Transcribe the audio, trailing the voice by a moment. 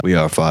We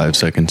are 5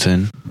 seconds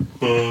in.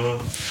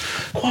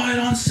 Quiet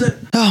on set.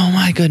 Oh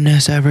my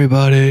goodness,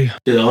 everybody.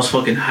 Dude, I was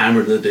fucking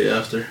hammered the day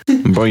after.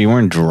 Bro, you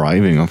weren't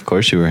driving. Of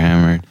course you were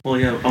hammered. Well,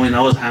 yeah, I mean,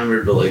 I was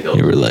hammered, but like,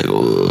 You were like,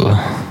 whoa.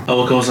 I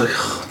woke up, I was like,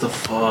 what the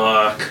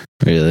fuck?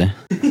 Really?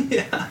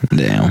 Yeah.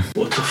 Damn.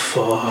 What the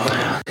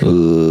fuck?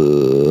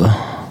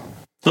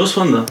 It was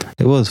fun though.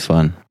 It was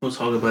fun. We'll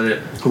talk about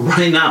it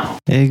right now.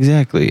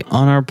 Exactly.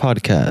 On our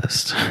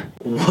podcast.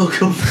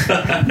 Welcome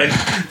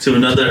back to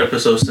another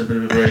episode of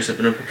Sippin' Up, Ready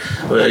Sippin'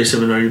 Up. Are you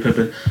sipping? Are you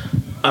pimping?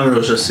 I'm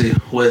Rose Jesse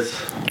with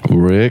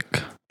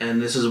Rick.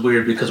 And this is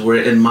weird because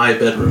we're in my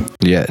bedroom.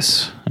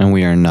 Yes. And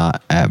we are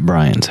not at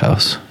Brian's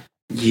house.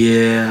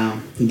 Yeah.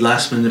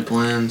 Last minute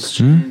plans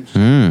changed.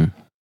 I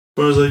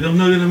was like, I'm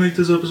not gonna make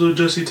this episode,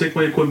 Jesse, take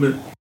my equipment.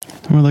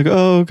 We're like,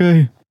 oh,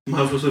 okay. My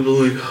husband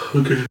was like,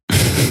 okay.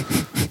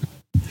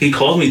 He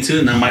called me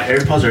too. Now my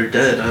AirPods are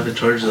dead. I haven't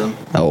charged them.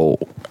 Oh.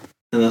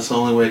 And that's the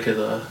only way I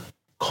could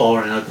call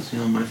right now because,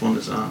 my phone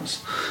is on.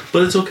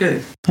 But it's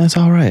okay. That's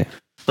all right.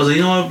 I was like,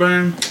 you know what,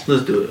 Brian?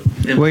 Let's do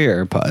it. And Where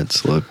your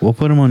AirPods? Look, we'll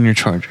put them on your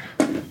charger.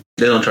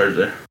 they don't charge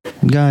there.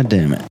 God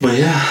damn it. But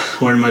yeah,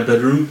 we're in my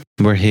bedroom.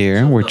 We're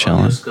here. We're The chilling.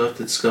 audio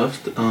scuffed. It's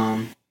scuffed.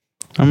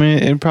 I mean,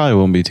 it probably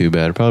won't be too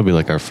bad. It'll probably be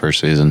like our first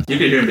season. You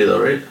can hear me though,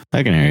 right?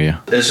 I can hear you.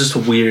 It's just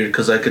weird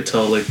because I could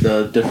tell like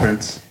the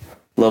difference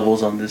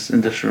levels on this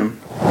in this room.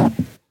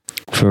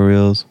 For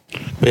reals.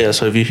 But yeah,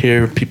 so if you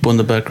hear people in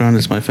the background,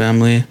 it's my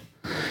family.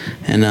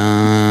 And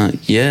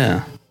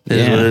yeah, it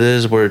is what it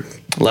is. We're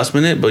last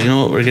minute, but you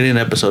know what? We're getting an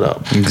episode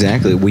out.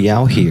 Exactly. We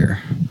out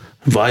here.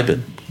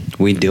 Vibing.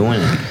 We doing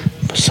it.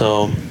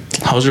 So,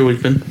 how's your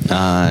week been?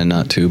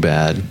 Not too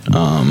bad.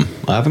 I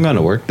haven't gone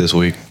to work this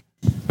week.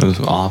 I was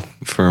off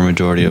for a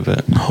majority of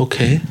it.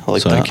 Okay, I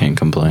like so that. I can't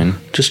complain.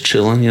 Just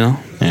chilling,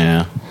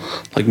 Yeah.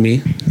 like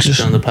me. Just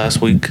chilling the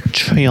past week.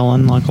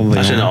 Chilling like a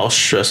Actually, no, I was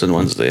stressing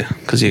Wednesday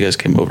because you guys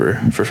came over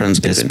for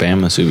Friendsgiving. Spam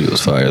Masubi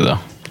was fire though.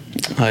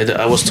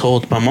 I was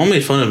told. My mom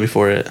made fun of me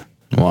for it.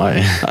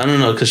 Why? I don't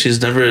know because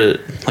she's never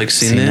like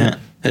seen it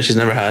and she's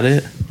never had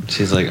it.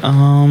 She's like,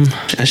 and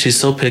she's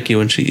so picky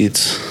when she eats.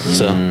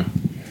 So,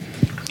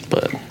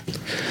 but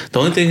the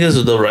only thing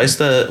is the rice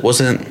that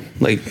wasn't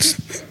like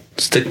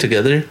stick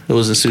together. It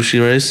was the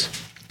sushi rice,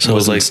 so it it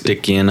was like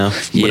sticky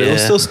enough. But it was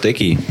Yeah. still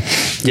sticky.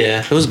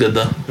 yeah, it was good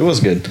though. It was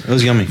good. It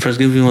was yummy.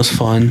 Friendsgiving was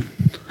fun.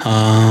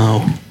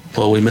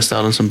 Well, we missed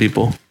out on some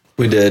people.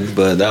 We did,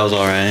 but that was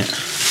all right.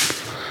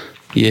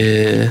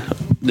 Yeah,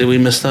 we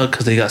missed out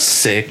because they got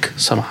sick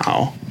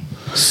somehow.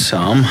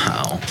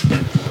 Somehow.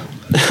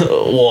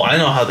 Well, I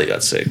know how they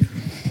got sick,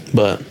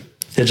 but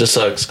it just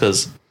sucks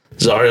because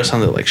Zario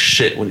sounded like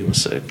shit when he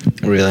was sick.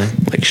 Really?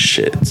 Like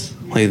shit.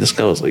 Like this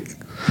guy was like,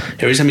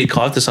 every time he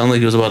coughed, it sounded like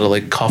he was about to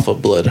like cough up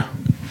blood.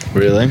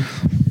 Really?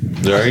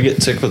 Did I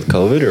get sick with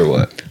COVID or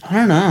what? I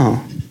don't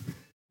know.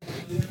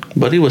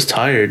 But he was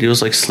tired. He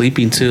was like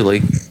sleeping too,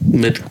 like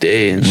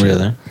midday and shit.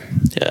 Really?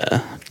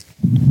 Yeah.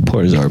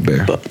 Poor Zar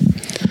Bear. But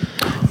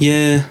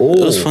yeah, it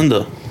was fun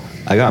though.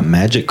 I got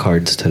magic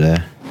cards today.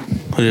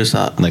 What is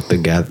that? Like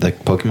like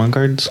Pokemon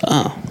cards.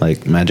 Oh.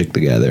 Like Magic the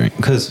Gathering.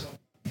 Because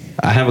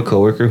I have a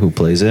coworker who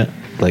plays it,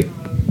 like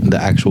the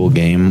actual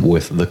game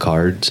with the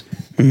cards.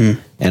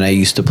 Mm-hmm. And I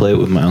used to play it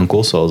with my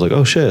uncle, so I was like,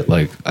 oh shit.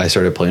 Like I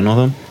started playing with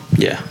him.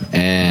 Yeah.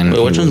 And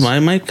Wait, which one's my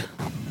mic?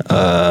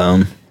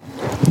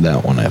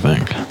 That one, I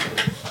think.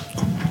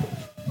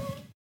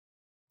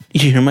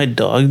 You hear my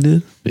dog,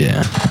 dude?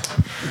 Yeah.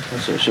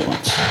 That's what she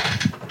wants.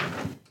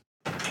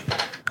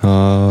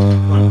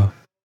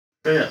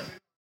 Yeah.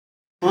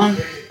 Come on.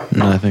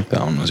 No, I think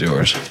that one was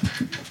yours.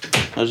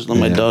 I just let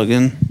my dog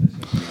in.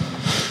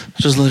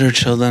 Just let her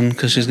chill then,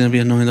 because she's going to be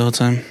annoying the whole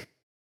time.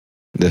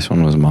 This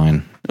one was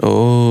mine.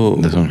 Oh.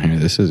 This one here,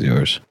 this is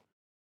yours.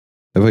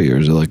 I bet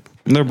yours are like,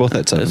 they're both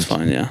at 7. That's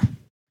fine, yeah.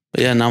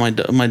 But yeah, now my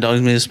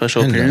dog's made a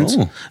special appearance.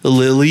 Hello.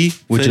 Lily,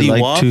 Would Fetty you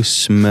like Wap. to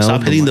smell?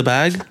 Stop hitting the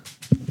bag.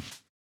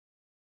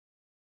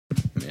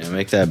 Yeah,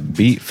 make that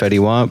beat, Fetty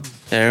Wap.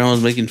 Yeah, everyone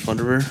was making fun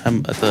of her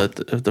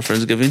at the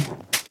Friendsgiving.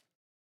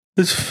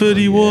 It's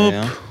Fetty Wap.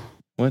 Yeah.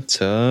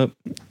 What's up?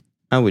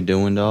 How we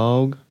doing,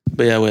 dog?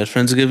 But yeah, we had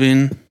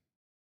Friendsgiving.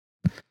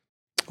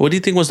 What do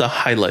you think was the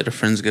highlight of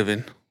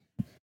Friendsgiving?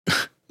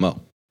 Mo.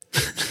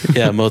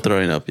 Yeah, Mo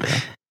throwing up, yeah.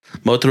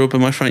 Mo threw up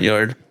in my front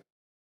yard.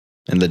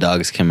 And the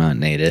dogs came out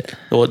and ate it.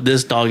 Well,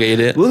 this dog ate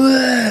it.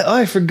 Oh,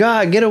 I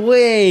forgot. Get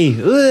away.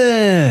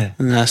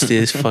 Nasty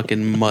as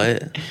fucking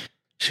mutt.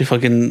 She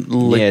fucking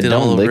licked it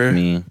don't all lick over.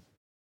 me.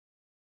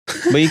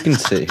 But you can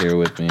sit here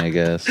with me, I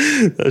guess.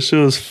 That shit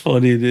was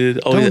funny,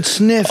 dude. Don't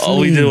sniff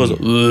All me. we did was,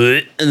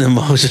 and then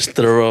Mo just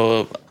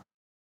throw up.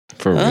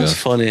 For That real. was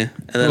funny. And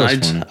then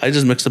I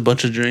just mixed a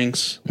bunch of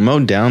drinks.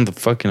 Mowed down the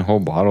fucking whole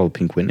bottle of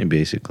Pink Whitney,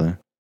 basically.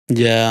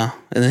 Yeah,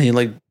 and then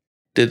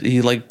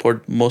he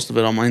poured most of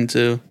it on mine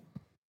too.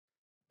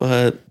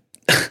 But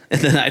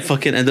and then I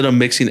fucking ended up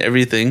mixing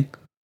everything.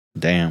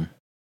 Damn.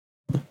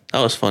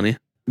 That was funny.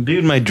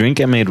 Dude, my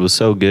drink I made was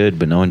so good,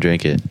 but no one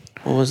drank it.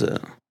 What was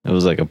it? It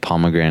was like a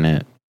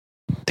pomegranate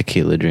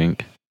tequila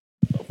drink.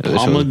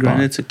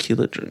 Pomegranate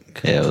tequila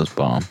drink. Yeah, it was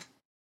bomb.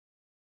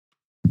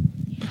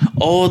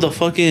 Oh, the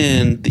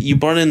fucking you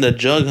brought in the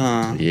jug,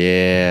 huh?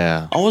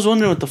 Yeah. I was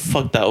wondering what the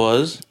fuck that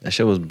was. That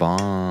shit was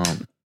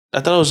bomb. I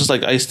thought it was just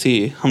like iced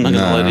tea. I'm not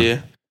gonna lie to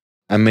you.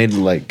 I made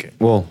like,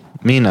 well,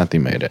 me and Nati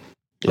made it.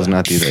 It was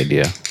Nati's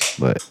idea,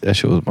 but that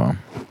shit was bomb.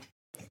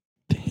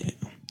 Damn.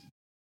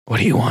 What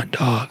do you want,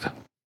 dog?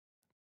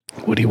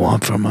 What do you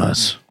want from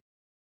us?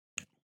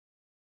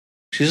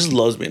 She just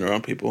loves being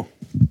around people.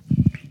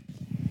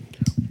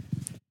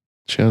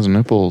 She has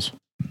nipples.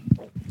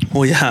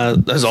 Well, yeah,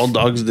 as all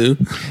dogs do.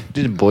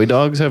 Did boy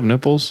dogs have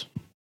nipples?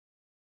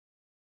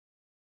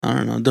 I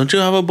don't know. Don't you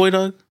have a boy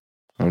dog?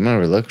 I've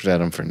never looked at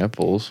them for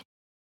nipples.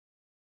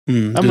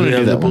 I'm I'm gonna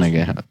do that when I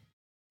get.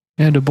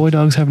 Yeah, do boy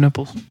dogs have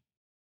nipples?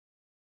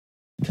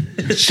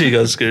 She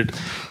got scared.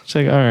 She's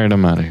like, all right,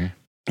 I'm out of here.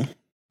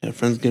 Yeah,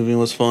 Friendsgiving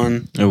was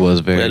fun. It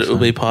was We very had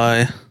fun. ube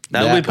pie.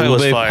 That ube pie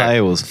was fire.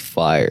 Pie was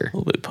fire.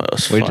 Ube pie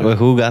was fire.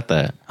 Who got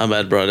that?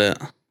 Ahmed brought it.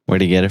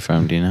 Where'd he get it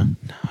from? Do you know?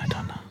 No, I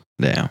don't know.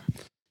 Damn.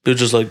 He was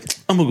just like,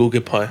 I'm gonna go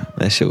get pie.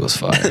 That shit was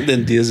fire. And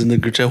then Diaz in the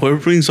group chat, whoever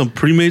brings some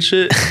pre-made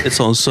shit, it's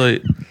on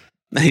site.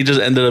 And he just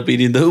ended up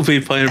eating the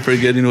ube pie and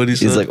forgetting what he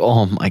said. He's like,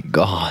 oh my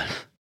God.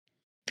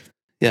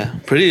 yeah,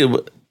 pretty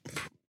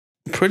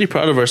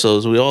proud of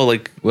ourselves. We all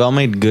like, We all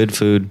made good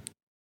food.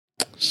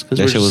 just 'cause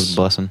That we're shit was just,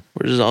 bussin'.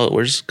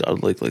 we're just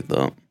godlike like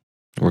that.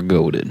 We're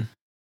goated.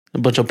 A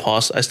bunch of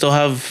pasta. I still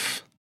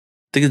have,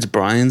 I think it's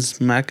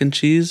Brian's mac and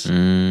cheese.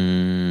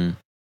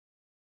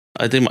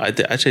 I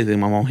actually think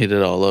my mom heated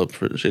it all up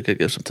for she could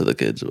give some to the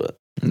kids, but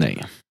Nah.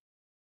 yeah.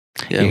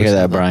 You we hear still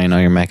that, have- Brian? All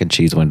your mac and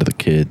cheese went to the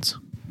kids.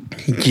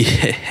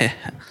 Yeah.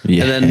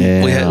 Yeah. And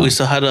then we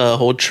still had a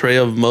whole tray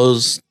of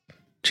Moe's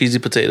cheesy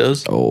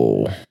potatoes.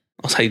 Oh, I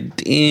was like,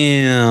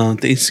 damn,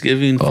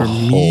 Thanksgiving for a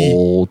me.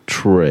 whole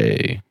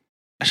tray.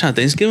 Actually,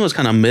 Thanksgiving was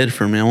kind of mid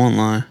for me. I won't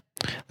lie.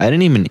 I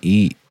didn't even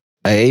eat.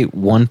 I ate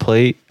one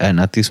plate at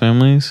Nati's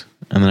family's,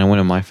 and then I went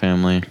to my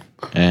family,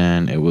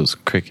 and it was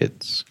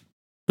crickets.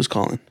 Who's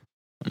calling?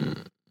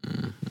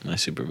 My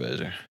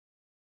supervisor.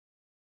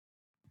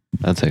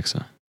 I'll text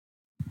her.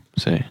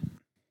 Say,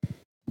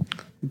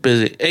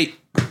 Busy. Hey.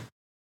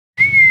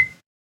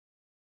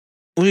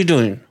 What are you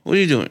doing? What are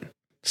you doing?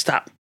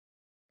 Stop.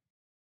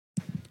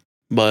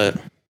 But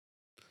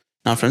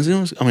not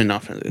Friendsgiving.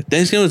 Not Friendsgiving.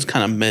 Thanksgiving was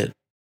kind of mid.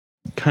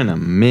 kind of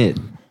mid.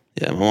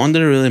 Yeah, my mom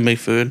didn't really make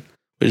food.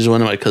 We just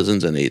went to my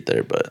cousin's and ate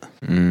there, but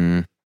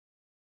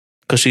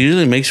because she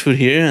usually makes food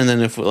here, and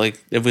then if people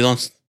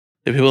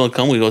don't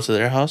come, we go to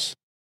their house.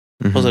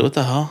 I was like, what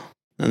the hell?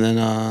 And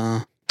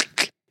then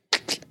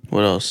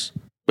what else?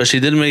 But she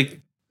did make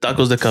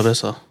tacos de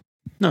cabeza.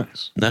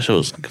 nice. That shit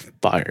was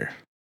fire.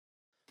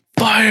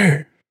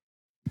 Fire.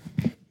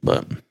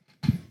 But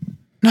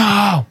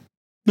No,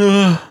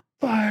 my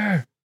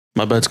fire.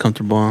 bed's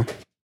comfortable.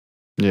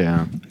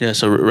 Yeah. Yeah,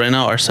 so right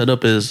now our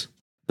setup is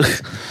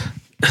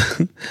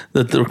the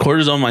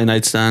recorder's on my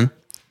nightstand.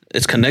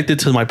 It's connected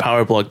to my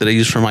power block that I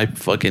use for my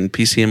fucking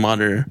PC and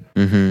monitor.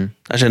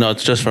 Actually, no,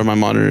 it's just for my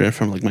monitor and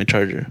from like my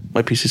charger.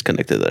 My PC's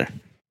connected there.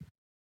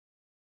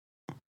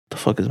 The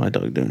fuck is my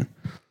dog doing?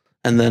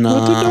 And then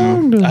What's the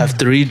dog doing? I have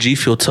 3 G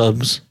Fuel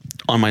tubs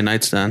on my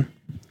nightstand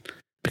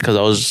because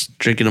I was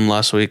drinking them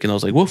last week and I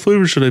was like, what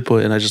flavor should I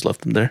put? And I just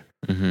left them there.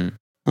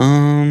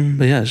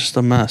 But yeah, it's just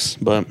a mess.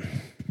 But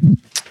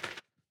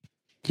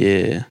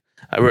yeah,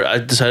 I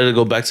decided to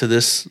go back to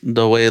this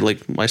the way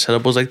like my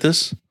setup was like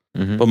this.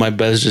 But my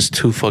bed's just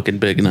too fucking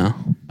big now.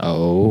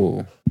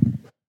 Oh,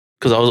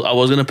 Because I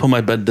was gonna put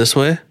my bed this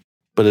way,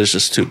 but it's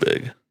just too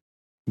big.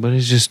 but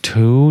it's just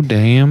too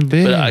damn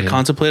big. But I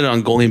contemplated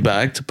on going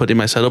back to putting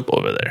my setup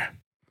over there.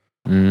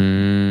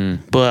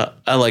 But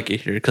I like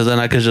it here because then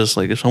I could just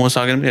like if someone's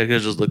talking to me, I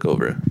could just look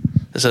over it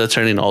instead of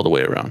turning all the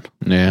way around.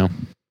 Yeah,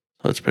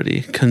 So it's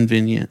pretty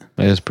convenient.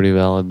 it is pretty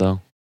valid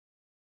though.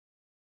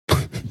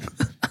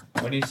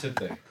 Why do you sit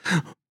there?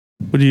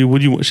 What do you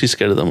want? She's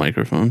scared of the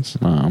microphones.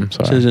 Oh, I'm She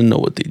sorry. doesn't know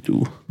what they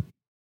do.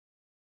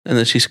 And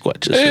then she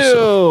scratches herself.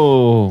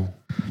 Ew!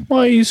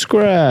 Why you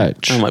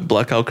scratch? And my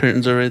blackout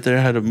curtains are right there.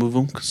 I had to move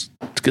them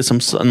to get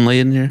some sunlight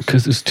in here.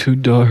 Because it's too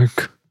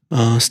dark.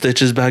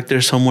 Stitch is back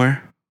there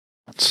somewhere.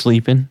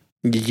 Sleeping.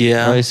 All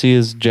Yeah. I see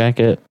is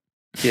jacket.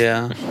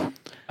 Yeah.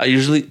 I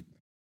usually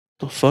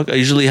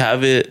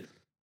have it.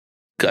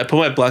 I put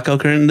my blackout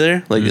curtain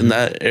there, like in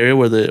that area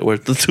where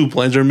the 2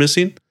 blinds are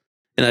missing,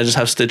 and I just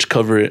have Stitch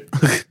cover it,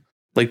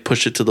 like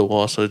push it to the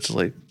wall so it just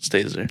like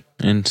stays there.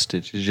 And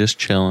Stitch is just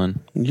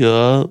chilling.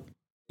 Yup.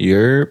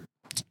 Yerp.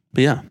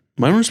 But yeah,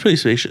 my room's pretty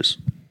spacious.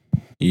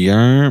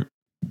 Yerp.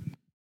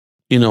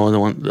 You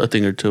know, a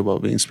thing or two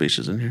about being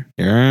spacious in here.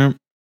 Yerp.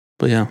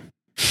 But yeah.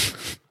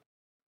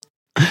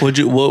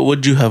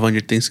 What'd you have on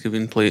your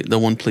Thanksgiving plate? The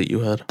one plate you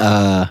had.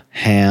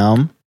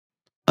 Ham.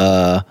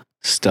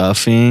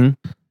 Stuffing.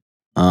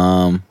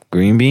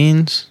 Green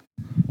beans.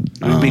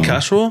 Green bean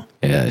casserole?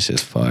 Yeah, it's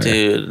just fire.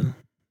 Dude.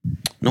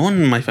 No one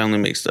in my family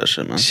makes that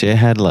shit, man. Shit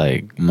had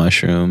like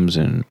mushrooms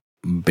and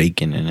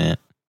bacon in it.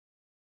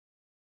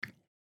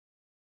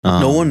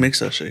 No one makes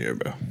that shit here,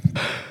 bro.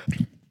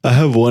 I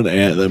have one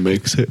aunt that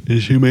makes it,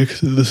 and she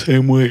makes it the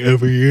same way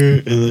every year,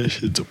 and that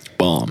shit's a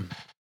bomb.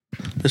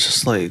 It's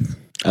just like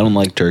I don't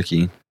like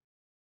turkey.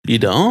 You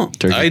don't?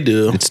 Turkey. I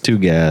do. It's too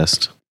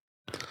gassed.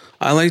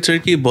 I like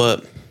turkey,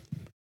 but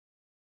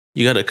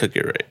you got to cook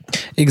it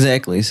right.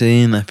 Exactly.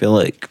 See, and I feel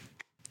like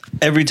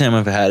every time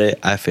I've had it,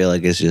 I feel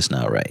like it's just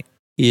not right.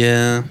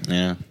 Yeah.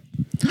 Yeah.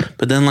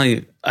 But then,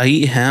 like, I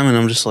eat ham, and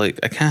I'm just like,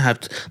 I can't have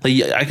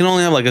I can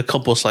only have like a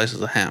couple of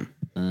slices of ham.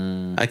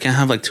 I can't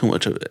have like too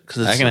much of it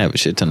because I can have a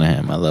shit ton of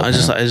ham. I love. I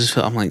just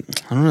feel I'm like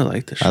I don't really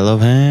like this shit. I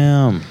love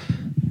ham.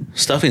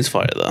 Stuffing's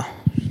fire though.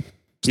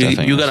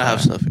 Stuffing You is gotta fire.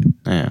 have stuffing.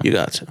 Yeah. You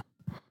got to.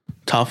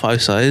 Top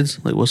 5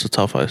 sides? Like, what's the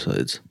top 5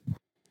 sides?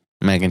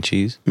 Mac and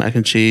cheese. Mac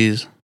and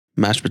cheese,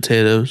 mashed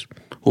potatoes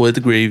with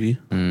the gravy.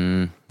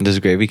 Does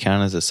gravy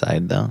count as a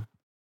side though?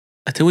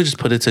 I think we just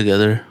put it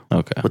together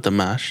Okay. with the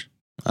mash.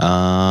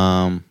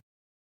 That's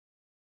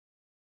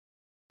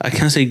I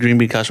can't say green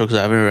bean casserole because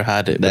I've never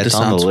had it. But it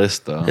on sounds, the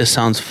list though. It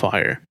sounds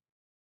fire.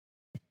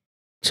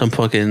 Some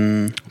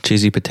fucking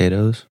Cheesy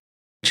potatoes.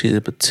 cheesy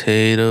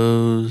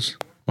potatoes,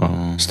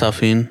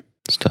 stuffing.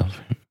 Stuff.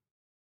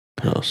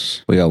 What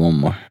else? We got one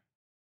more.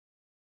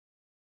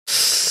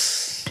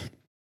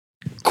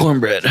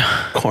 Cornbread.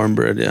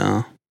 Cornbread,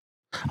 yeah.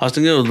 I was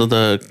thinking of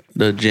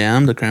the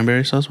jam, the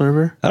cranberry sauce,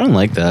 whatever. I don't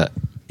like that.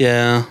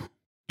 Yeah.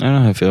 I don't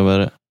know how I feel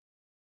about it.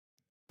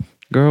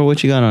 Girl,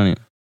 what you got on it?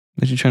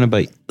 What you trying to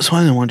bite? That's why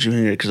I didn't want you in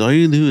here because all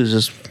you do is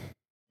just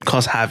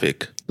cause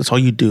havoc. That's all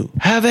you do.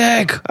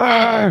 Havoc!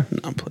 Arr! No,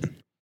 I'm playing.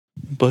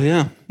 But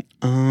yeah.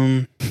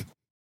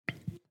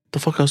 The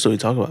fuck else do we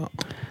talk about?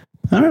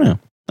 I don't know.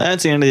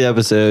 That's the end of the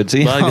episode.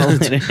 See But I y'all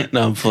got- later.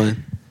 No, I'm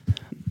playing.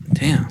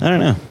 Damn. I don't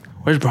know.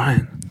 Where's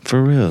Brian?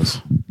 For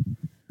reals.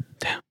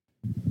 Damn.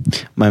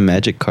 My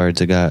magic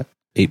cards, I got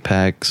 8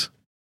 packs.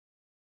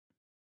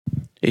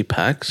 8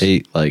 packs?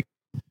 8 like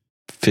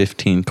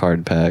 15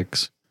 card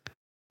packs.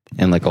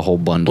 And like a whole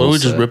bundle. Why don't we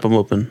just set. rip them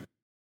open?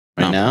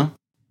 Right No. now?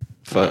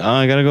 Fuck. Oh,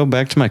 I gotta go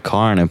back to my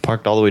car and I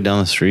parked all the way down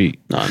the street.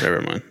 No,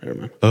 never mind.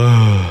 Never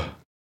mind.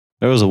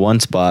 There was a one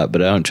spot,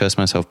 but I don't trust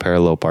myself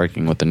parallel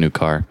parking with the new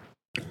car.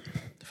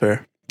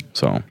 Fair.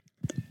 So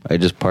I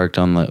just parked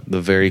on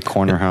the very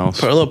corner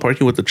house. Parallel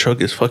parking with the truck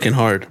is fucking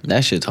hard.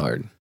 That shit's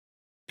hard.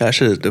 That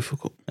shit is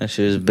difficult. That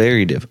shit is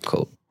very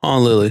difficult.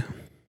 On Lily.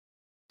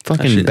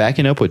 Fucking shit-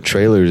 backing up with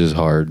trailers is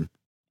hard.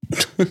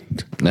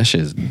 That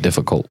shit is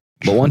difficult.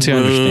 But once you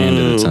understand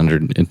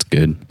it, it's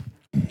good.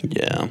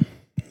 Yeah.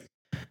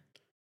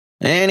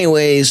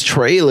 Anyways,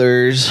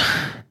 trailers.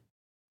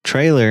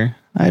 Trailer.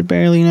 I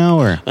barely know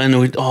her. And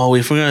we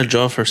forgot to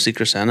draw for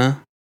Secret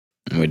Santa,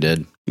 We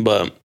did.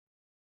 but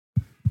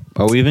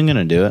Are we even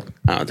gonna do it?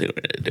 I don't think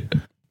we're gonna do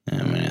it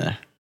Yeah, me neither.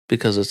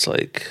 because it's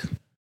like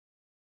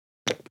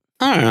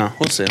I don't know.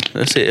 We'll see.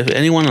 Let's see if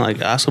anyone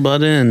like asks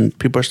about it and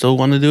people are still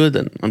want to do it.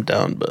 Then I'm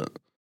down. But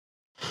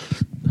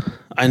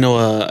I know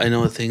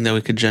a thing that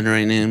we could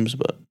generate names,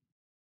 but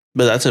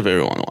that's if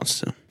everyone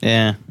wants to.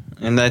 Yeah,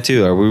 and that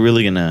too. Are we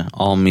really gonna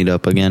all meet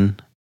up again?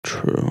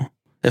 True.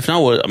 If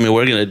not, we're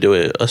gonna do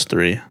it. Us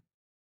 3.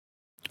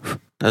 At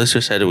least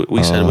we said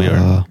we said we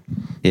are.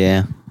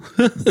 Yeah.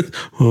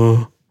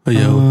 Oh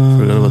yeah,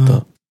 forgot about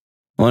that.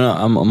 Well, no,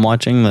 I'm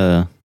watching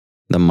the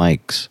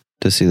mics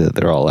to see that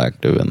they're all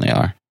active, and they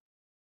are.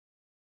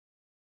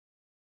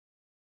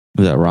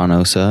 Is that Ron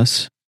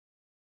Osas?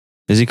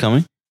 Is he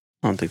coming?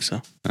 I don't think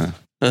so. Huh.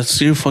 That's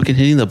you fucking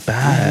hitting the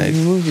bag.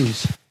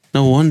 Movies.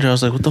 No wonder. I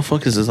was like, what the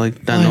fuck is this?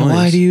 Like that noise.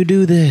 Why do you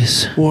do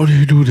this? Why do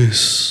you do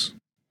this?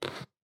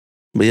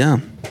 But yeah,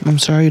 I'm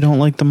sorry you don't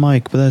like the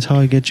mic, but that's how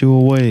I get you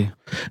away.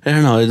 I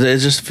don't know. It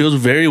just feels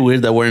very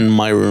weird that we're in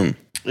my room.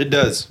 It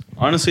does.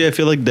 Honestly, I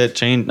feel like that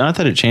changed. Not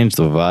that it changed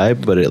the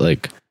vibe, but it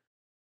like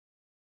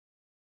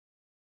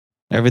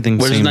everything.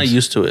 We're just seems not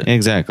used to it.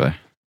 exactly.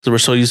 So we're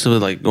so used to it,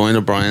 like going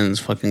to Brian's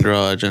fucking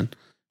garage and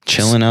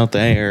Chilling out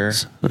there,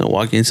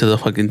 walking into the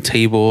fucking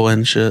table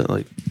and shit.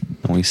 Like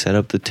and we set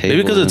up the table.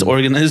 maybe because it's and-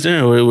 organized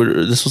there. Or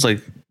this was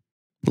like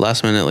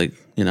last minute, like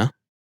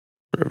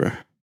whatever.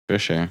 for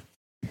sure.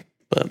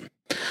 But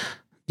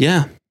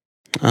yeah,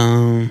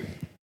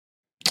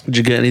 did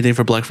you get anything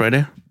for Black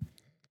Friday?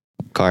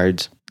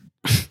 Cards.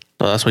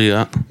 Oh, that's what you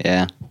got.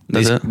 Yeah,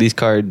 That's it? these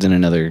cards in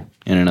another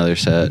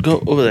set.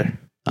 Go over there.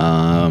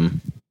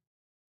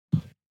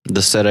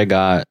 The set I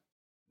got,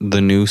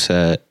 the new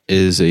set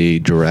is a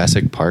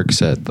Jurassic Park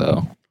set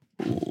though,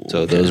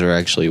 so those are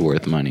actually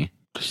worth money.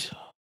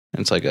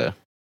 It's like a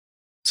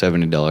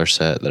 $70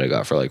 set that I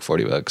got for like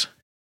 $40.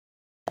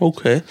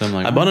 Okay. So I'm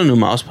like, I bought a new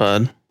mouse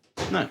pad.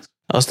 nice.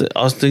 I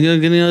was thinking of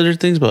getting other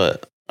things,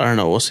 but I don't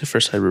know. We'll see for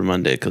Cyber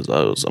Monday because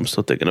I'm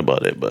still thinking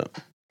about it. But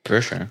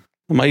For sure.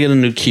 I might get a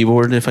new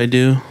keyboard if I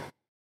do,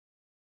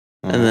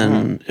 and Uh-huh.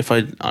 then if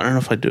I don't know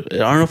if I do. I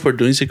don't know if we're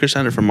doing Secret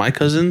Santa for my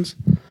cousins,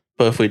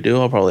 but if we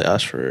do, I'll probably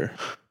ask for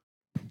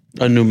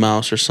a new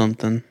mouse or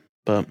something.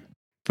 But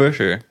for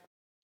sure,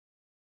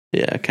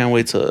 yeah, I can't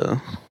wait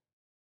to.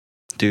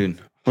 dude.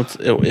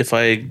 If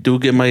I do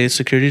get my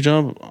security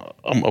job,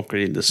 I'm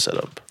upgrading this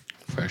setup.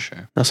 For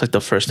sure. That's like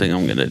the first thing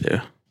I'm gonna do.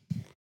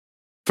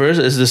 First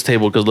is this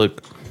table because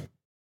look,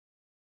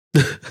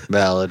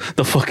 Valid.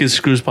 the fucking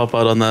screws pop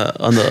out on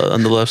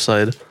the left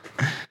side.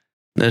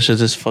 That shit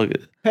just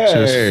fucking. Shit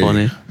was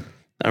funny.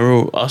 I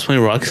remember I was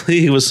playing Rocket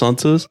League with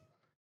Santos.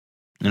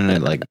 And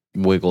it like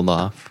wiggled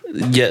off.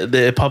 Yeah,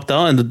 it popped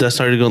out and the death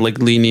started going like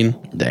leaning.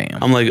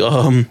 Damn. I'm like,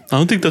 I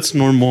don't think that's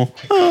normal.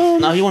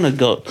 Now you want to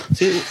go?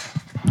 See,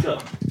 go.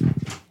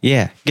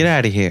 Yeah, get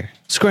out of here.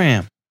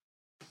 Scram.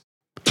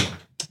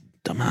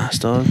 Dumbass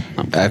dog.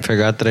 I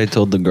forgot that I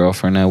told the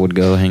girlfriend I would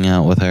go hang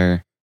out with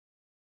her.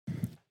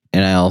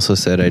 And I also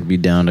said I'd be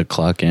down to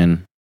clock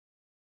in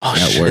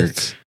at work.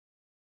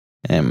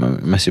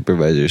 And my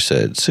supervisor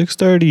said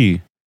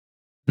 6:30.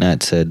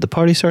 Nat said the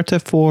party starts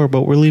at 4,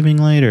 but we're leaving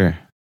later.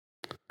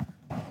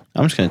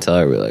 I'm just gonna tell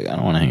her, like, I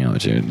don't want to hang out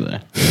with you today.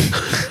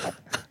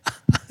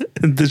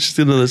 She's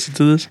gonna listen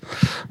to this.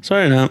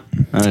 Sorry, Nat.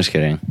 I'm just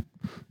kidding.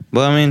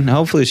 But I mean,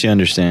 hopefully she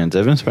understands.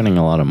 I've been spending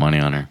a lot of money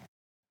on her,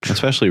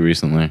 especially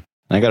recently.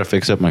 I got to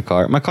fix up my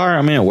car. My car,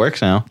 I mean, it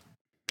works now.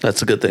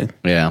 That's a good thing.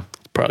 Yeah.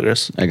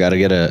 Progress. I got to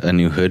get a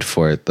new hood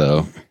for it,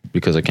 though,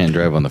 because I can't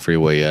drive on the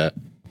freeway yet.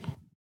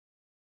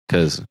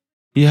 Because,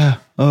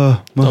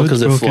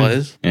 because it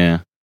flies? Yeah.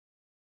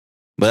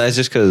 But that's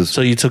just because... So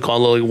you took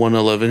all of like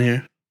 111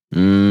 here?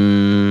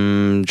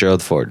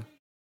 Gerald Ford.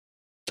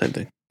 Same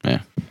thing.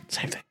 Yeah.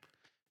 Same thing.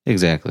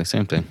 Exactly.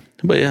 Same thing.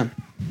 But yeah.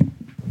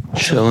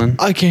 Chilling.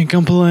 I can't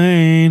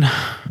complain.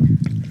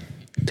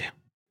 Damn.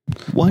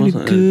 Why do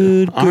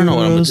good I don't know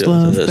what I'm gonna girls do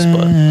love after this,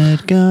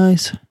 bad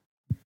guys?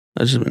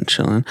 I've just been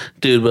chilling.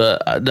 Dude,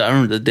 but I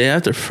remember the day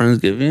after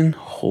Friendsgiving,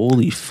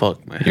 holy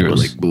fuck, my hair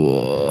was like,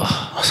 ugh.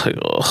 I was like,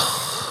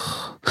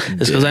 oh.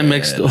 It's because I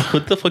mixed,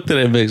 what the fuck did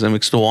I mix? I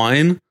mixed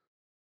wine,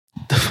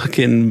 the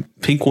fucking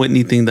Pink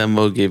Whitney thing that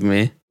Mo gave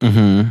me.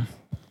 Mm-hmm.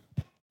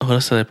 What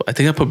else did I put? I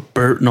think I put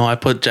I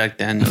put Jack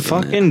Daniels.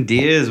 Fucking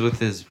Diaz with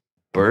his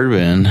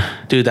bourbon.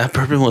 Dude, that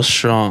bourbon was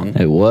strong.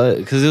 It was?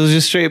 Because it was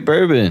just straight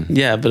bourbon.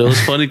 Yeah, but it was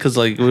funny because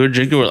like we were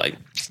drinking, we're like,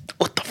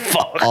 what the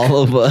fuck?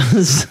 All of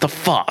us. What the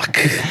fuck?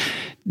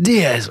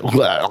 Diaz.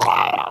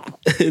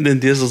 And then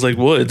Diaz was like,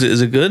 what?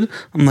 Is it good?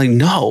 I'm like,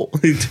 no.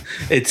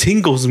 It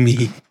tingles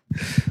me.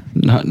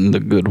 Not in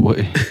the good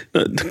way.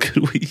 Not the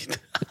good weed.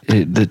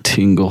 The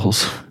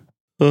tingles.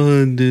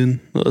 Oh, dude.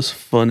 That was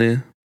funny.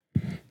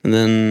 And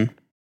then,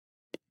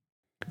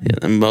 yeah,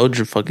 then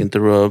Mojo fucking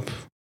threw up.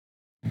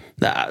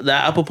 That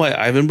apple pie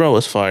Ivan bro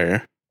was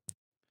fire.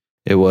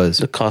 It was.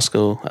 The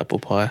Costco apple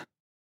pie.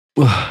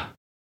 But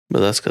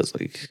that's because,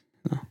 like,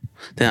 you know.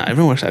 Damn,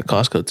 Ivan works at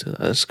Costco too.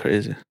 That's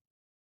crazy.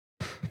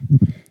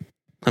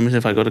 Let me see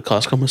if I go to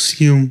Costco, I'm going to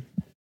see him.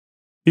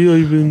 Hey,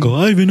 Ivan. Go,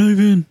 Ivan.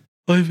 Ivan,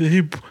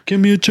 hey, Give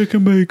me a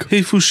chicken bake.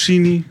 hey,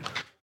 Fushini.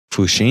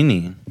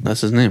 Fushini.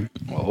 That's his name.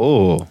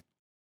 Oh.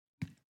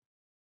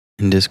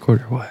 In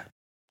Discord or what?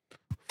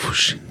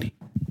 Fushini.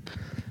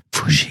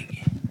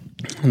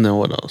 And then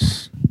what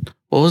else?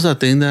 What was that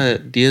thing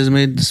that Diaz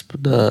made?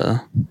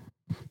 The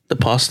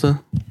pasta?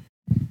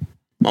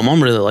 My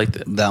mom really liked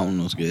it. That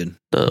one was good.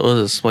 What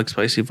was it? Like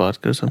spicy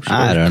vodka or something?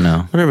 I don't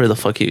know. Whatever the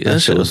fuck that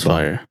shit was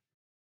fire.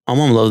 My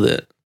mom loved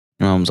it.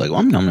 My mom was like,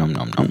 nom, nom, nom,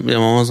 nom. Mi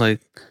mamá was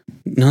like,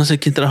 no sé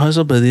quién trajo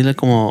eso, pero dile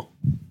cómo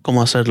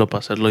hacerlo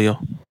para hacerlo yo.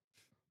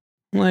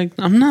 I'm like,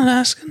 I'm not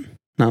asking.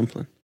 No, I'm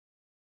playing.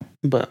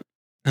 But,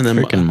 and then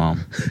freaking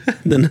mom.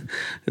 Then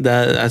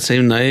that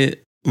same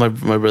night, my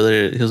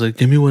brother, he was like,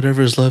 give me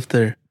whatever's left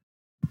there.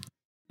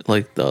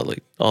 I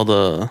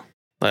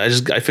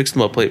fixed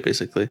him a plate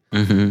basically.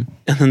 Mm-hmm.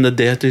 And then the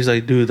day after, he's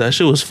like, dude, that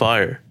shit was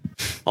fire.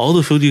 All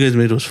the food you guys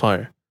made was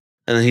fire.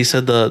 And then he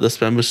said the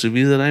spam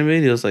musubi that I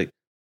made, he was like,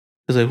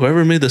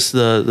 whoever made this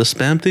the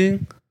spam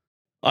thing,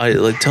 I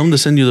like tell him to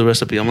send you the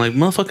recipe. I'm like,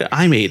 motherfucker,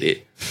 I made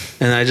it.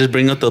 And I just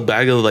bring out the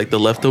bag of like the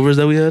leftovers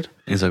that we had.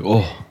 He's like,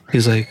 oh.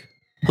 He's like,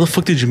 how the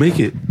fuck did you make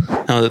it?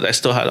 Now that I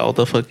still had all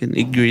the fucking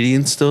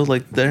ingredients still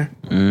like there.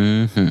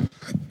 Mm-hmm.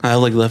 I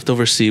have like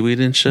leftover seaweed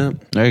and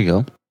shit. There you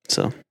go.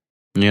 So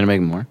you gonna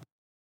make more?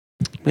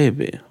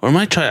 Maybe. Or I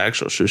might try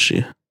actual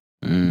sushi.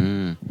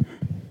 Mm.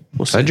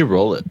 We'll see. How'd you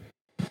roll it?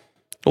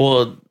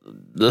 Well,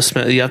 the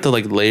spam, you have to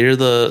like layer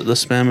the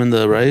spam in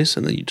the rice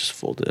and then you just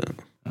fold it.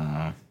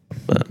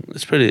 But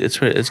it's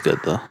good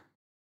though.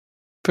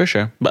 For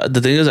sure. But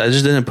the thing is, I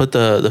just didn't put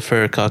the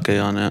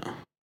furikake on it.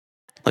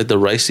 Like the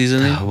rice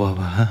seasoning.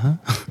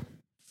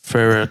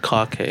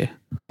 Furikake.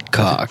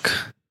 Cock.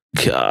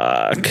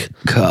 Yeah,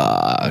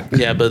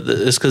 but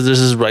it's because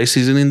there's this rice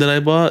seasoning that I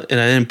bought and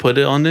I didn't put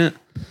it on it.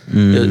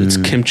 It's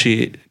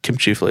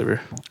kimchi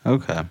flavor.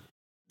 Okay.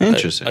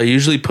 Interesting. I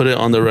usually put it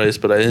on the rice,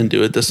 but I didn't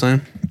do it this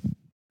time.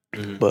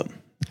 Mm-hmm. But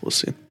we'll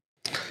see.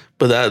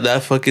 But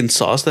that fucking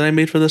sauce that I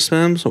made for the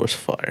spams was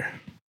fire.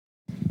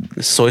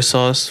 It's soy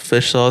sauce,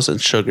 fish sauce,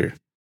 and sugar.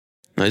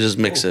 And I just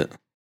mix it.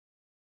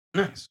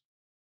 Nice.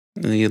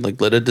 And then you like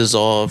let it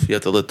dissolve. You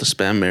have to let the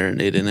spam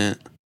marinate in it.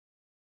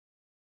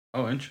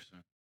 Oh,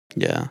 interesting.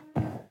 Yeah.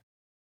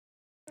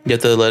 You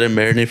have to let it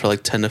marinate for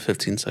like 10 to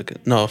 15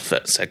 seconds. No,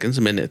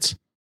 minutes.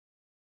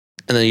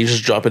 And then you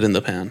just drop it in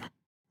the pan.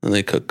 And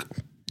they cook.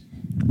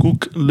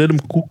 Let them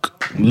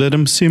cook. Let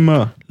them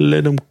simmer.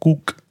 Let them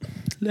cook.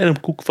 Let them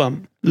cook,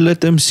 fam.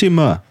 Let them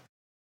simmer.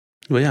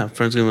 But yeah,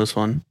 Friendsgiving was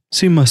fun.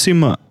 Simmer.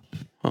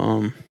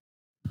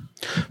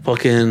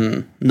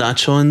 fucking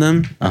Nacho in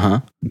them.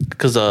 Uh-huh.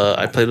 Because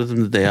I played with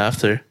them the day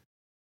after.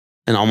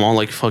 And I'm all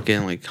like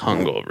fucking like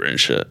hungover and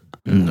shit.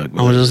 I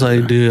was just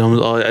like, dude,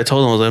 I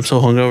told them, I was like, I'm so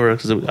hungover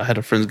because I had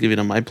a Friendsgiving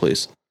at my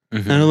place.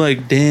 And they're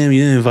like, damn,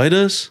 you didn't invite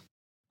us?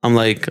 I'm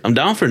like, I'm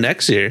down for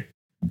next year.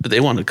 If they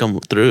want to come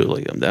through,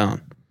 like, I'm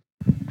down.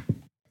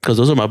 Because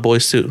those are my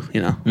boys too,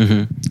 you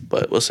know?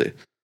 But we'll see.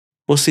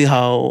 We'll see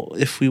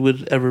if we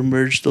would ever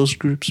merge those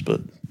groups, but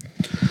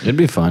it'd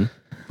be fun.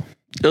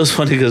 It was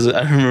funny because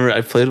I remember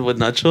I played with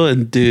Nacho,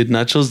 and dude,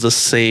 Nacho's the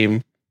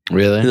same.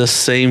 Really? The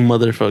same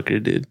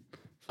motherfucker, dude.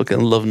 Fucking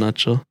love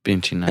Nacho.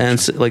 Pinchy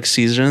Nacho. And like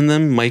Caesar and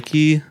them,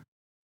 Mikey,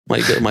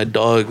 my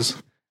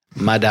dogs.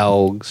 My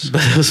dogs.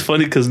 But it was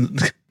funny because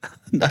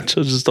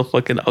Nacho's just a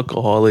fucking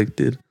alcoholic,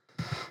 dude.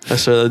 I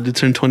saw that dude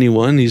turned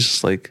 21. He's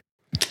just like,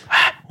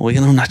 we're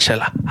gonna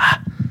nachela.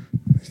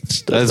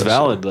 That's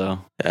valid, though.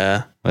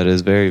 Yeah. That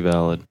is very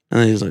valid. And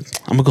then he's like,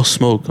 I'm gonna go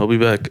smoke. I'll be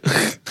back.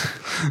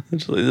 I'm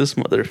just like, this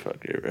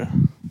motherfucker, bro.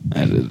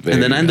 That is very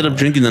And then I ended up valid.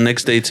 drinking the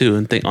next day, too,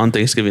 and on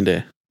Thanksgiving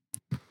Day.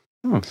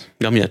 Oh.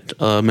 Got me a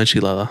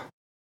mechilada.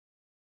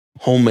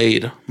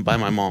 Homemade by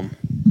my mom.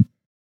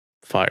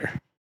 Fire.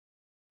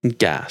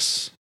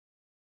 Gas.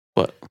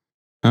 What?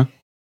 Huh?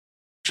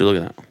 What you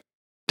looking at?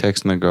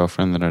 Texting the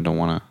girlfriend that I don't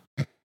want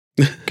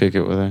to kick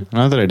it with her.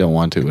 Not that I don't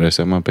want to, but I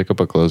said I'm going to pick up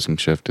a closing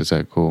shift. Is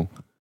that cool?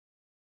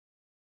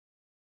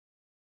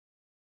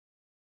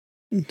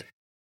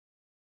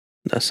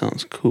 That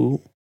sounds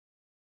cool.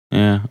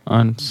 Yeah,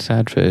 on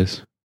sad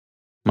face.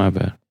 My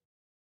bad.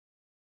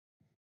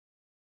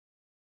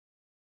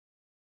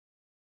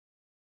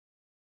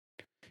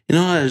 You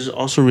know, I just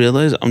also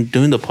realized I'm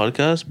doing the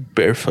podcast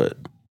barefoot.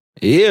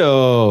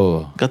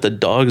 Ew. Got the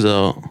dogs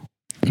out.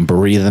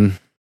 Breathing.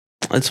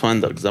 It's fine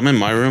though, because I'm in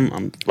my room.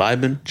 I'm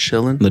vibing,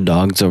 chilling. The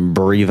dogs are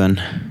breathing.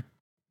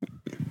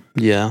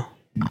 Yeah.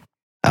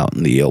 Out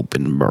in the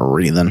open,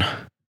 breathing.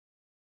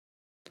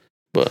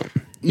 But,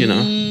 you know,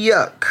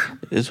 yuck.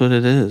 it's what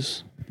it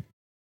is.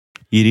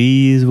 It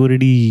is what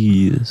it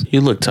is.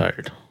 You look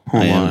tired. Oh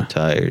I my. am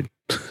tired.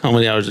 How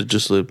many hours did you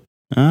sleep?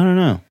 I don't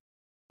know.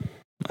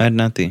 I had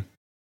nothing.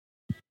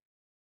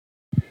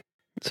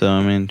 So,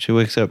 I mean, she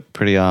wakes up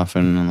pretty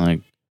often and,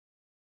 like,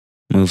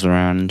 moves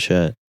around and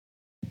shit.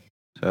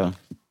 So,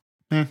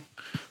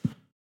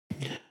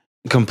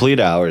 complete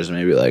hours,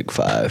 maybe, like,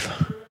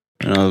 5.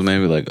 And I was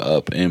maybe, like,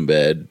 up in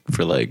bed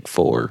for, like,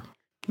 4.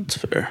 That's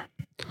fair.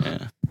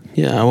 Yeah.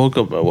 Yeah, I woke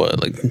up at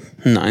what, like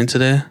 9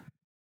 today?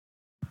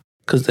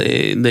 Because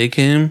they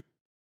came,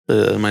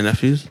 my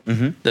nephews.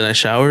 Mm-hmm. Then I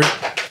showered.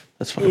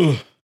 That's fine.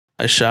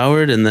 I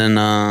showered and then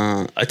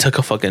I took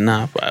a fucking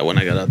nap when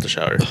I got out the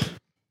shower.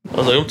 I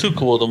was like, I'm too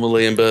cold. I'm gonna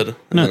lay in bed.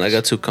 And then I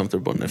got too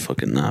comfortable and I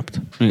fucking napped.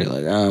 You're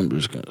like, I'm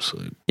just gonna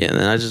sleep. Yeah, and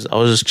then I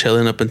was just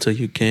chilling up until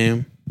you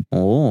came.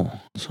 Oh.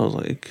 So I was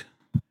like,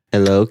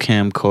 Hello,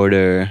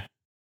 camcorder.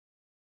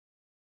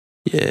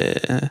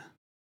 yeah.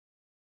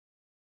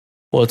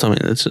 Well, I mean,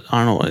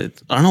 I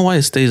don't know why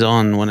it stays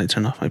on when I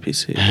turn off my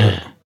PC.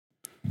 But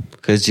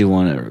Because you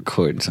want to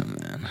record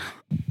something.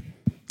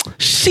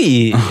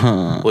 shit.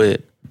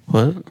 Wait,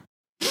 what?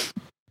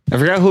 I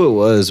forgot who it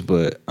was,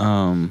 but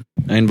I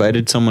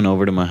invited someone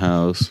over to my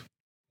house,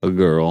 a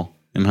girl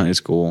in high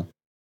school,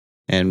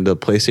 and the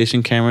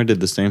PlayStation camera did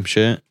the same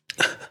shit.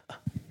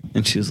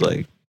 And she was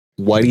like,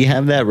 why do you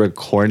have that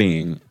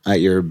recording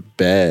at your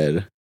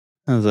bed?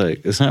 I was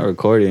like, it's not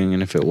recording,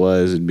 and if it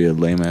was, it'd be a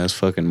lame ass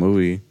fucking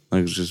movie.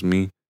 Like, it's just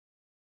me.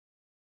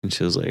 And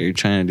she was like, are you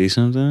trying to do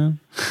something?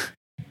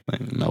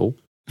 Like, nope.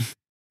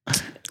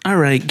 All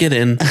right, get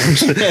in.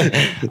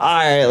 All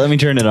right, let me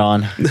turn it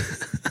on.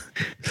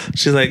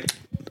 She's like,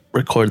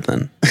 record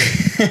then.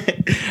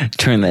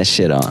 Turn that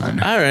shit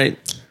on. All right,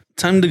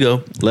 time to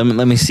go. Let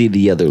me see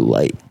the other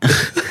light.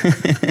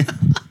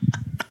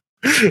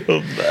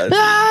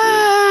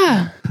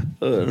 Ah!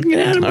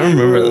 Get out of my I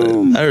remember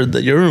room. that. I heard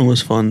that your room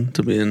was fun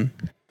to be in.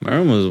 My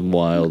room was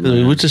wild. We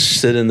Man. would just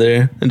sit in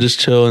there and just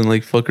chill and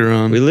like fuck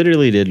around. We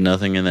literally did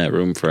nothing in that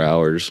room for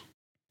hours.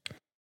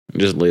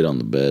 Just laid on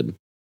the bed.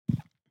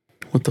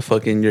 What the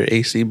fuck in your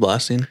AC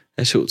blasting?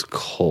 That shit was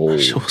cold.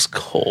 That shit was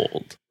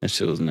cold. That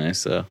shit was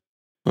nice though.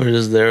 We're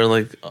just there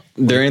like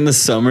During the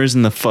summers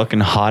and the fucking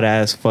hot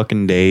ass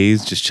fucking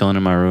days, just chilling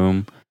in my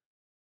room,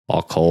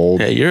 all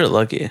cold. yeah, you're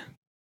lucky.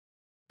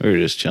 We were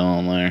just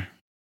chilling there.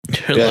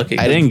 You're Yeah, lucky.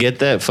 I didn't get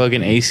that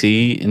fucking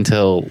AC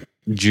until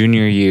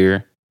junior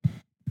year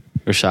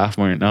or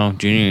sophomore. No,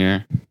 junior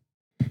year.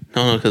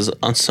 No, because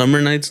on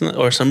summer nights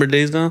or summer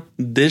days now,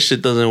 this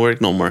shit doesn't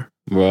work no more.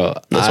 Bro,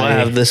 That's why I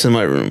have this in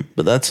my room.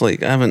 But that's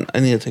like I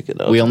need to take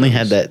it out. We only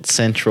had that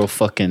central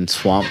fucking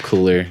swamp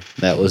cooler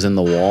that was in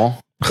the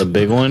wall, the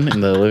big one in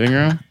the living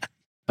room.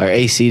 Our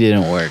AC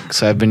didn't work,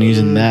 so I've been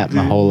using that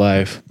my whole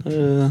life.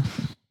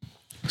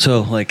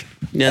 So like,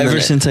 Yeah, ever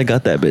then since I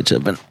got that bitch,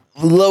 I've been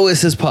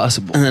lowest as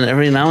possible. and then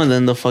every now and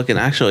then the fucking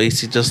actual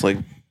AC just like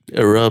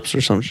erupts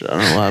or some shit. I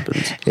don't know what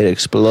happens. It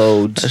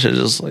explodes. That shit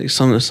just like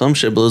some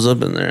shit blows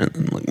up in there,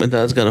 and like my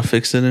dad's gotta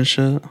fix it and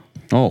shit.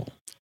 Oh,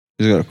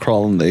 he's gotta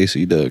crawl in the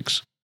AC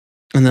ducts.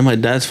 And then my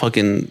dad's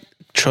fucking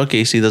truck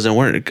AC doesn't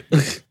work.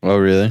 Oh,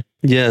 really?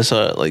 Yeah,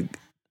 so like,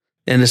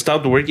 and it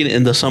stopped working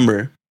in the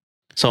summer.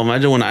 So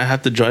imagine when I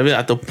have to drive it, I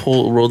have to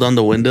roll down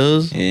the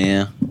windows.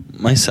 Yeah.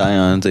 My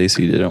Scion's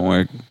AC didn't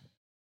work.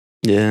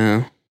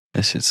 Yeah.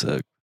 That shit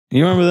sucked.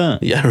 You remember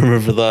that? Yeah, I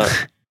remember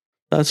that.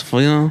 That's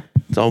funny,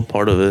 it's all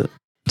part of it.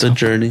 It's a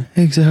journey.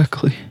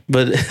 Exactly.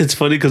 But it's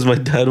funny because my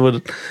dad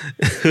would,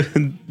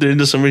 during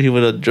the summer, he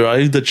would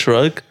drive the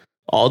truck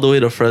all the way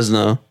to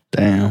Fresno.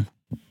 Damn.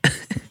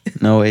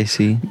 No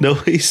AC. No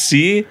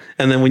AC.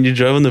 And then when you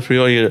drive on the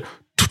freeway, you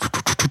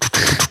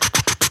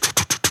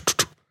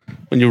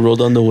when you roll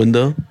down the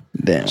window.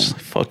 Damn. Just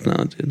like, fuck no,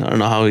 dude. I don't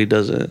know how he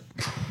does it.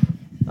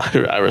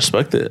 I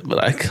respect it,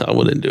 but I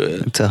wouldn't do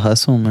it. It's a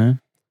hustle, man.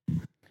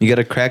 You got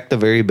to crack the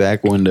very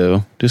back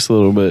window just a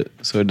little bit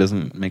so it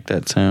doesn't make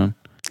that sound.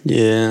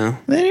 Yeah.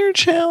 Then you're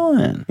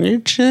chilling.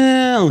 You're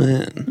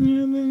chilling.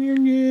 Yeah, then you're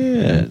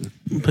good.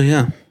 But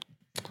yeah.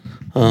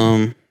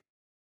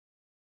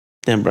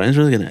 Damn, Brian's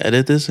really going to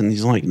edit this and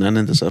he's like none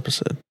in this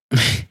episode.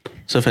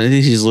 So if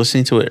anything, he's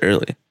listening to it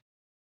early.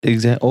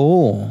 Exactly.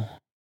 Oh.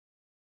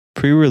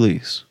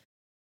 Pre-release.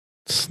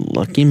 It's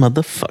lucky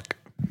motherfucker.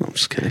 No, I'm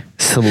just kidding.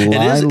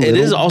 It It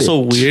is also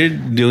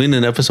weird doing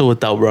an episode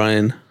without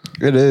Brian.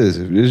 It is.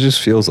 It just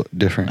feels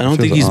different. I don't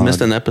think he's missed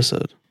an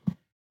episode.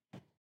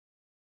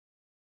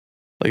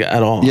 Like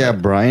at all. Yeah,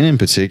 Brian in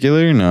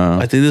particular? No.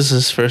 I think this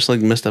is his first like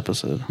missed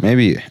episode.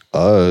 Maybe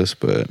us,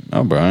 but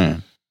not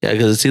Brian. Yeah,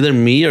 because it's either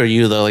me or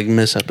you that like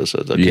miss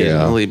episodes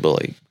occasionally, but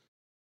like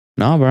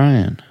Not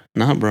Brian.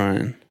 not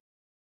Brian.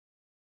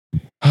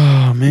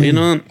 Oh, man. But you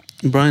know what?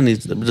 Brian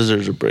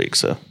deserves a break,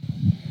 so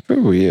For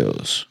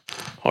reals.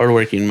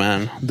 hardworking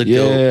man. The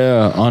goat.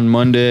 Yeah. On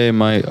Monday,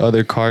 my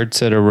other card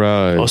set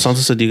arrived. Oh, Santa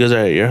said you guys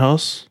are at your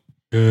house?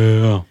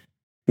 Yeah.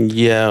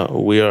 Yeah,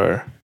 we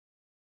are.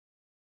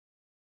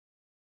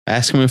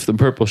 Ask him if the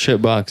purple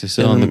shit box is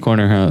still in the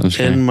corner house.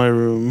 In my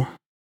room.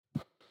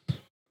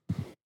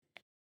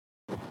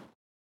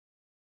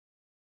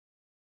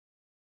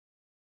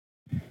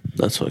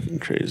 That's fucking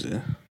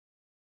crazy.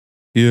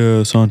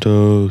 Yeah,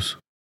 Santos.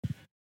 I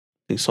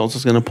think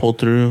Salsa's gonna pull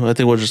through. I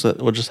think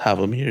we'll just have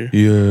him here.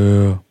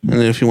 Yeah. And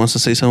then if he wants to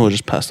say something, we'll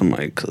just pass the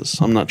mic because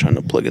I'm not trying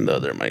to plug in the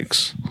other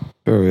mics.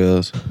 For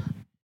reals.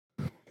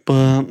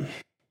 But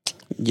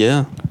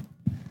yeah,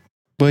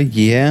 But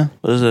yeah.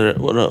 what is it?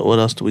 What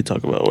else do we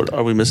talk about?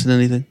 Are we missing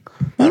anything?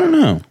 I don't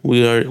know.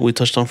 We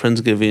touched on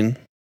Friendsgiving.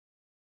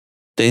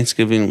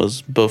 Thanksgiving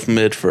was both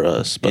mid for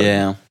us, but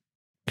Yeah.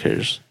 who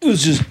cares? It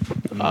was just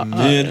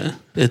mid.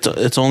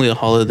 It's only a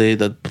holiday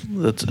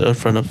that's in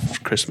front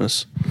of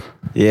Christmas.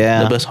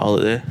 Yeah. The best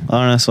holiday.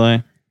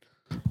 Honestly.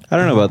 I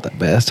don't know about the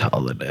best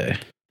holiday.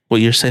 Well,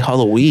 you say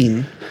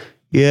Halloween.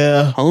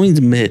 Yeah.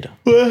 Halloween's mid.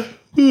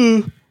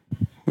 Halloween's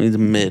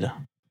mid.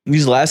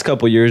 These last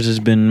couple years has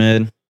been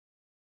mid.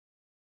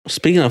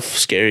 Speaking of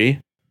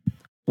scary,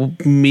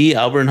 me,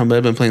 Albert, and Hamed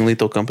have been playing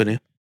Lethal Company.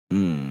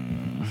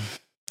 That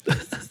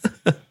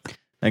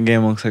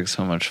game looks like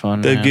so much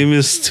fun. That man. game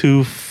is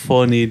too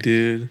funny,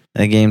 dude.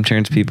 That game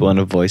turns people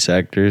into voice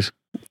actors.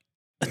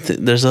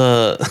 There's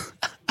a...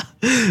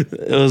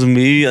 It was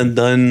me and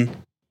then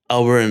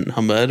Albert and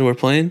Hamed were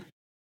playing.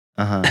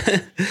 Uh-huh.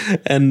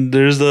 And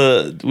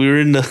we were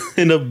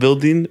in a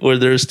building where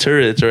there's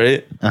turrets,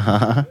 right?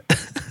 Uh-huh.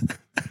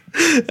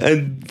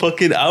 And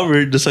fucking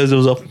Albert decides it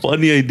was a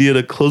funny idea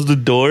to close the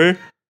door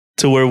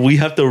to where we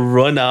have to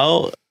run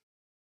out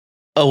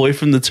away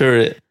from the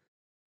turret.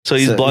 So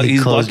he's blocking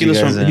us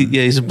from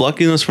he's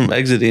blocking us from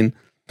exiting.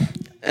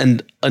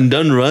 And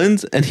Undone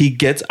runs and he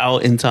gets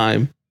out in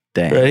time.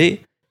 Damn.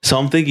 Right? So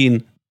I'm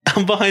thinking,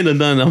 I'm behind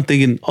Undone. I'm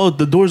thinking, oh,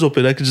 the door's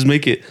open. I could just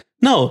make it.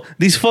 No,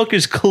 these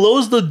fuckers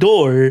close the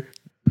door.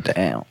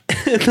 Damn.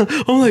 And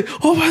I'm like,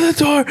 open the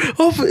door.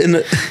 Open. And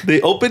they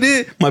open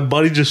it. My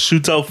body just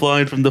shoots out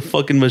flying from the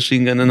fucking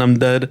machine gun and I'm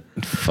dead.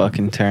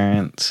 Fucking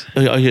Terrence.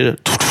 I hear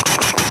it.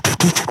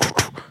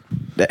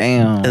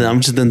 Damn. And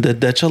I'm just in the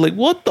dead shot like,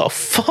 what the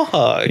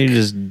fuck? You're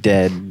just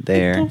dead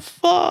there.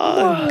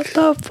 What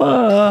the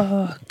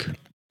fuck?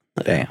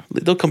 Damn.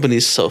 Lethal Company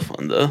is so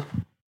fun though.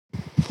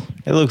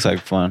 It looks like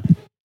fun.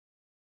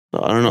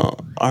 I don't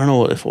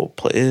know if we'll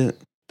play it.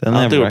 Then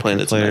I don't think we're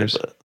playing it tonight,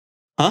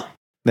 but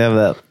They have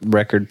that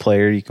record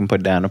player you can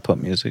put down to put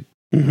music.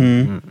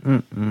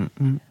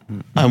 Mm-hmm.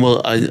 I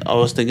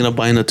was thinking of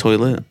buying a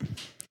toilet.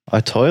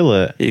 A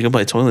toilet? You can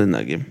buy a toilet in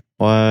that game.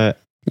 What?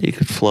 You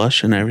could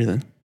flush and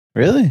everything.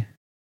 Really?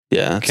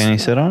 Yeah. Can you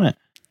sit on it?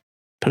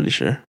 Pretty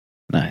sure.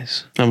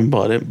 Nice. I haven't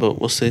bought it, but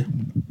we'll see.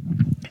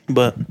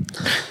 But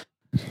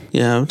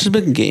yeah, I've just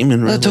been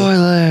gaming. Really. The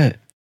toilet.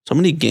 So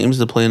many games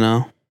to play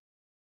now.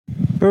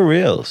 For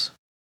reals.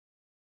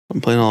 I'm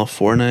playing all of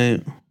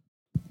Fortnite,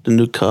 the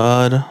new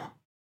COD.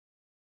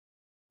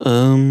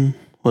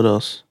 What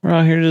else? We're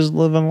out here just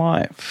living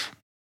life.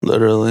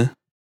 Literally.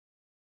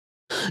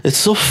 It's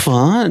so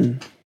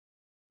fun.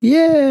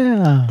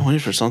 Yeah. I'm waiting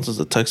for Santos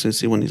to text me and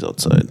see when he's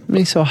outside.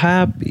 Me so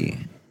happy.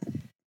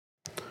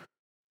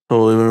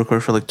 Oh, we've been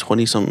recording for like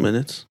 20-something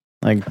minutes.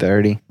 Like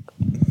 30.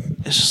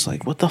 It's just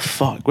like, what the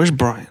fuck? Where's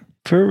Brian?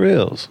 For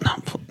reals. No,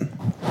 I'm playing.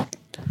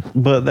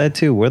 But that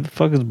too, where the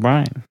fuck is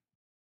Brian?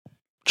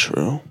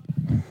 True.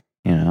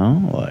 You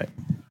know, like,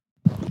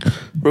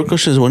 Real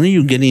question is, when are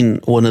you getting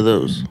one of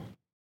those?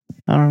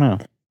 I don't know.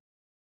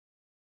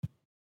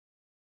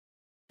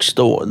 Just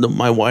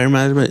my wire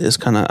management is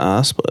kind of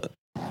ass, but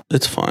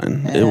it's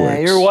fine. It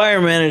works. Your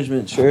wire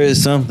management sure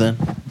is something.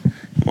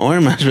 My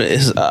wire management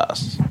is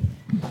ass,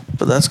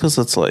 but that's because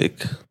it's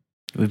like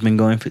We've been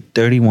going for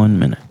 31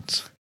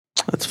 minutes.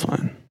 that's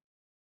fine.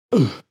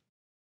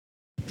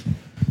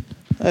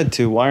 That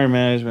too, wire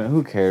management.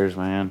 Who cares,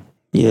 man?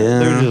 Yeah,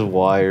 They're just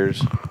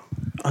wires.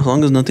 as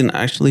long as nothing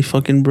actually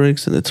fucking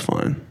breaks, then it's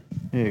fine.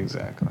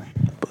 Exactly.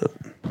 But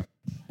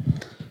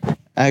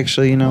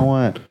Actually, you know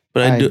what?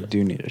 But I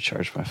do need to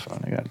charge my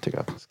phone. I gotta take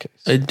out this case.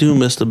 I do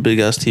miss the big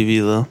ass TV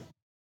though.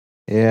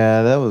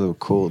 Yeah, that was a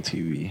cool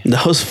TV.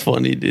 That was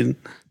funny, dude.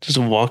 Just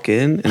walk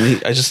in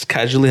and I just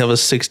casually have a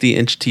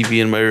 60-inch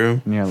TV in my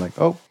room. And you're like,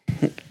 oh,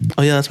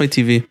 yeah, that's my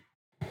TV,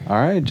 all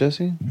right,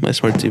 Jesse. my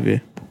smart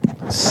TV.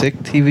 Sick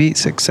TV,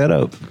 sick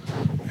setup.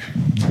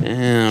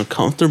 Yeah,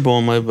 comfortable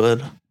in my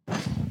bed.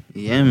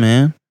 Yeah,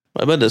 man.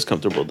 My bed is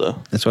comfortable though.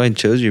 That's why I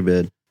chose your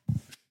bed.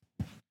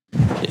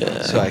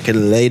 Yeah. So I could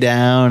lay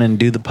down and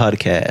do the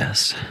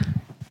podcast.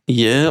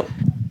 Yep.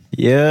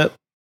 Yep.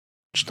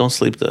 Just don't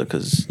sleep though,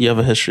 because you have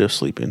a history of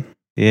sleeping.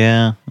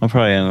 Yeah, I'm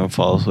probably gonna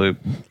fall asleep.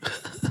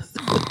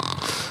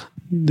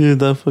 Dude,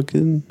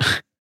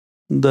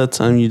 that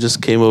time you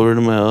just came over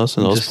to my house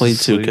and I was Just playing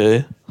asleep.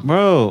 2K.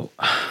 Bro,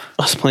 I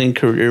was playing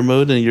career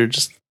mode and you're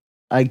just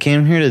I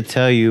came here to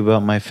tell you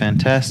about my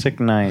fantastic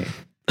night.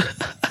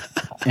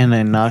 And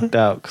I knocked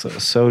out because I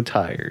was so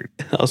tired.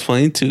 I was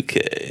playing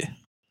 2K.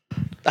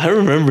 I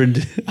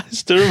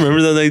still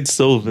remember that night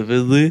so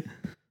vividly.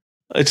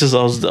 I don't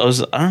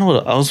know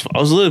what I was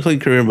literally playing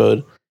career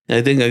mode. And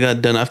I think I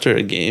got done after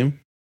a game.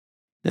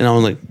 And I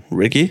was like,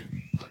 Ricky?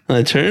 And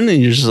I turned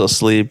and you're just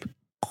asleep.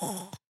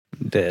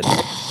 Dead.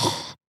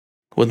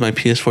 With my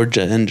PS4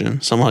 jet engine.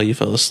 Somehow you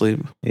fell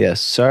asleep.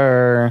 Yes,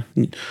 sir.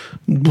 That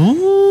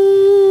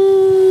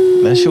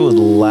That shit was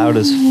loud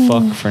as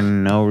fuck for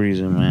no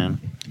reason, man.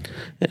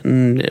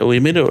 And we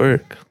made it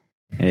work.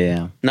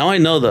 Yeah. Now I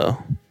know though.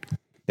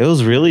 It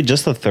was really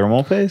just a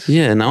thermal paste?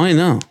 Yeah, now I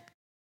know.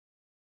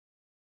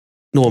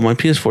 No, well, my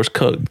PS4's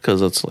cooked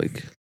because it's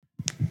like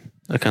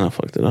I kind of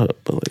fucked it up,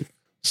 but like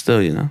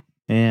still, you know.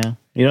 Yeah.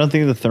 You don't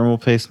think the thermal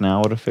paste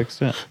now would have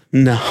fixed it?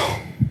 No.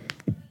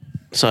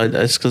 So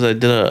it's because I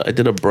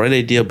did a bright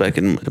idea back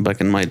in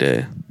my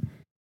day.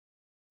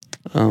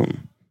 I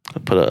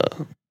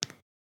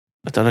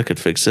thought I could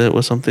fix it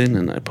with something,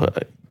 and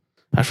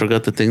I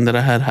forgot the thing that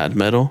I had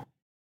metal,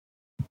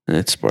 and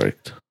it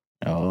sparked,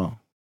 Oh.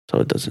 so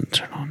it doesn't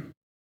turn on.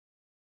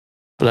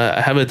 But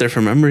I have it there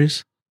for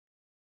memories.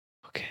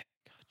 Okay.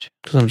 Gotcha.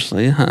 Because I'm just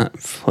like, yeah,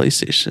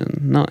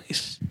 PlayStation,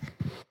 nice.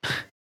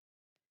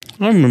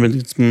 I remember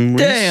these memories.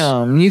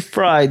 Damn, you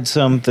fried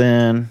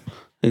something.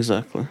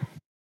 Exactly.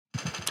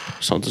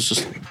 Something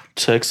just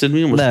texted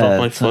me and was off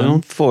my That's phone.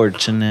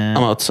 unfortunate.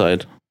 I'm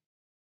outside.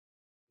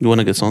 You want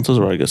to get Santos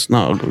or I guess? No,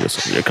 I'll go get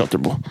something. You're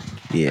comfortable.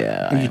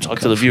 Yeah. You talk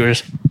to the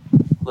viewers.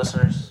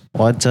 Listeners.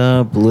 What's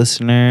up,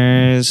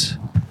 listeners?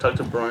 Talk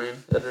to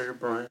Brian, editor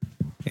Brian.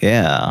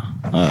 Yeah.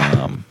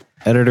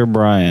 Editor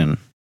Brian,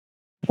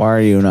 why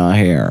are you not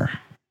here?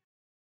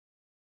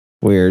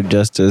 We're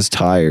just as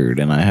tired,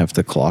 and I have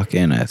to clock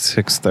in at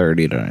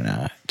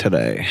 6:30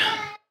 today.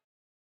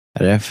 I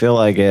didn't feel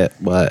like it,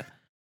 but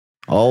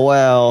oh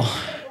well.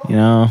 You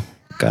know,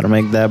 got to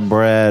make that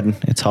bread.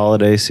 It's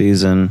holiday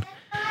season,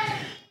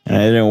 and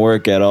I didn't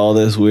work at all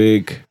this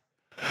week.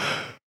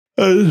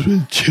 I just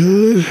been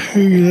chilling,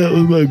 hanging out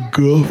with my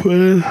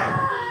girlfriend.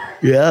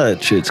 Yeah,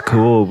 that shit's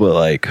cool, but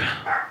like,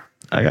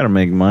 I gotta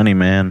make money,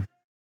 man.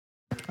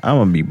 I'm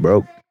gonna be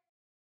broke.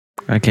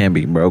 I can't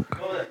be broke.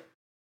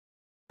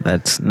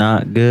 That's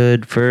not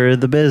good for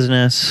the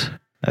business.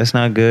 That's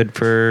not good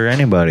for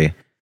anybody.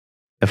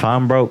 If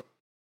I'm broke,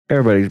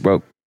 everybody's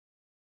broke.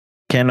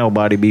 Can't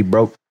nobody be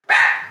broke.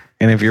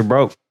 And if you're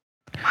broke,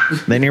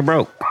 then you're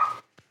broke.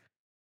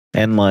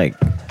 And like,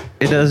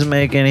 it doesn't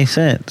make any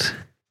sense.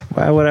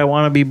 Why would I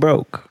want to be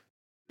broke?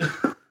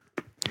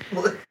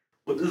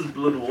 What is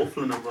Blood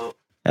Wolfen about?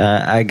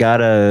 I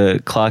gotta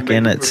clock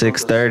in at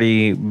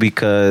 6:30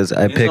 because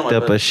I picked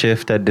up a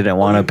shift I didn't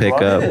want to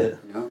pick up.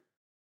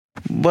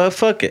 But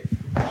fuck it.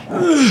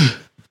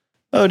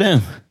 Oh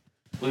damn.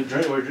 We're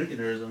drinking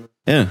Arizona.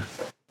 Yeah.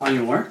 Oh,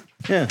 you were?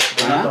 Yeah.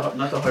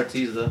 Not the hard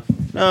teas though.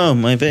 Oh,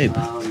 my vape.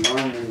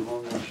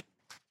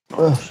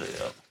 I'll show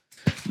you up.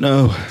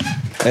 No.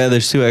 Yeah,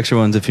 there's 2 extra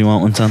ones if you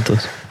want one,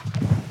 Santos.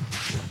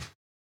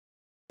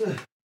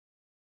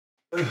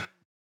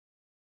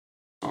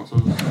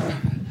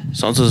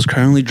 Santos is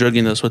currently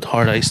drugging us with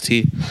hard iced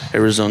tea.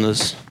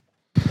 Arizona's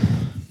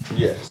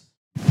Yes.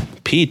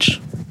 peach.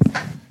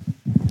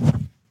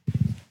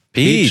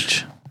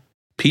 Peach.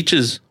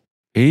 Peaches.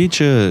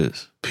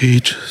 Peaches.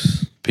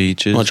 Peaches.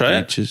 Peaches. Wanna try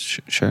it? Peaches.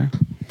 Sure.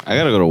 I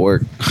gotta go to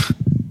work.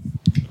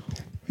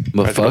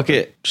 But Crack fuck open.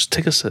 it. Just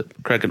take a sip.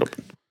 Crack it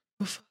open.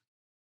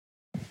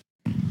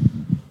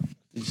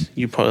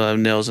 You probably have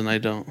nails and I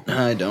don't.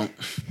 I don't.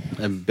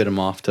 I bit him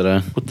off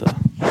today.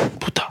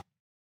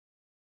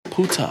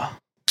 Puta.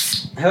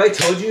 Have I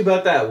told you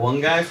about that one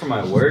guy from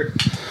my work?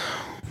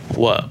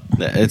 What?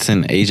 It's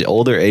an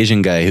older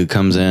Asian guy who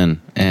comes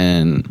in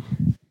and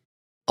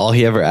all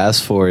he ever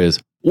asks for is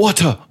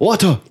water.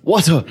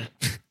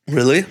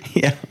 Really?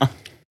 Yeah.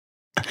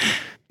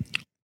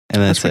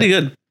 And That's pretty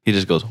good. He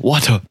just goes,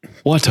 water.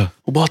 Water.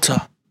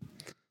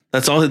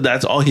 That's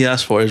all he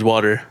asked for is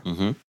water.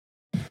 Mm-hmm.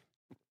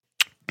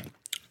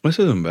 What's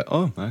this about?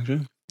 Oh,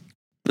 actually.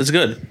 It's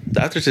good.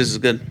 The aftertaste is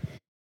good.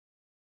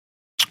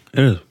 It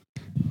is.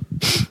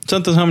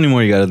 Something, how many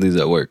more you got of these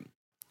at work?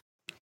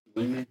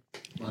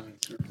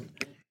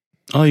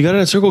 Oh, you got it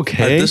at Circle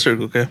K? At this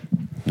Circle K.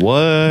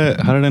 What?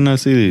 How did I not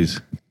see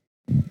these?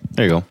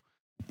 There you go.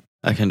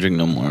 I can't drink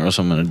no more or else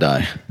I'm going to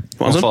die.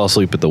 I'll fall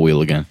asleep at the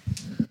wheel again.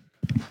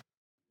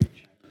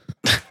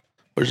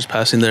 We're just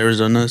passing the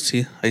Arizona iced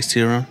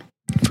tea around.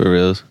 For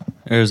reals.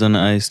 Arizona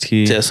iced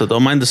tea. Yeah, so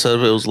don't mind the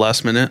setup. It was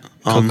last minute.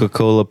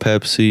 Coca-Cola,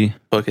 Pepsi.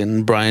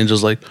 Fucking Brian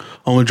just like,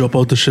 I'm going to drop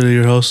out the shit at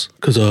your house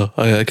because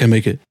I can't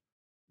make it.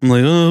 I'm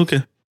like, oh,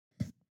 okay.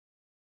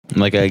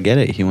 Like, I get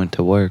it. He went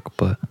to work,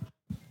 but...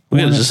 We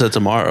could have just said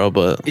tomorrow,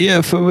 but...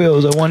 Yeah, for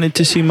reals. I wanted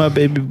to see my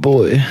baby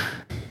boy.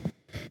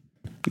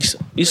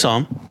 You saw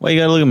him. Why you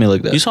gotta look at me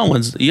like that? You saw him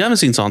Wednesday. You haven't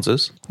seen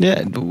Santos.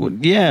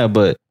 Yeah,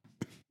 but...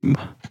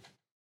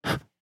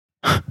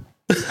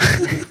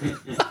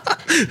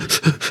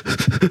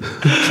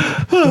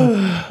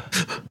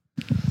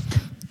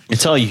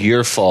 It's all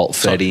your fault,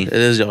 Fetty. It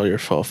is all your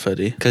fault,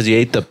 Fetty. Because you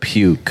ate the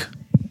puke.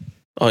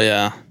 Oh,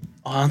 yeah.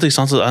 Oh, I don't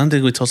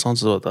think we told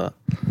Santos about that.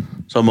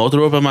 So Mo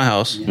threw up at my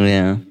house.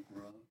 Yeah.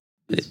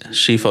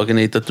 She fucking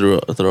ate the throw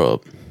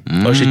up.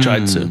 Or she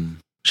tried to.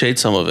 She ate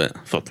some of it.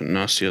 Fucking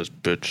nasty ass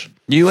bitch.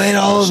 You ate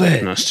all of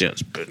it. Nasty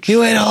ass bitch.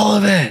 You ate all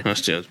of it.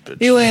 Nasty ass bitch.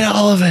 You ate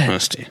all of it.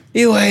 Nasty.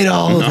 You ate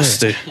all of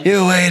Nasty. it.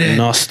 You ate it.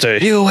 Nasty.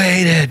 You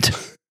ate it.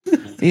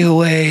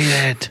 You ate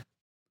it.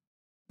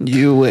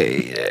 You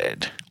ate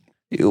it.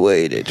 You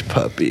ate it,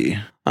 puppy.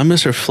 I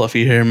miss her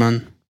fluffy hair,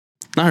 man.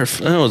 Not her.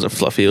 It wasn't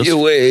fluffy. It was,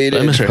 you ate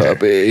I miss it, her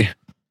puppy. Hair.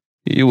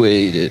 You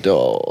ate it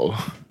all.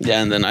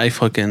 Yeah, and then I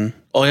fucking...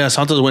 Oh, yeah,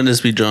 Santos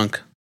witnessed me drunk.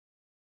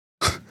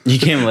 You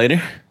came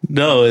later?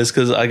 No, it's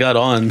because I got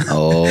on.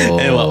 Oh.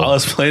 And I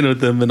was playing with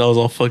them, and I was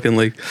all fucking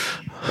like...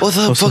 What's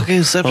up,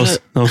 fucking Sepset?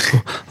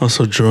 I was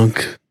so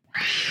drunk.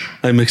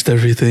 I mixed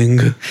everything.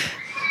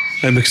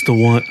 I mixed the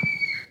want.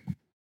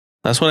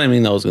 That's what I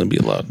mean. That was going to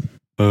be loud.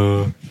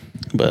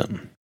 But...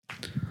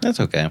 That's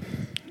okay.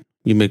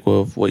 You make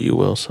of what you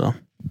will, so...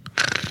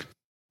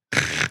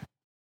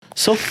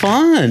 So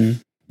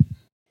fun.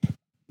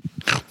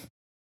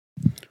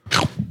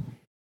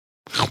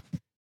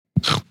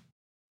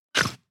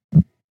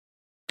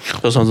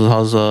 So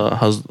Santos,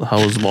 how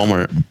was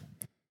Walmart?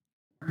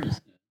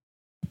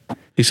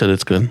 He said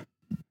it's good.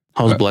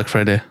 How was Black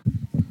Friday?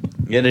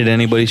 Yeah, did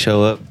anybody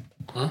show up?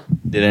 Huh?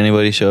 Did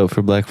anybody show up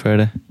for Black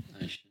Friday?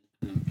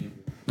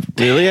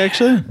 Really,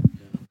 actually?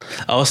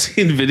 I was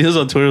seeing videos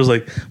on Twitter. It was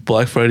like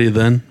Black Friday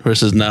then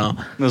versus now.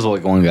 There's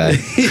like one guy.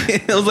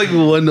 It was like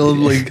one old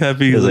like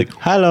happy. He was like,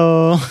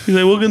 hello. He's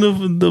like, welcome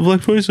to the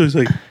Black Friday. So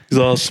he's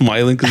all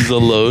smiling because he's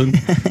alone.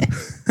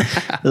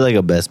 It's like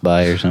a Best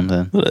Buy or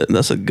something. But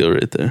that's a good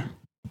right there.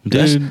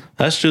 Dude.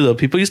 That's true though.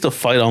 People used to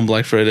fight on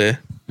Black Friday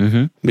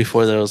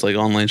before there was like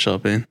online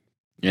shopping.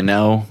 And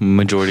now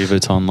majority of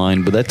it's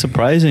online. But that's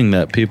surprising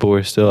that people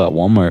were still at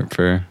Walmart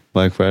for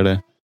Black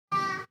Friday.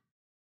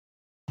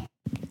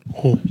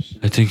 Oh.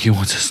 I think he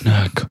wants a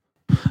snack.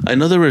 I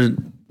know there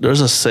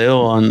was a sale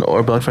on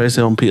or Black Friday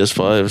sale on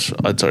PS5s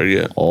at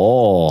Target.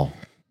 Oh,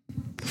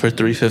 for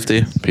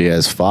 $350.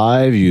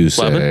 PS5, you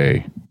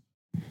say?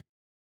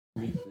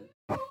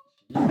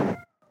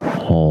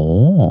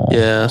 Oh,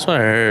 yeah, that's what I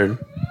heard.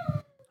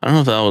 I don't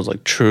know if that was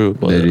like true,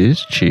 but it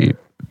is cheap.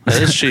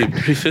 That is cheap.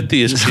 $350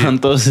 is cheap.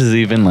 Santos is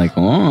even like,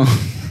 oh.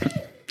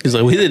 He's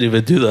like, we didn't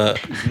even do that.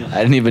 I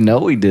didn't even know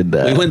we did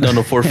that. We went down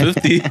to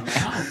 $450.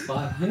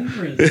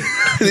 500.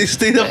 They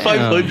stayed at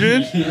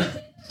 500.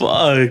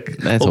 Fuck.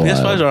 That's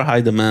PS5s wild. are high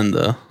demand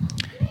though.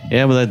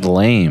 Yeah, but that's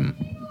lame.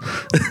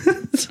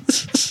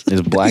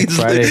 It's Black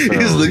Friday for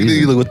He's a looking at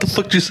you reason. like, what the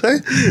fuck did you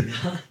say?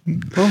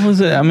 What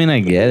was it? I mean,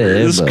 I get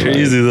it. It's but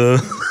crazy though.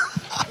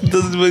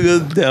 Doesn't bring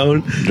us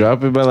down. Like,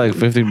 drop it by like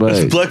 $50.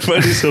 It's Black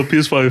Friday sale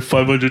PS5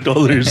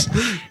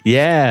 $500.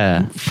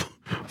 Yeah.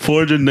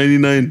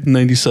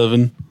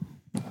 $499.97.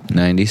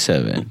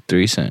 97,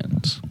 3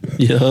 cents.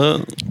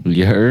 Yeah.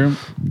 You heard?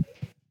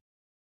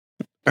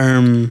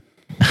 I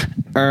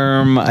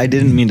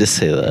didn't mean to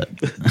say that.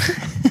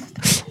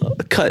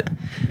 Cut.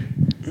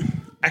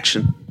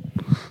 Action.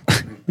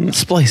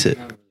 Splice it.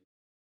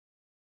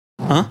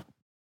 Huh?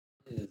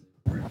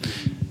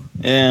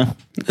 Yeah.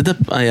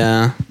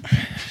 Yeah,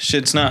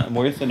 Shit's not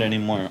worth it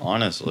anymore,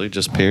 honestly.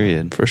 Just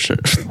period. for sure.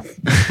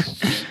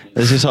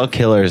 Let's just all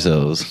kill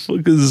ourselves.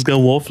 What is this guy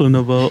waffling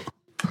about?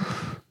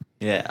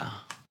 Yeah.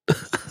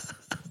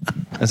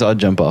 Let's all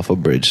jump off a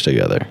bridge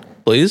together.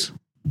 Please?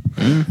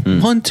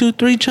 1, 2,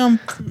 3,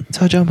 jump.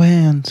 Let's all jump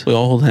hands. We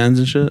all hold hands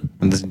and shit.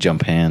 And let's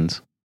jump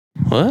hands.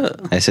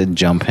 What? I said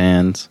jump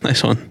hands.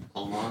 Nice one.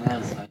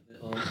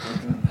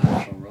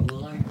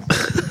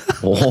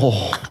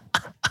 Oh.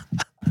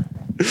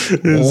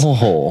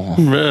 Oh.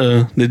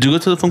 Bro, did you go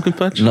to the pumpkin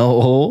patch?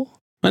 No.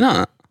 Why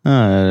not?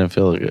 I didn't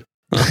feel like it.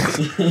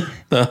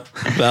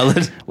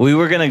 Valid. We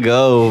were gonna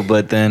go,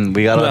 but then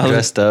we got all Valid.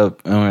 dressed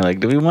up, and we're like,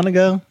 "Do we want to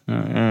go?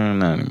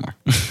 Not anymore."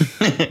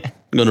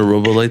 Going to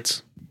Robo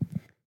Lights.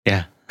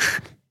 Yeah.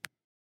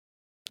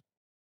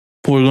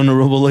 We're going to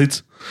Robo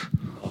Lights.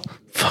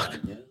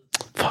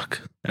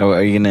 Fuck. Oh,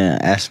 are you gonna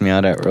ask me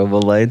out at Robo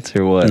Lights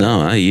or what?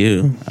 No, not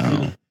you.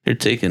 Oh. You're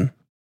taken.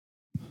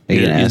 Are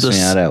you gonna You're ask the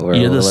me out at you're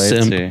Robo the Lights?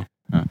 simp. Or,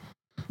 oh.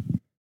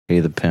 Are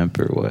you the pimp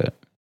or what?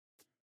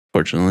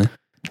 Fortunately.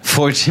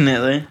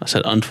 Fortunately. I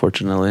said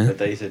unfortunately. I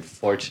thought you said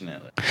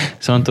fortunately.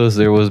 Santos,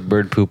 there was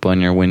bird poop on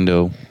your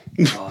window.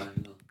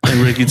 And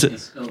Ricky took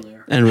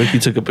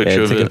a picture Yeah,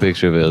 I of took it. a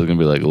picture of it. I was gonna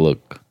be like,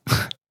 look.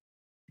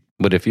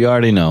 But if you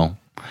already know,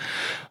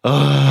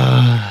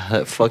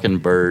 that fucking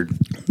bird.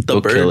 The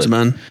Go kill birds, it.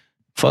 man.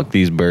 Fuck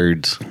these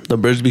birds. The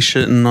birds be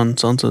shitting on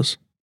Santos.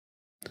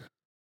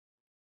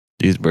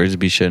 These birds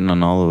be shitting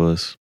on all of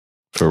us.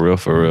 For real,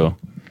 for real.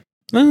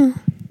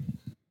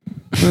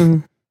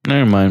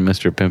 Never mind,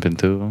 Mr. Pimpin'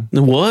 too.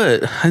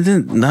 What? I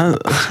didn't.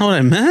 That's not what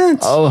I meant.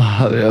 Oh,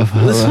 yeah,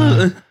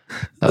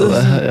 I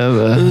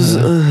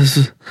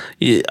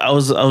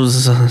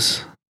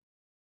was.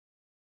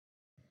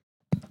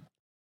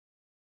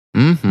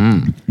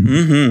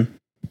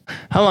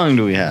 How long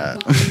do we have?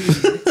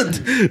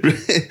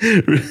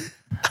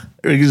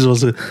 Ricky just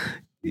wants to.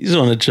 You just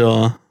want to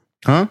chill.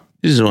 Huh?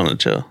 You just want to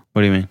chill.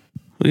 What do you mean?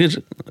 We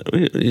could. Oh,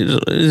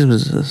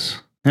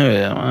 No,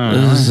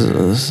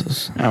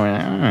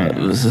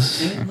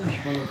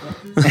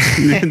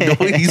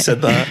 he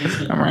said that.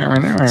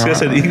 This guy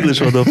said English,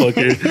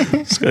 motherfucker.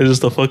 This guy's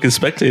just a fucking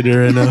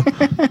spectator right now.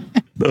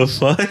 The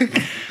fuck?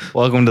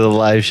 Welcome to the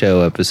live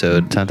show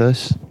episode,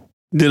 Santos.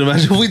 Dude,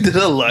 imagine if we did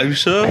a live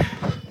show.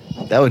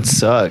 That would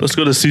suck. Let's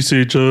go to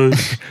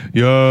CCHS.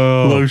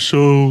 Yo. Live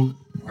show.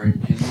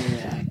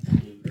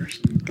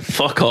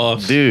 Fuck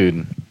off.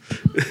 Dude.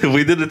 If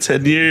we did a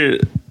 10-year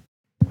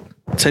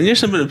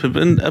Simple and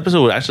Pippin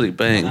episode, would actually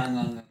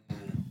bang.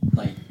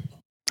 Like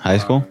High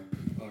school?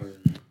 or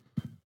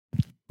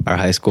Our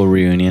high school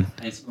reunion.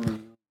 high school.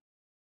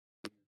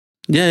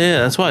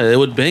 Yeah, that's why. It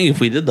would bang if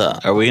we did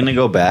that. Are we going to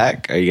go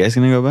back? Are you guys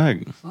going to go back?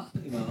 Fuck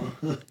no.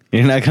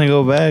 You're not going to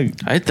go back?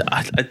 I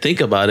think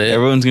about it.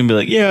 Everyone's going to be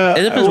like, yeah,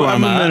 It depends where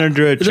I'm the at.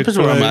 manager at It depends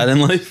where I'm Chick-fil-A. at in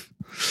life.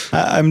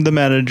 I'm the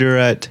manager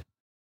at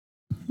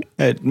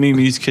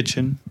Mimi's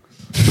Kitchen.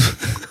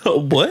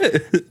 What?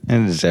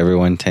 And it's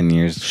everyone 10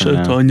 years from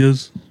now.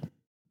 Tanya's.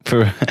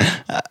 For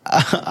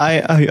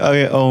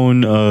I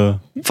own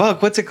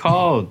fuck, what's it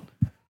called?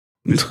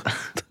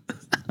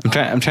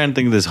 I'm trying to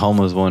think of this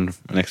homeless one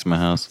next to my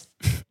house.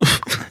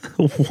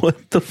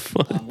 What the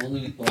fuck?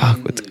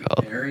 Fuck, what's it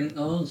called? Bearing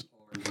those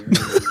or bearing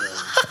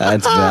those?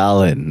 That's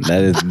valid.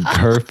 That is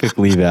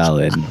perfectly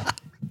valid.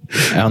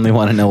 I only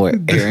want to know where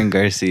Aaron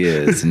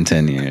Garcia is in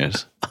 10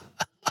 years.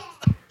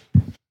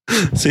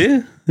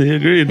 See? He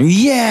agreed.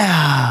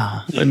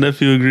 Yeah. My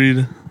nephew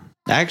agreed.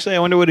 Actually, I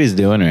wonder what he's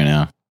doing right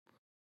now.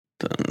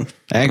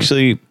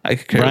 Actually, I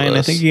could care Brian,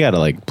 less. I think you got to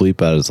like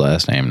bleep out his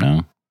last name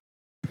now.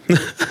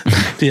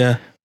 Yeah.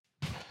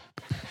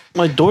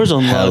 My door's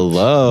unlocked.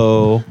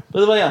 Hello.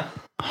 Hello.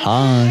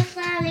 Hi.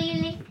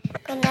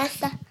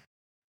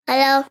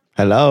 Hello.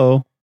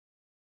 Hello.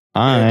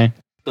 Hi.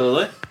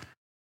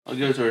 I'll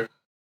give it to her.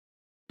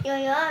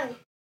 Yo.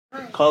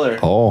 Call her.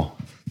 Oh.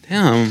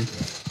 Damn.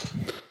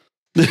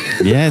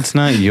 Yeah, it's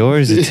not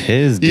yours. It's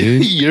his,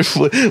 dude.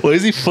 Why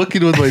is he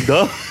fucking with my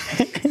dog?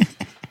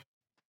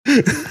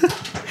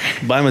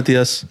 Bye,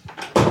 Matias.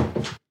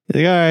 He's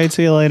like, all right,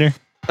 see you later.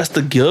 That's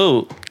the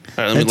goat.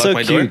 All right, let me It's lock so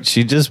my cute. door.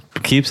 She just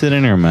keeps it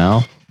in her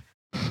mouth.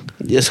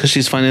 Yes, because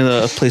she's finding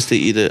a place to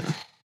eat it.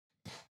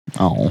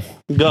 Oh.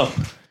 Go.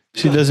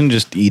 She doesn't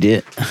just eat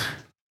it.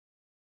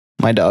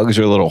 My dogs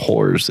are little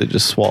whores. They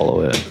just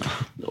swallow it.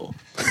 No.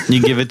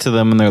 You give it to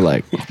them and they're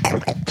like,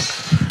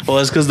 Well,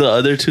 it's because the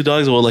other two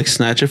dogs will like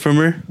snatch it from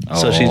her.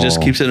 So she just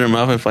Oh. keeps it in her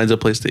mouth and finds a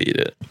place to eat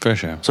it. for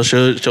sure. So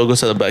she'll go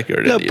to the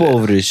backyard La and eat it.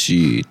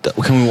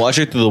 pobrecita. Can we watch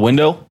it through the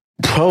window?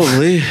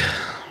 Probably.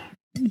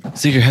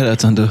 Stick your head out,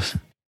 Santos.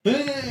 You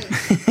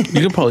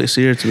can probably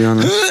see her, to be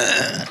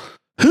honest.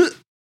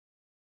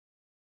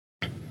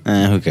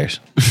 Who cares?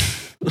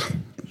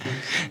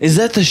 Is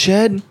that the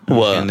shed?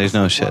 What? And there's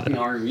no Fucking shed.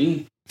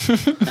 RV.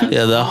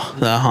 Yeah,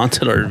 that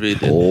haunted RV,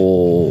 dude.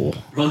 Oh.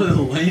 Run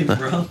away,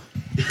 bro.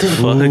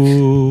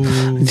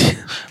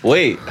 Fuck.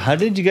 Wait, how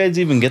did you guys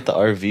even get the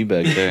RV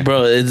back there?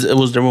 Bro, it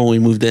was there when we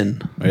moved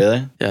in.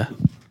 Really? Yeah.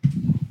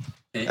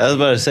 I was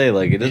about to say,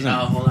 like, it They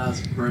got a doesn't. whole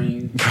ass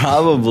spring.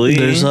 Probably.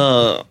 There's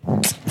a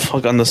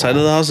fuck on the side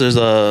of the house.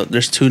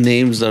 There's two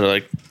names that are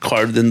like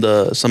carved in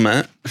the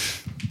cement.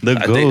 the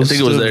I think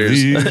it was of theirs.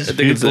 these I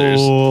think it's theirs.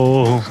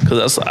 people.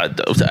 Because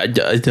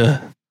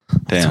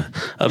Damn.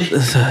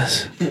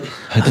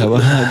 I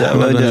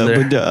don't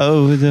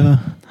know.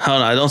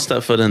 I don't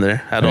step foot in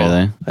there at all.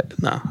 Really?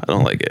 No, I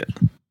don't like it.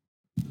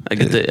 I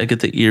get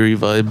the eerie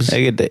vibes.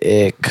 I get the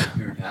ick.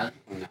 Your dad?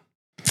 Oh, no.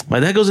 My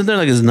dad goes in there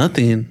like it's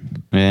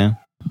nothing. Yeah.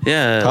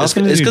 Yeah, How it's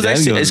often does your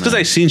dad go in because there?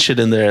 I seen shit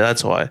in there.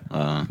 That's why.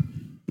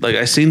 Like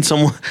I seen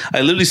someone.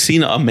 I literally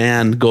seen a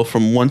man go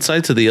from one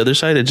side to the other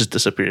side and just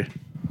disappear.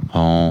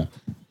 Oh.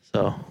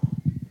 So,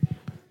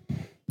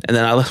 and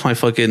then I left my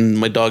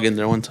dog in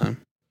there one time.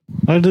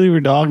 Why did you leave your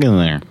dog in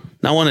there?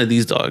 Not one of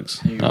these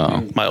dogs.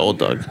 Oh. My old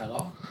dog.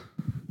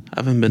 I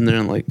haven't been there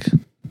in like.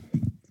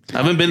 I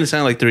haven't been inside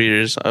in like 3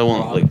 years. I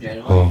won't like.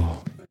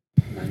 Oh.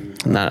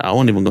 I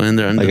won't even go in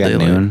there in Like the at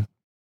daylight. noon?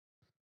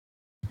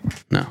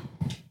 No,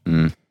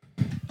 Mm.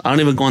 I don't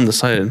even go on the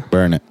side.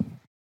 Burn it.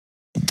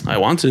 I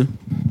want to.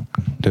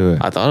 Do it.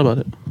 I thought about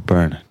it,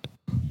 Burn it.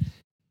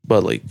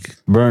 but like,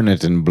 Burn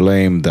it and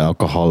blame the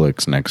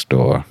alcoholics next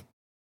door.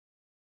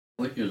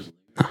 What is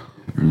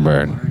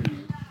Burn.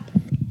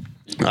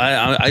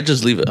 I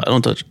just leave it. I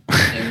don't touch it.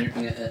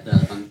 everything at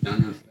the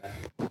undone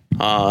effect?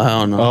 I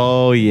don't know.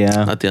 Oh,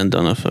 yeah. Not the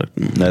undone effect.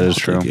 That is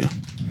true. Thank you.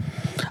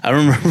 I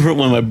remember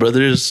when my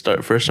brothers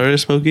first started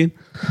smoking.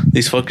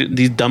 These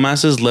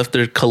dumbasses left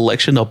their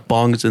collection of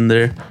bongs in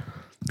there.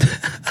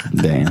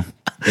 Damn.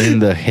 In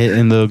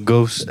the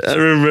ghost. I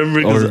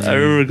remember Orgy.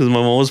 because my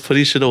mom was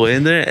putting shit away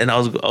in there, and I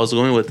was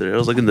going with her. It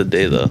was like in the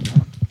day though.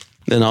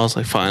 Then I was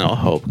like, fine, I'll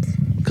help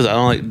because I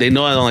don't like. They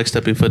know I don't like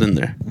stepping foot in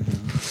there.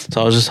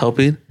 So I was just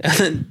helping, and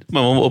then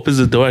my mom opens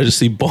the door. I just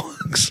see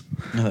bongs.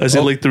 I see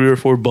like 3 or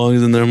 4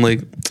 bongs in there. I'm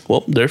like,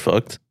 well, they're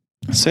fucked.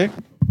 Sick.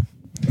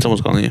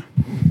 Someone's calling you.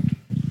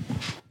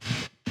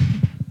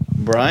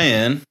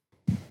 Brian.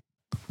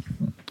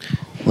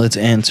 Let's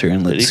answer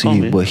and Did let's he call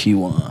see me? what he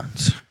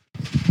wants.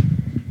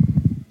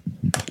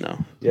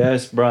 No.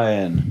 Yes,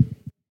 Brian.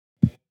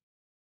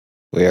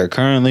 We are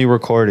currently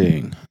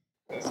recording.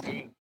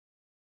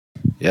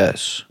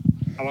 Yes.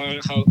 How long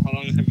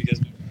have you guys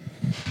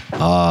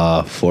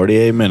been?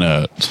 48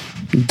 minutes.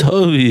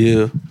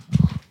 W.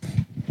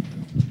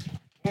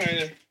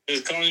 Alright,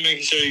 just calling,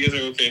 making sure you guys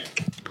are okay.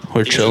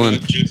 We're chilling.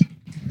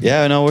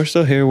 Yeah, no, we're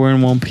still here. We're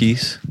in one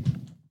piece.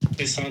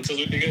 Is Santos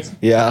with you guys?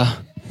 Yeah.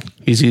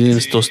 He's eating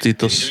his Is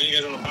tostitos. he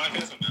you guys on the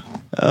podcast or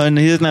no? And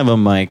he doesn't have a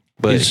mic,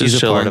 but He's he's,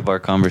 just a part chilling. of our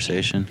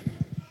conversation.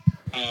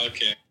 Oh,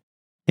 okay.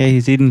 Yeah,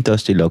 he's eating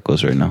Tosti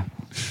Locos right now.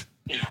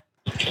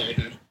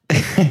 Okay.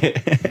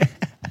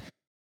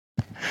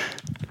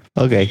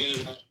 Okay.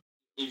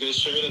 You guys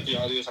sure that the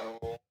audios are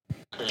all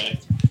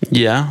correct?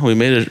 Yeah, we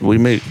made it. We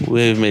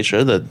made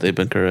sure that they've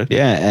been correct.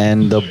 Yeah,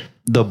 and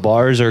the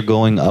bars are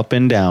going up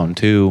and down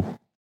too.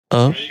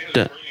 Up, Are you guys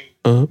down,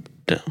 recording? up,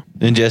 down.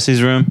 In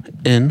Jesse's room.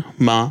 In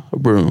my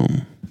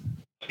room.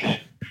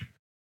 Okay.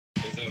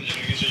 Just making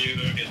sure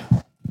you guys are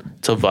okay.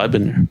 It's a vibe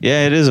in here.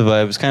 Yeah, it is a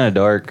vibe. It's kind of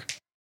dark,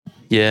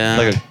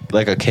 Yeah.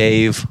 like a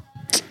cave.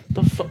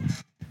 the fuck.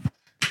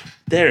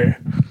 There.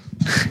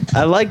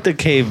 I like the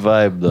cave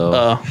vibe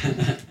though.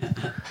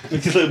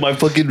 It's like my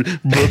fucking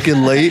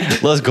broken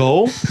light. Let's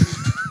go.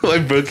 My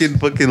broken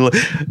fucking light.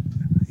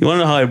 You want to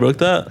know how I broke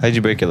that? How'd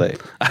you break your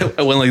leg?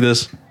 I went like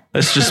this. I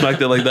just smacked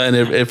it like that,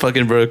 and it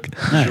fucking broke.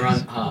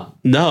 Drunk, huh?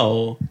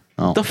 No.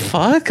 Oh. The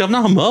fuck? I'm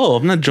not Mo.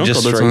 I'm not drunk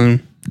Just all the straight.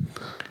 time.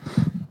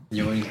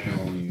 You always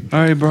know you. All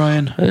right,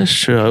 Brian. That's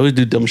true. I always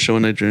do dumb shit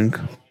when I drink.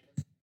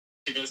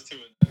 You guys too.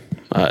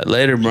 All right,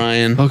 later,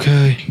 Brian.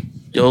 Okay.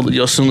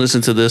 You'll soon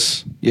listen to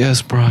this.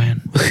 Yes,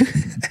 Brian.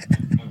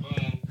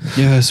 Bye-bye.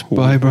 Yes,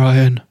 bye,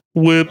 Brian.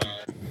 Whip.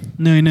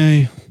 Nay,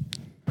 nay.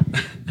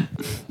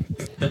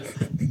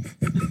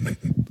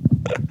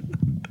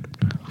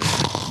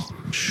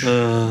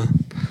 So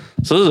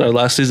this is our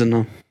last season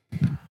now.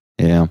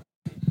 Yeah.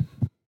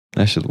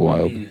 That shit's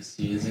wild.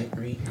 Season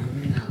 3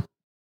 coming out.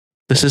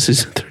 This is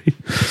season 3.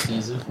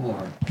 Season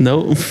 4.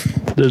 No,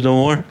 there's no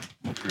more.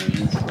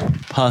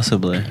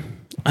 Possibly.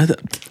 I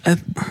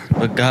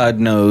But God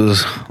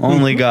knows.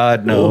 Only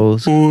God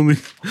knows. Only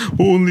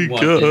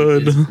What, God.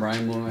 is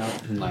Brian moving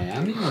out to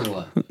Miami or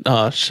what?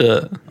 Oh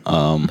shit.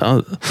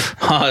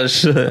 Oh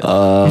shit.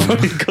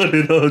 Cut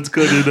it out.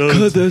 Cut it out.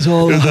 Cut this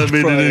all Because I out,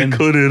 made it in Brian.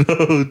 cut it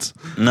out.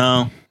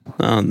 No,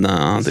 No, I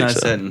don't it's think not so.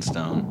 set in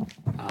stone.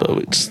 But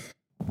we just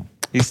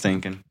He's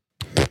thinking.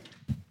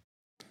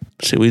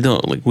 see, we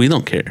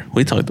don't care.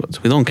 We talked about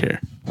this. We don't care.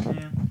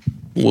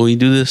 Well, we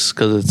do this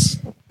because it's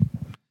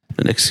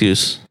an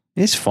excuse.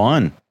 It's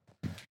fun.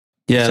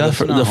 Yeah, Stuff's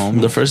not the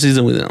homies. first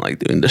season we didn't like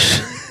doing this.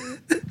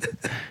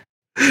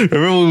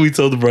 Remember when we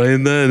told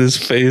Brian that and his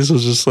face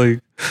was just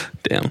like,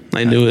 damn,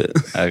 I knew it.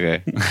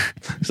 Okay.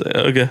 He's like,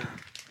 okay.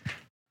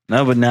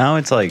 No, but now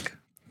it's like,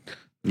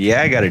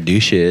 yeah, I got to do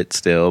shit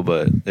still,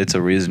 but it's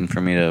a reason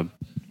for me to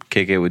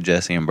kick it with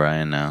Jesse and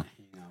Brian now.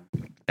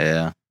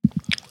 Yeah.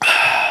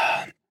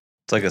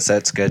 It's like a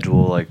set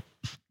schedule. Like,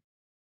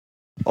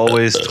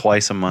 always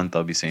twice a month,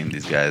 I'll be seeing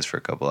these guys for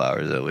a couple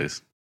hours at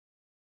least.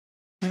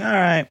 Like, all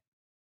right.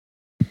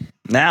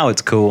 Now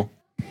it's cool.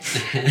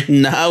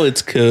 Now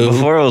it's cool.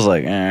 Before I was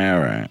like, all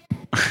right.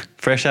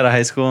 Fresh out of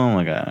high school, I'm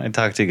like, I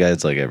talk to you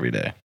guys like every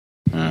day.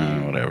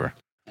 Whatever.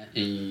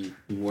 And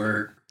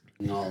work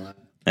and all that.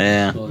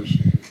 Yeah.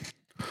 Bullshit.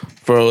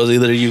 Bro, it was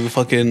either you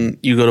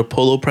go to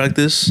polo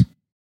practice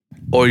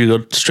Or you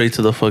go straight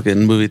to the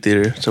fucking movie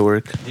theater to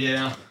work.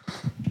 Yeah.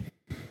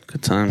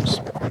 Good times.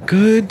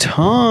 Good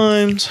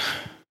times.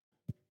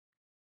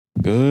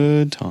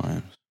 Good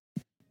times.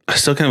 I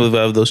still can't believe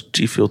I have those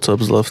G Fuel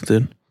tubs left,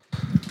 dude.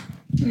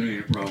 You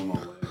need to throw 'em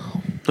away.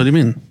 What do you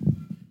mean?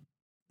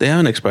 They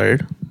haven't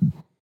expired.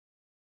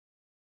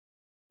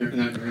 They're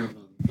not gonna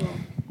throw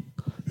 'em.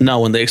 No,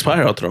 when they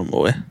expire, I'll throw them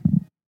away.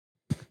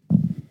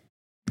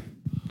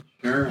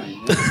 Sure, I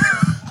know.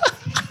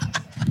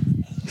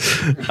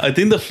 I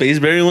think the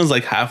Faceberry one's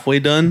like halfway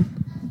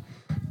done.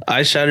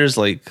 Eye Shatter's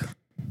like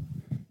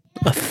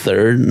a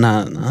third.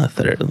 Not a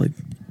third.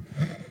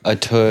 A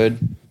tud.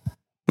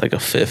 Like a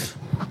fifth.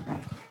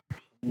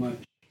 Much.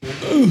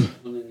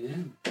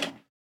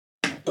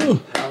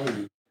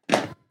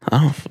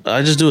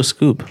 I just do a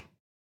scoop.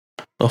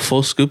 A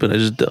full scoop and I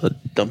just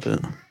dump it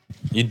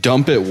You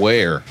dump it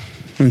where?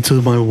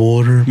 into my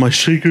water. My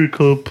shaker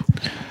cup.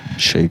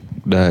 Shake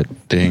that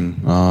thing.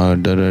 Da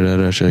da da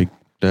da. Shake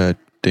that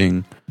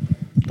thing.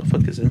 The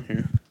fuck is in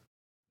here?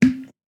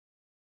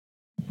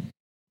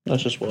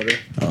 That's just water.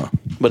 Oh.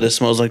 But it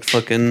smells like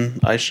fucking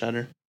Ice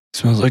Shatter.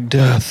 Smells like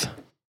death.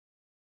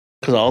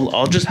 Cause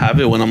I'll just have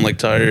it when I'm like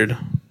tired.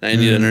 I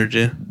need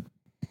energy.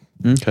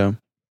 Okay.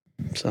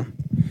 So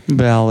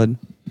Valid.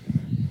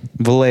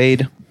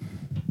 Valade.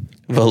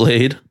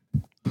 Valade.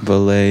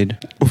 Valade.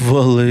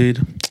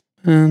 Valade.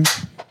 And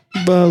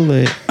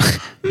Valade.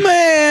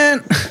 Man.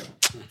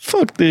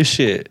 Fuck this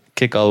shit.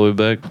 Kick all the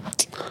way back.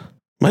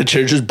 my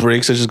chair just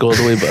breaks. I just go all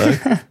the way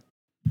back.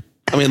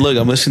 I mean, look,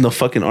 I'm missing the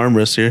fucking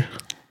armrest here.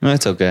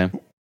 That's okay.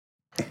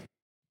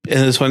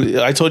 And it's funny.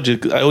 I told you,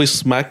 I always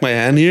smack my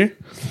hand here.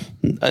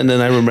 And then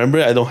I remember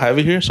I don't have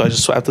it here. So I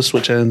just have to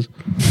switch hands.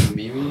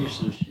 Maybe your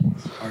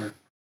sushi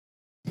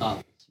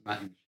are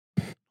smacking.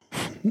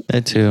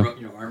 That too. Broke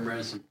your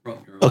armrest and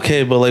broke your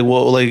Okay, but like,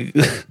 what, like,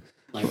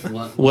 like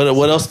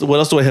what else? What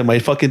else do I hit? My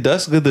fucking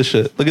desk? Look at this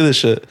shit. Look at this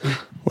shit.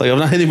 Like, I'm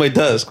not hitting my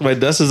desk. My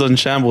desk is on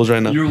shambles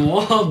right now. Your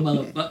wall,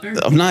 motherfucker.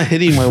 I'm not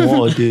hitting my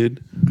wall,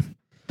 dude.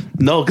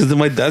 No, because then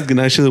my dad's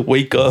gonna actually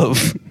wake up.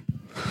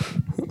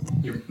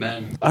 You're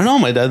bad. I know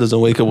my dad doesn't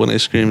wake up when I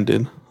scream,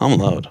 dude. I'm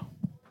loud.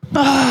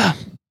 My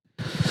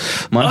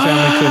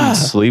family couldn't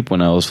sleep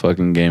when I was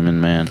fucking gaming,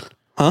 man.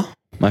 Huh?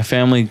 My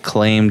family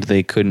claimed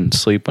they couldn't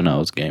sleep when I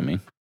was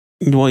gaming.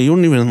 Well, you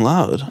weren't even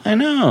loud. I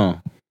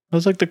know. I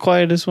was like the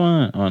quietest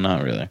one. Oh,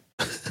 not really.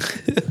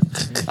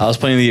 I was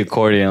playing the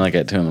accordion like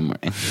at 2 a.m.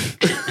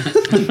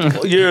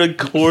 You're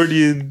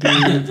accordion,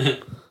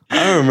 dude.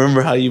 I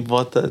remember how you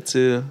bought that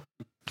too.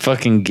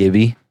 Fucking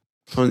Gibby.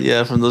 From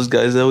those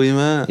guys that we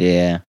met.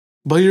 Yeah.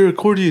 Buy your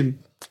accordion.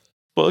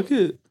 Fuck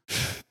it.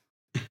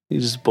 You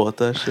just bought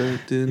that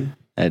shit, dude.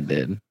 I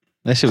did.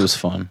 That shit was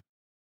fun.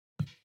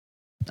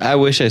 I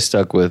wish I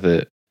stuck with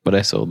it, but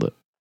I sold it.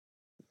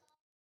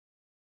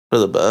 For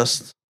the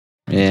best.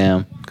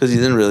 Yeah. Because you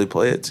didn't really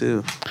play it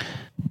too.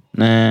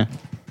 Nah.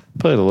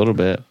 Played a little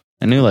bit.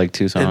 I knew like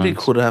 2 songs. It'd be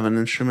cool to have an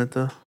instrument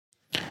though.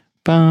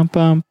 Bum,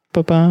 bum,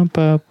 ba, bum,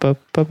 ba, ba,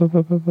 ba, ba,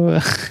 ba, ba,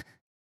 ba.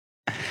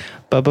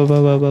 Ba, ba,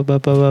 ba, ba, ba, ba,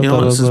 ba, You know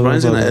what, ba, since ba,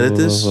 Brian's ba, gonna ba, edit ba,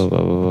 this- ba, ba,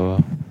 ba,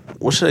 ba.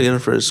 What should I get him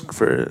for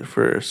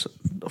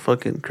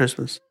fucking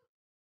Christmas?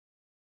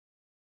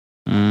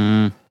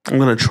 Mm, I'm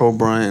gonna troll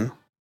Brian.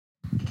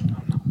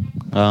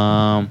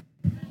 um,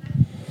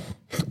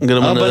 I'm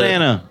gonna a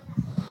banana.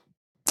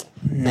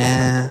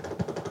 Nah.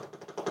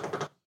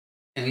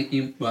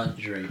 Anything but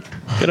Drake.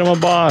 Get him a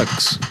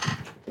box.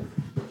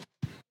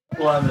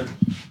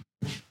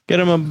 Get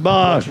him a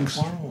box.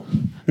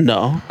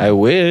 No, I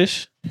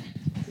wish.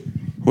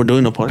 we're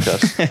doing a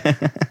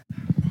podcast.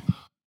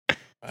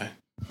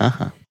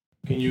 Uh-huh.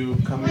 Can you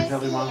come and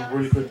tell your mom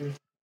really quickly?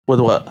 With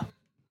what?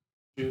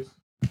 See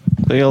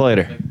you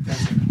later.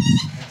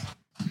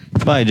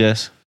 Bye,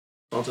 Jess.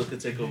 Alto can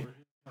take over.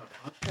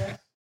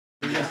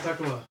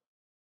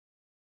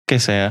 Que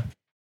sea.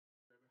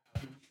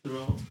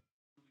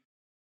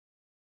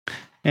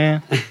 Yeah.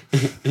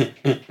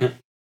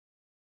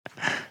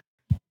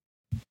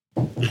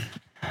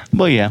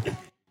 Well, yeah.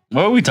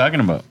 What were we talking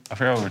about? I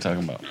forgot what we were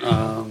talking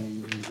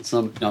about.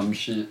 Some dumb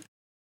shit.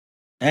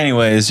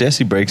 Anyways,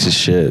 Jesse breaks his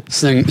shit.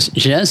 Since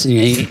Jesse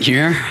ain't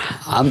here,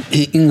 I'm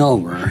eating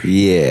over.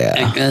 Yeah.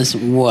 And guess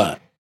what?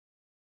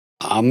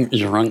 I'm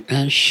drunk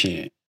as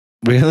shit.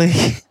 Really?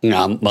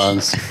 Yeah, I'm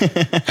buzzed.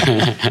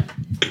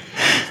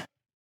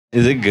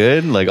 Is it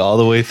good? Like all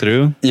the way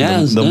through? Yeah,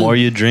 The, it's the good. more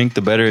you drink,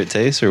 the better it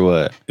tastes, or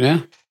what?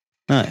 Yeah.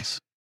 Nice.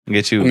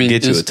 Get you, I mean,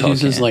 get you a it's tall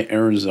just can. like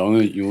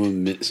Arizona, you would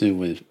mix it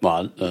with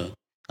vodka.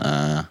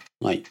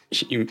 Like,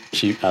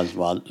 she has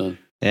vodka.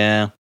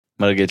 Yeah.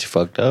 That'll get you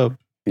fucked up.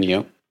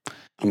 Yep.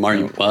 I'm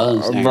already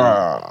buzzed. and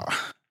Bruh.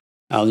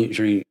 I'll only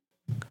drink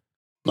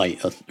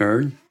like a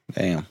third.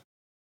 Damn.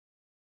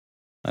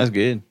 That's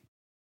good.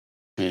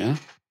 Yeah.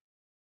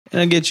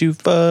 It'll get you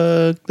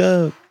fucked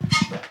up.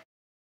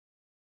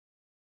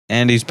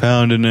 And he's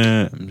pounding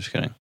it. I'm just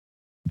kidding.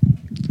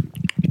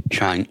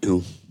 Trying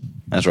to.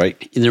 That's right.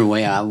 Either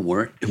way, I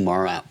work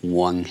tomorrow at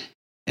 1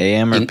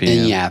 AM or in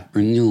PM? the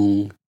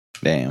afternoon.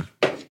 Damn.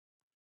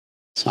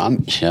 So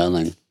I'm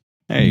chilling.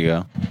 There you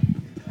go.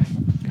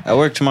 I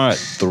work tomorrow at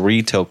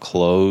 3 till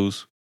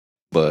close,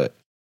 but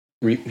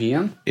 3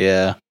 p.m.?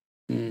 yeah,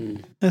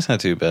 Mm. that's not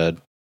too bad.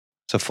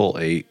 It's a full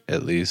 8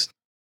 at least.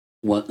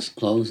 What's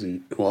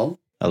closing? 12?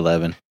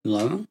 11.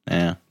 11?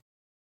 Yeah.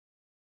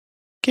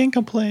 Can't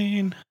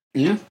complain.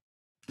 Yeah.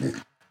 8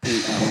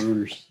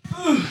 hours.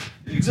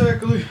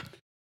 Exactly.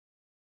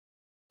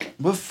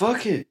 But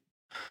fuck it.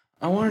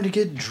 I wanted to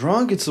get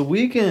drunk. It's the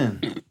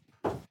weekend.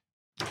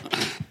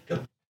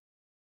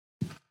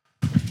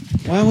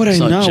 Why would I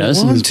So not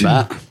Justin's want to?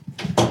 back.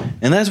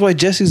 And that's why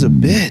Jesse's a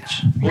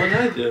bitch. What did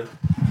I do?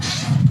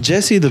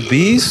 Jesse the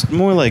Beast?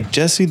 More like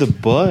Jesse the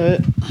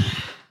Butt.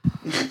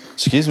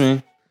 Excuse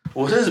me.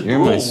 What is You're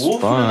my wolfing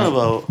spot.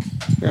 about?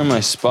 You're in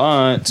my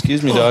spot.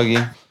 Excuse me, doggy.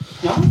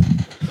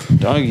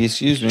 Doggy,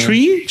 excuse me.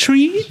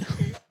 Tree?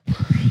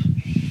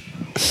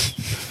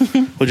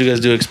 What'd you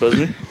guys do? Expose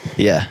me?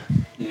 Yeah.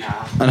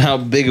 Yeah. On how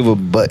big of a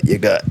butt you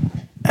got.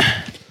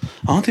 I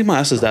don't think my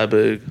ass is that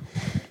big.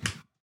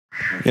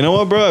 You know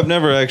what, bro? I've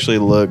never actually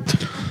looked.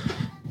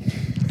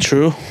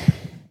 True.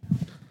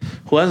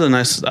 Who has the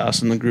nicest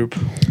ass in the group?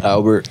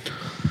 Albert.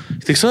 You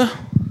think so?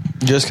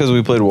 Just because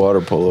we played water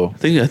polo.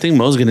 I think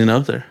Mo's getting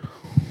up there.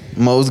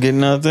 Mo's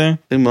getting out there? I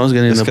think Mo's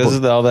getting It's a because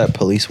of all that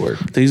police work.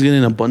 I think he's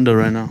getting a bunda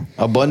right now.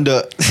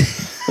 Abunda.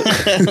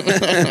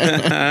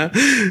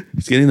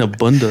 He's getting a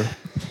bunda.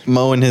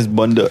 Mo and his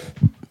bunda.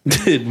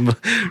 Dude,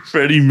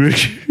 Freddie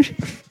Mercury.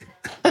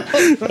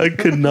 I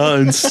could not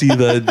unsee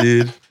that,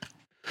 dude.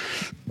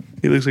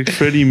 He looks like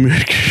Freddie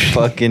Mercury.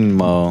 Fucking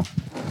Mo.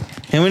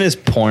 Him and his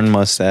porn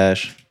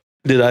mustache.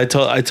 Dude, I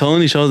told him,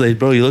 I was like,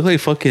 bro, you look like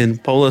fucking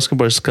Pablo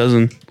Escobar's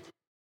cousin.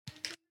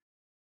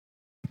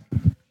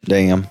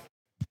 Damn.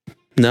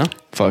 No?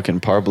 Fucking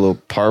Pablo.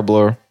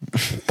 Pablo.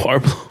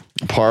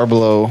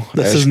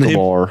 That's his name?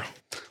 Escobar.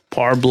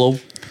 Pablo.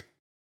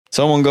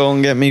 Someone go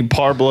and get me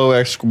Pablo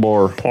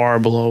Escobar.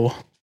 Pablo.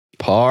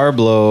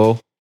 Pablo.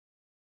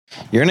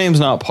 Your name's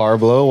not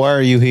Pablo. Why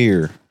are you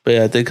here? But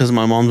yeah, I think because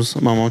my mom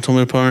told me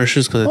to put on her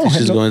shoes because I think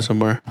she's hello. going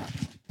somewhere.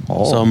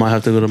 Oh, So I might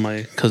have to go to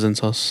my cousin's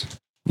house.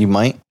 you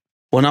might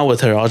Well, not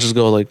with her. I'll just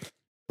go like,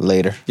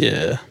 later.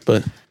 yeah.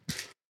 But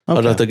I'd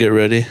Okay. have to get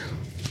ready.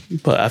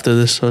 But after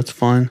this, so it's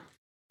fine.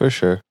 For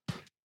sure.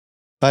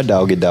 My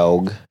doggy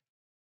dog.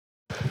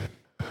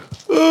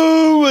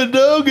 Oh, my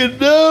doggy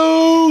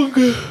dog.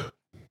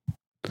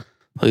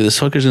 Like this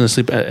fucker's gonna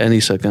sleep at any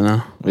second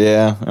now.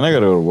 Yeah, and I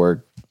gotta go to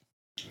work.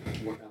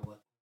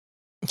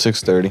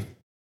 6:30.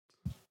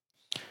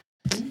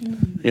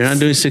 You're not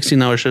doing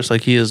 16-hour shifts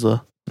like he is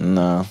though.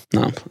 No,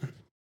 No, I'm playing.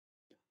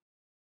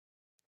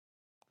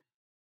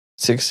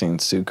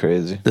 16's too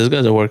crazy. This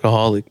guy's a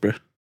workaholic, bro.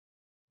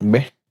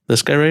 Meh.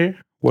 This guy right here,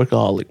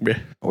 workaholic, bro.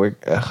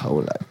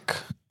 Workaholic.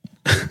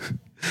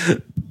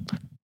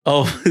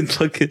 Oh,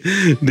 fucking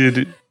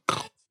dude.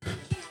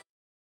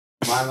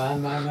 My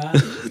man.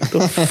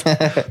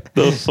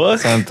 The fuck?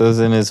 Santos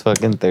in his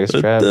fucking thirst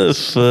What trap. the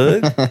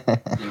fuck?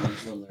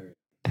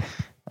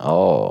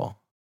 Oh.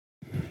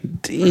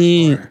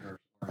 Damn.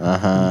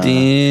 Uh-huh.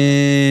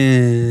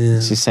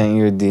 Damn. She sent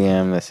you a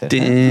DM that said,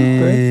 Damn. "Happy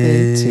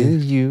birthday to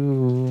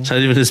you." It's not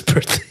even his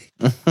birthday.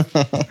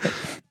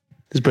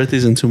 His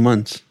birthday's in 2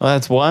 months. Well,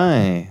 that's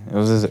why. It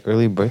was his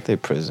early birthday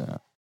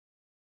present.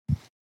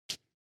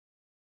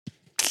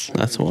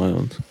 That's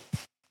wild.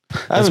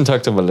 I haven't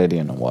talked to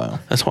Valeria in a while.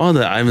 That's wild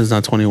that Ivan's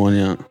not 21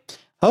 yet.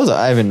 How was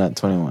Ivan not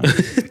 21?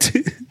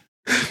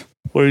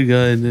 Poor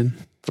guy, dude.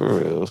 For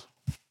real.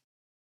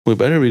 We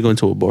better be going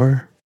to a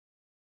bar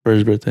for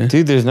his birthday.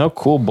 Dude, there's no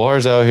cool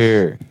bars out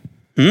here.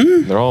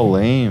 They're all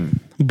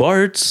lame.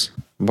 Bart's.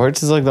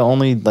 Bart's is like the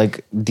only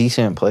like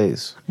decent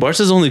place. Bart's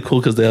is only cool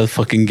because they have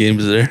fucking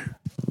games there.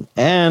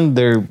 And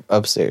they're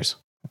upstairs.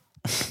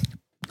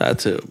 That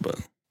too, but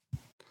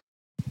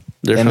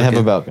they're And they have a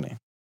fucking- balcony.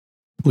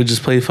 we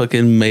just play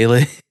fucking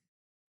Melee.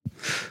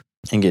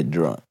 And get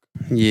drunk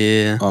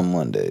Yeah. on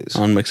Mondays.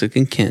 On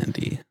Mexican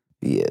candy.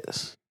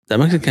 Yes. That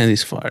Mexican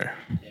candy's fire.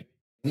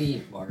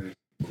 We are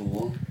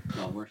cool.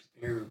 No, we're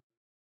scared.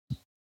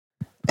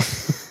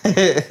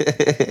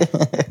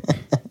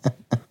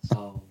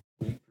 So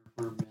we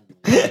prefer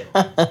men.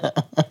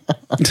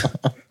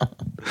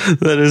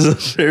 That is a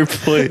fair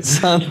point.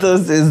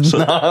 Santos is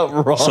not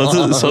wrong.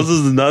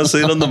 Santos did not say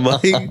it on the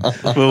mic,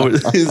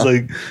 but he's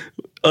like,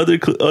 other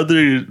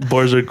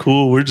bars are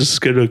cool. We're just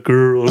scared of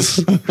girls,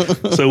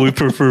 so we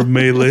prefer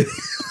Melee.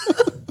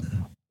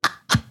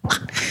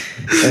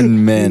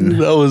 And men.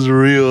 That was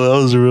real. That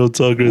was a real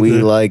talk right We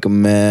there. like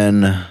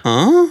men.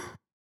 Huh?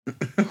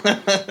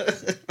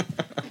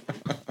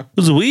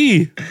 Who's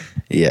we?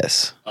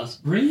 Yes. Us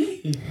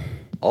three?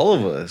 All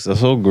of us. The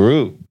whole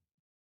group.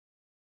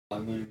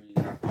 I'm going to be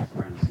our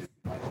friends.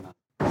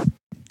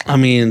 I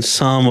mean,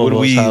 some Would of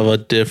us we- have a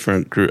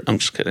different group. I'm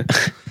just kidding.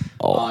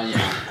 Oh,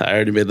 yeah. I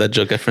already made that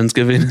joke at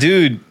Friendsgiving.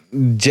 Dude,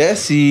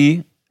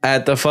 Jesse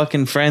at the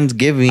fucking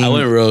Friendsgiving. I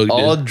went rogue,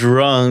 all dude.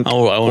 drunk. I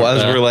went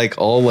as bad. we're like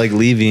all like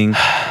leaving.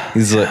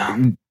 He's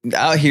like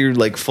out here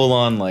like full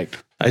on like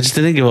I just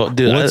didn't give a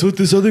dude. What's with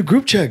this other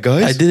group chat,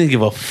 guys? I didn't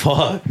give a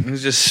fuck. He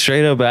was just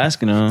straight up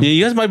asking him. Yeah,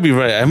 you guys might be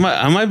right. I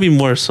might be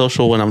more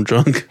social when I'm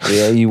drunk.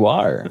 Yeah, you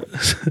are.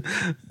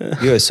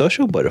 You're a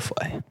social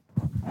butterfly.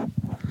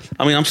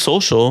 I mean, I'm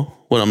social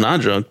when I'm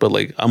not drunk, but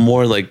like I'm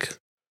more like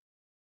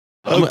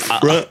I'm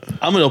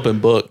an open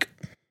book.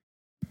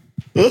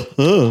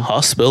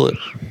 I'll spill it.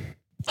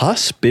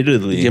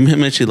 Hospitably. Give me a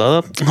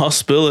enchilada. I'll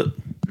spill it.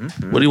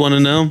 What do you want to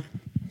know?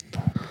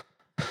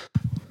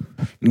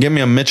 Give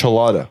me a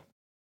michelada.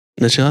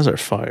 Enchiladas are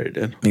fire,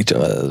 dude.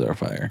 Micheladas are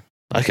fire.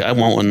 I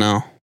want one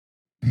now.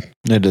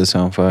 It does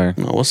sound fire.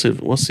 No, we'll see.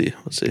 We'll see.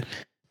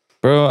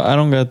 Bro, I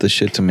don't got the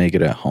shit to make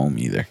it at home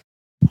either.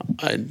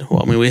 I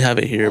mean, we have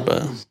it here,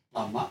 but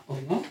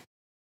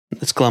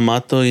it's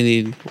clamato. You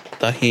need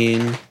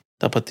tajin,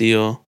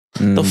 tapatio.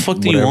 The fuck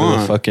do you Whatever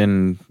want? The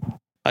fucking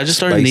I just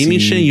started spicy naming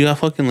shit. You got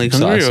fucking like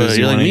hungry, or sauces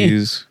you're like wanna me.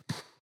 use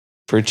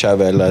for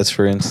chavelas,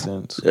 for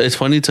instance. It's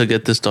funny to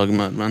get this dog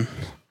mad, man.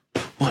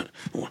 What?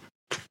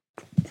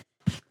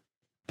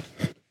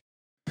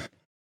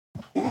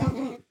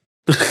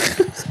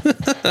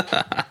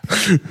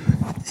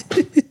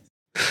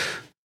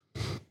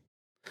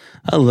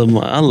 I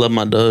love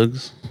my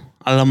dogs.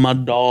 I love my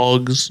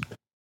dogs.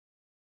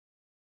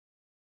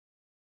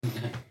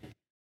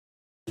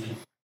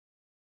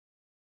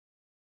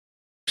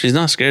 She's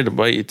not scared to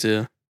bite you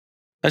too.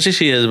 Actually,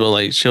 she is, but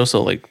like she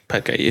also like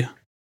peck at you.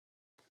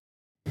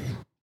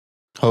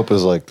 Hope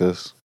is like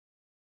this.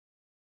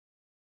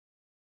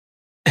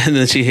 And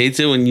then she hates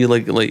it when you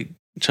like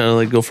try to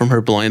like go from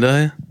her blind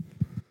eye.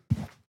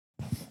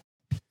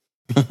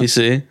 You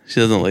see, she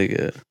doesn't like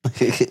it.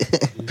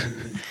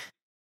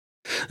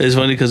 It's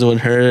funny because when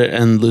her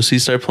and Lucy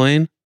start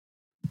playing,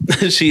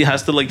 she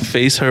has to like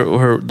face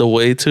her the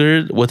way to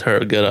her with her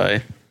good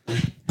eye.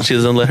 She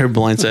doesn't let her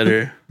blindside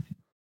her.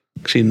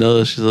 She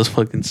knows she's a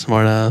fucking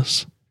smart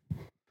ass.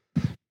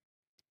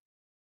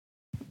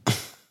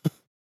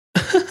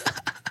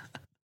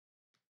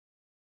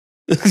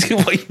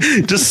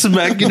 Just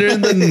smacking her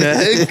in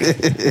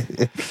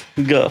the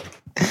neck. Go.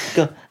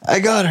 I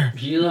got her.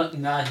 You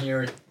not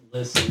here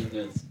listening to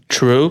this.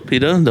 True,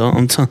 Peter. Don't.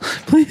 I'm telling.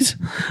 Please,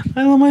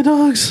 I love my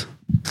dogs.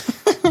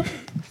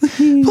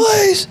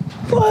 Please.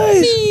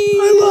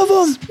 I love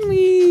them.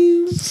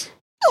 Please.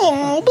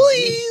 Oh,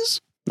 please.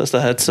 That's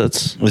the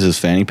headsets. This is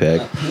fanny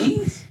pack.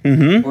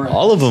 Mm-hmm.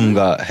 All of them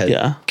got head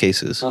Yeah.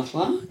 cases. That's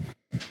what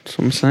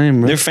I'm saying,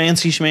 bro. They're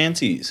fancy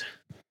schmancies.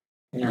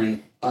 You're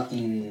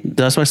fucking.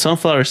 That's my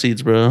sunflower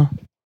seeds, bro.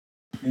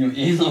 You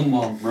eat them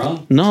all,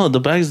 bro. No, the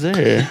bag's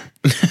there.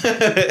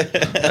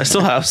 I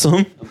still have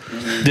some.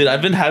 Dude,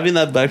 I've been having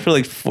that bag for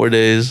like 4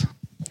 days.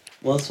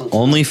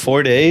 Only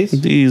 4 days?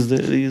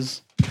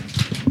 These.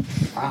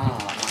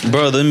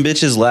 Bro, them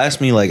bitches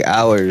last me like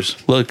hours.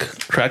 Look,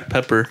 cracked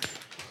pepper.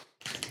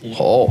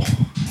 Oh.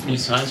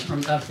 Besides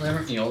from that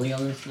flavor, the only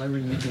other flavor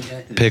you can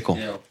get is Pickle.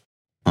 dill.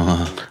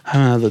 Uh-huh. I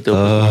haven't had the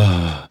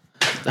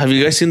dill. Have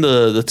you guys seen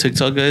the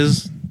TikTok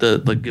guys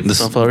that like give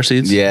sunflower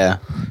seeds? Yeah.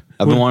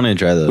 I've been wanting to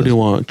try those. What do you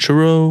want?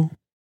 Churro?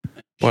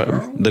 What?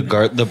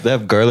 They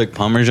have garlic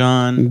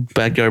parmesan.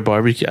 Backyard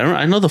barbecue.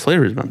 I know the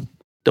flavors, man.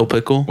 Dill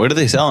pickle. Where do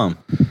they sell them?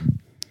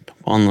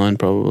 Online,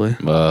 probably.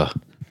 Uh,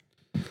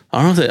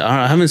 I don't know if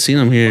I haven't seen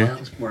them here. What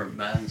else more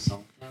bad than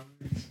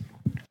sunflowers?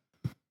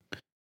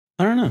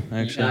 I don't know,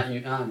 actually. You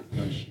got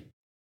good shit.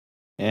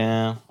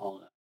 Yeah.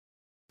 All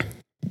that.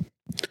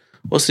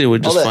 We'll see. We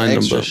just All that find them,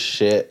 extra but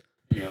shit.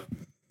 Yeah.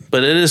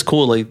 but it is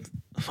cool. Like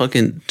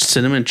fucking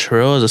cinnamon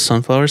churro as a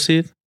sunflower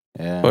seed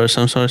Yeah. or a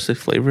sunflower seed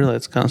flavor.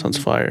 That kind of sounds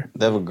fire.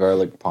 They have a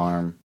garlic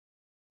parm.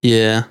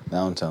 Yeah,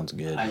 That one sounds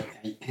good. I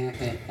can't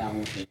get that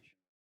one.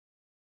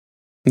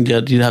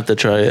 yeah. You'd have to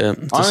try it. To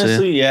see.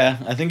 Honestly, yeah.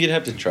 I think you'd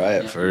have to try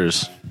it Yeah.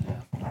 first.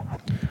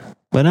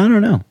 But I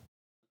don't know.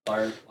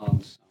 Fire,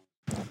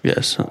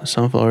 Yes,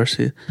 sunflower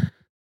seed.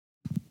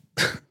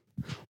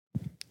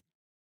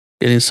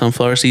 Getting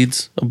sunflower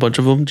seeds, a bunch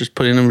of them, just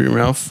putting them in your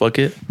mouth. Fuck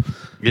it.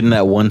 Getting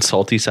that one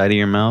salty side of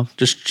your mouth.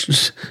 Just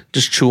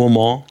chew them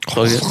all.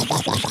 Fuck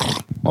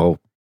it. Oh.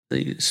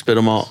 Then you spit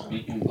them out.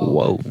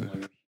 Whoa.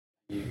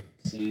 You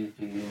see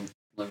a new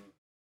flavor.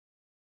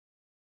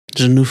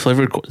 There's a new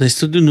flavor. They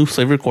still do new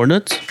flavor corn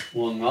nuts.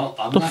 Well, no,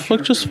 I'm The not fuck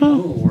sure just if you fell?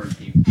 know or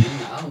if you've been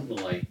out,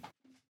 but like,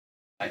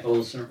 I go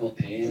to Circle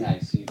K and I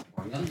see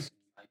formulas.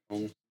 I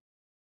go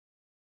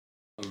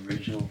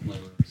original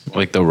flavors.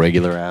 Like the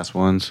regular ass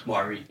ones.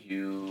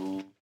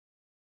 Barbecue.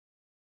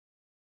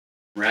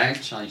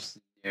 Ranch, I see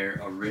their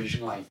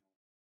original.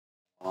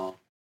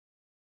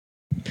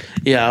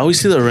 Yeah, I always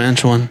see the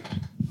ranch one.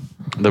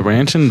 The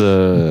ranch and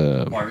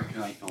the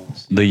Barbecue, I don't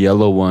see. the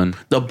yellow one.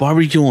 The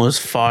barbecue one was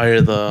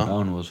fire That though.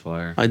 one was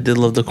fire. I did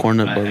love the corn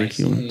nut I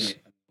barbecue see ones.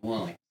 one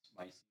like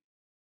spicy.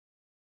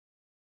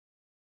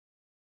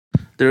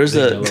 There is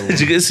The a. yellow Did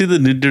you guys see the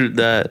new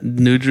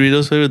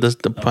Doritos flavor?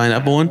 The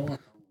pineapple one.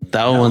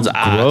 That one's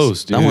ass.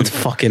 gross, dude. That one's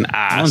fucking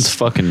ass. That one's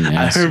fucking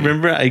nasty. I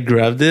remember I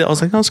grabbed it. I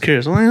was like, I was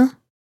curious. I'm like,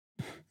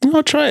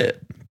 I'll try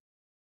it.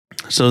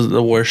 So it's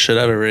the worst shit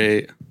I've ever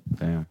ate.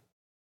 Damn.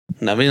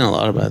 And I've eaten a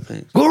lot of bad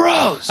things.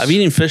 Gross. I've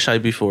eaten fish eye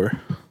before.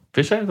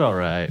 Fisheye's all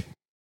right.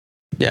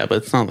 Yeah,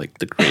 but it's not like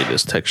the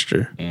greatest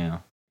texture. Yeah.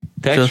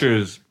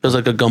 Textures. Feels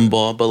like a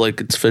gumball, but like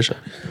it's fisheye.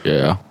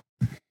 Yeah.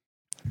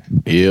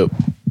 Yep.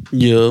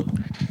 Yep.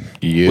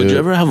 Yep. Would you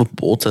ever have a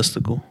bull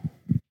testicle?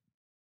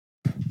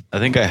 I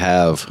think I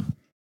have,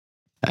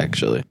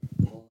 actually.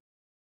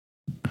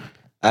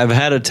 I've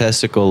had a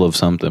testicle of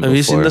something Have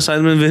you seen the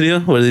Sidemen video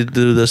where they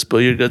do the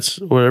spill your guts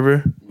or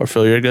whatever? Or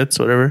fill your guts,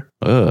 whatever?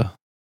 Ugh.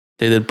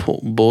 They did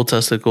bull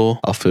testicle.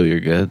 I'll fill your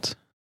guts.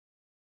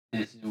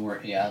 This is where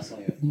he asks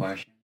like a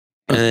question.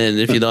 And then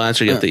if you don't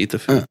answer, you have to eat the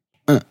food.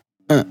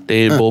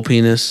 They did bull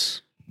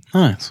penis.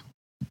 Nice.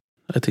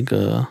 I think,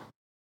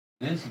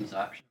 This is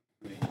actually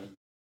pretty good.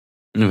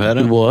 You've had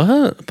it?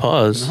 what?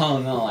 Pause.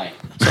 No, like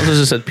Something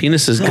just said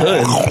penis is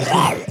good.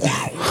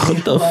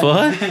 What the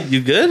fuck?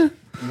 You good?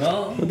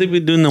 no. What they be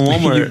doing in the You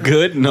Walmart?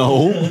 good?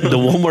 No. The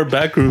Walmart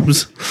back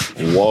rooms.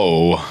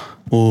 Whoa.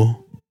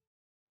 Oh,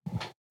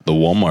 The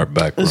Walmart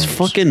back it's rooms.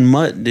 fucking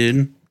mutt,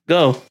 dude.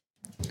 Go.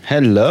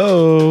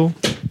 Hello.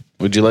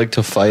 Would you like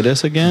to fight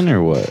us again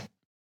or what?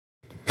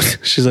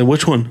 She's like,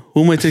 which one?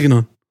 Who am I taking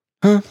on?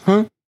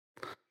 Huh?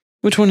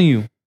 Which one are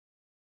you?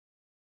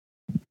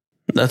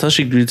 That's how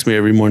she greets me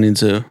every morning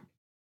too.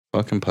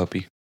 Fucking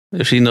puppy.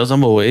 If she knows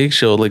I'm awake,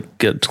 she'll like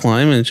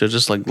climb and she'll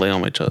just like lay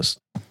on my chest.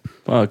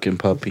 Fucking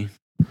puppy.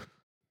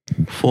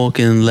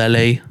 Fucking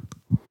lele.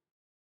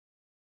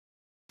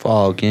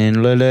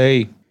 Fucking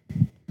lily.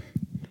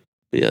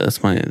 Yeah, this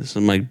is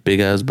my big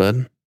ass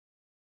bed.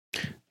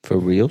 For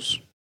reals?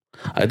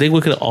 I think we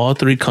could all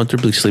three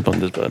comfortably sleep on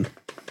this bed.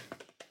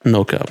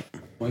 No cap.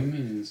 What do you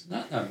mean? It's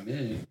not that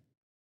big.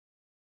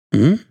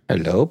 Hello,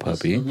 It's a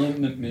puppy.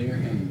 little bit bigger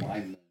than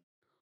mine.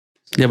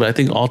 Yeah, but I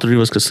think all three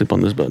of us could sleep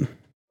on this bed.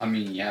 I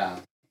mean, yeah.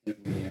 If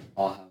we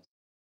all have.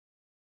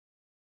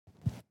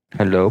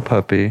 Hello,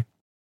 puppy.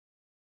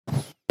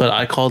 But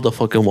I called the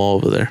fucking wall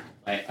over there.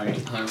 Like, are you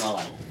talking about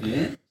like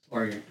this,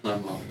 or you're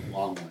talking about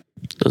long way?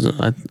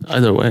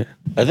 Either way.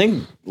 I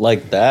think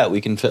like that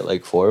we can fit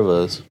like 4 of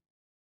us.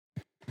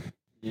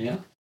 Yeah.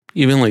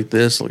 Even like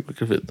this, like we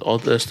could fit all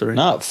this three.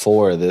 Not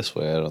 4 this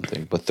way, I don't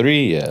think, but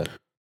 3, yeah.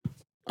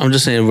 I'm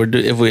just saying,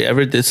 if we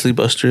ever did sleep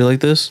us three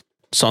like this,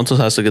 Santos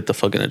has to get the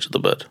fucking edge of the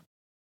bed.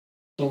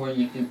 So where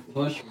you can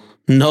push.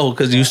 No,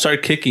 because you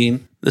start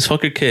kicking. This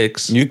fucker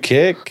kicks. You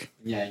kick.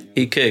 Yeah.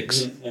 He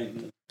kicks.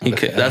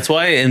 That's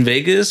why in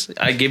Vegas,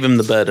 I gave him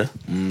the bed.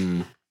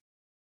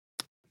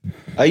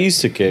 I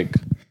used to kick.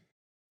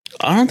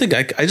 I don't think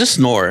I just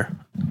snore.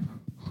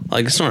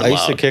 Like, snore I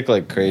used to loud. kick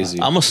like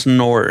crazy. I'm a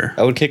snorer.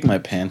 I would kick my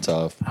pants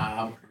off.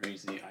 I'm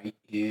crazy.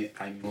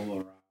 I move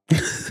around.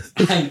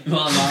 I go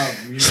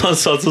around.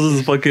 Santos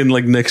is fucking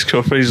like next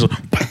girlfriend. He's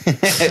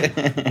like,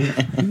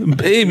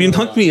 babe, you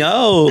knocked me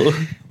out.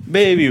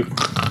 Baby.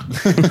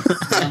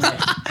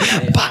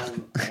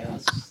 I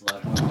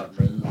slept with my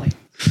brother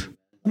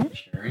like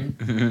sharing,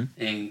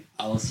 and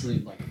I was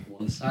asleep like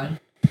one side,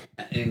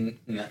 and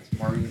next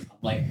morning I'm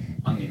like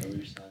on the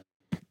other side.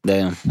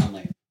 Damn. I'm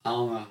like, I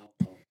don't know how.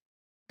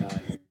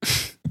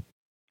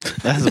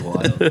 That's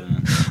wild,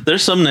 man.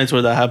 There's some nights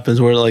where that happens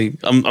where like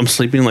I'm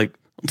sleeping like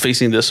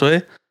facing this way,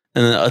 and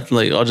then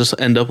I'll just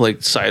end up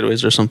like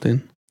sideways or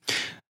something.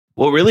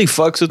 What really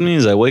fucks with me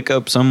is I wake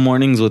up some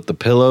mornings with the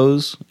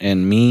pillows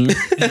and me.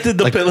 And then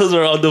the Like- pillows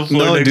are on the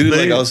floor. No, next dude,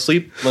 day. like I'll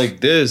sleep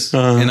like this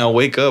Uh-huh. and I'll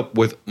wake up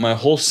with my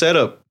whole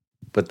setup,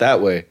 but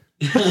that way.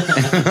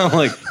 I'm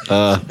like,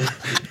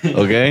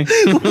 okay.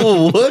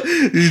 What?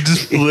 You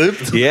just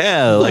flipped?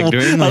 Yeah, like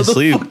during my How the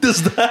sleep. fuck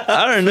does that?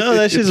 I don't know.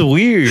 That's just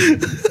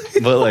weird.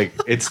 But like,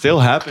 it still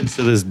happens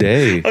to this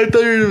day. I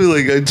thought you were gonna be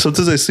like,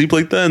 sometimes I sleep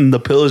like that and the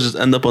pillows just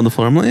end up on the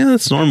floor. I'm like, yeah,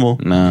 that's normal.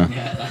 No.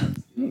 Yeah,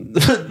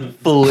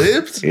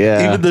 Flipped?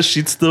 Yeah. Even the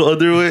sheets the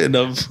other way, and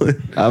I'm like,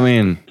 I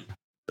mean,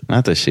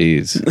 not the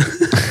sheets.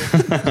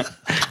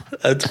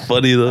 that's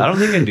funny though. I don't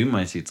think I do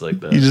my sheets like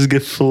that. You just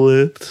get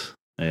flipped.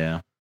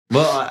 Yeah.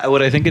 Well,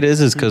 what I think it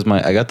is because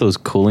I got those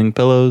cooling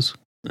pillows,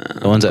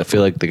 the ones that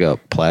feel like they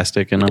got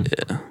plastic in them,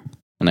 Yeah.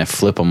 and I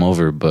flip them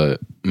over. But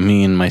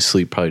me in my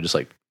sleep probably just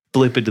like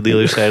flip it to the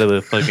other side of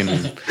the fucking.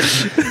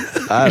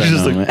 I don't You're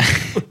just know, like, man.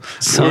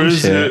 Some where is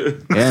shit.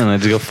 it? Yeah, and I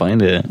just go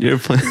find it. You're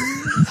playing.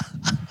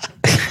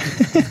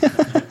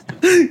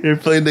 You're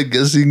playing the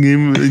guessing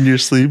game in your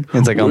sleep.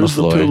 It's like on the Where's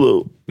floor.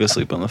 pillow? Go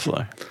sleep on the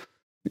floor.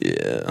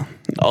 Yeah.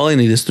 All I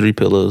need is 3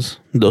 pillows.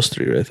 Those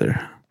 3 right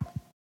there.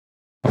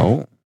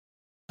 Oh,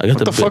 I got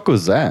what the big, fuck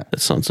was that?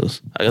 That's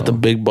nonsense. I got the Oh.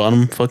 big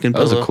bottom fucking That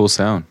was pillow. a cool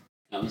sound.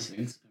 I was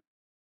saying.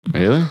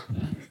 Really?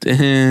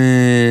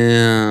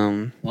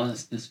 Damn. What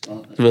is this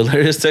about?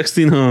 Valeria's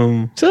texting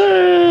him.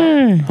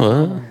 Say.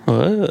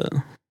 What?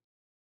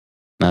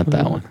 Not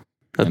that one.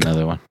 Not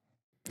Another one.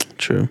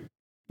 True.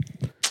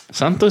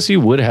 Santos, you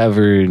would have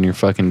her in your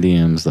fucking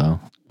DMs though.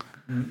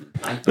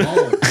 I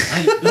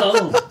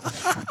know.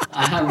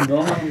 I have no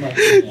one like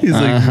He's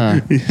like, Uh-huh.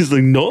 he's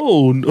like,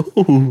 no.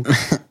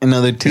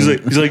 Another He's ting.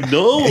 like,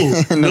 no,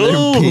 Another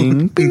no.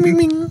 ping. Bing, bing,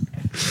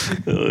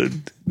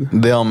 bing.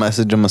 They all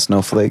message him a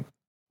snowflake.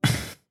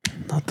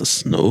 Not the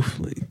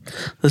snowflake.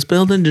 Let's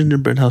build a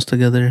gingerbread house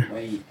together.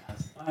 Wait,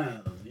 that's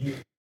fine.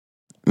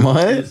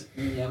 What?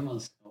 Yeah, I'm a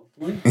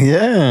snowflake.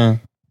 Yeah.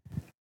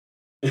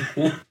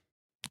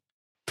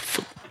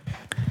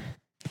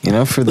 You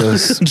know, for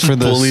those for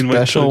the Bullying my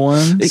special kid.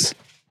 ones,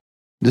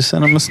 just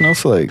send them a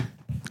snowflake.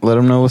 Let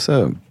them know what's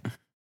up.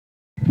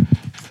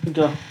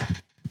 Go.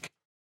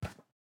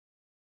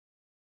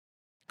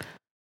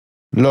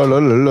 La la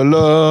la la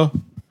la.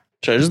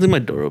 Should I just leave my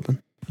door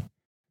open?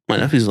 My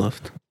nephew's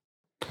left.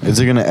 Is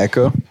it gonna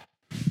echo?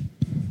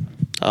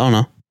 I don't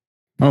know.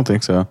 I don't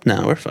think so.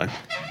 Nah, we're fine.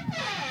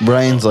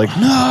 Brian's like,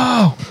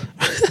 no.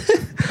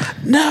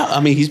 No, I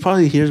mean, he's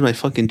probably hears my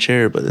fucking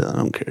chair, but I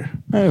don't care.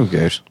 Who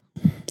cares?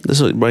 This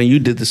is Brian, you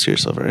did this to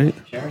yourself, right?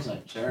 Chair's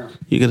like chair.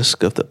 You got a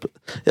scuffed up.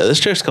 Yeah, this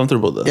chair's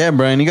comfortable though. Yeah,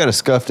 Brian, you got a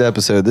scuffed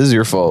episode. This is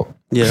your fault.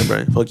 Yeah,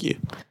 Brian, fuck you.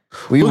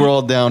 We were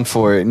all down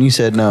for it, and you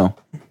said no.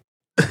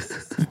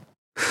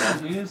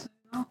 Want me to say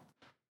no?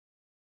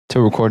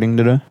 To recording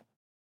today?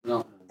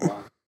 No.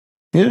 Why?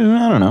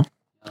 Yeah, I don't know.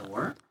 At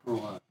work or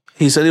what?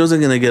 He said he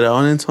wasn't gonna get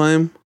out in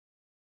time,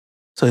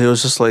 so he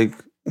was just like,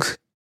 What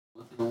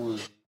the hell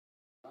was it?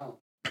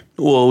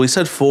 well, we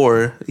said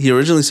 4. He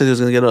originally said he was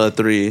gonna get out at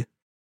 3,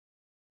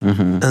 Mm-hmm.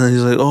 and then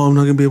he's like, oh, I'm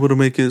not gonna be able to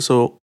make it,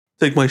 so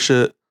take my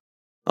shit.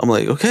 I'm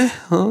like, okay,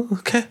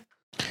 okay.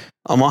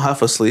 I'm all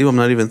half asleep. I'm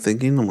not even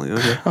thinking. I'm like,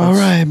 okay. All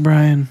right,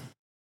 Brian.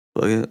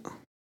 Fuck it.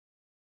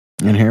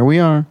 And here we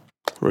are.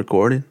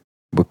 Recording.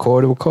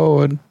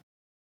 Record.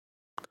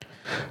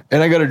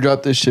 And I gotta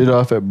drop this shit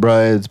off at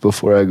Brian's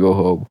before I go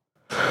home.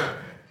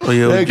 Oh,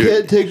 yeah. I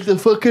can't take the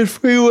fucking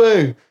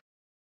freeway.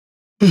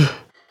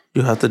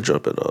 You have to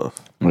drop it off.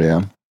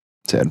 Yeah.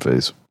 Sad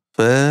face.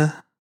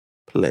 Fair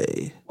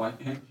play. Why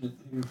can't you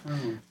take your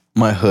phone?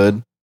 My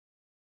hood.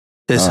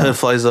 His head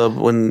flies up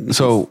when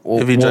So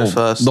if he drives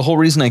fast. The whole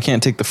reason I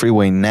can't take the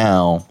freeway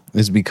now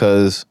is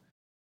because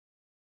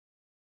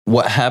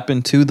what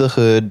happened to the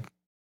hood,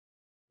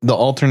 the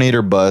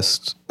alternator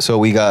bust. So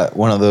we got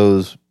one of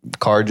those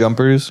car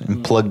jumpers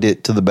and plugged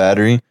it to the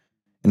battery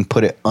and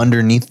put it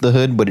underneath the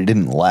hood, but it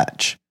didn't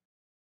latch.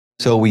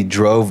 So we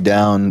drove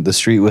down the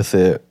street with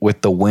it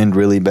with the wind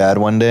really bad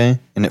one day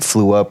and it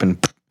flew up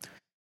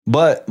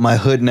but my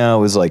hood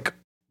now is like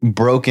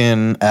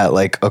broken at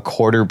like a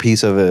quarter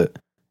piece of it.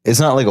 It's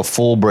not like a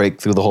full break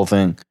through the whole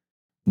thing,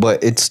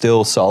 but it's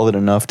still solid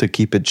enough to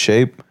keep its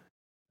shape.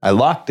 I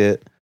locked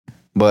it,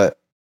 but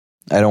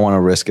I don't want to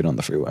risk it on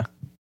the freeway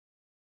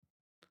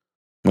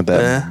with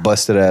that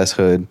busted ass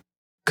hood.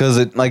 Cause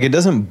it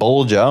doesn't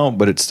bulge out,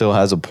 but it still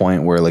has a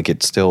point where like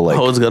it's still like,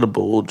 oh, it's got a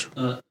bulge.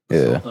 Yeah.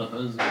 So the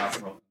hood's not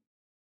broken.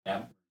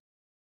 Yeah.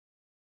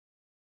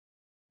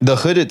 the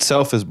hood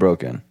itself is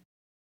broken.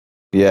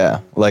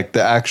 Yeah. Like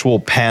the actual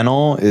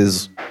panel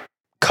is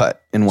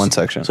cut in one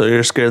section. So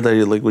you're scared that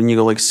you like when you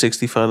go like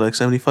 65, like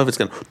 75, it's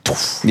gonna.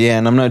 Yeah.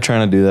 And I'm not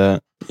trying to do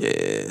that.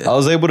 Yeah. I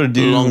was able to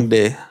do long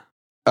day.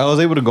 I was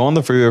able to go on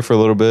the freeway for a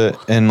little bit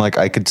and like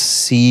I could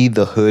see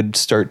the hood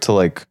start to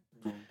like,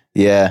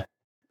 yeah.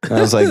 And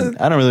I was like,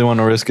 I don't really want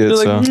to risk it.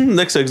 You're like, So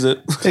next exit.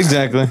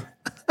 exactly.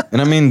 And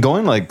I mean,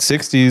 going like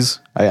 60s,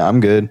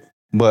 I'm good.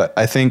 But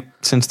I think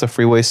since the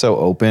freeway's so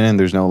open and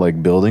there's no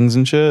like buildings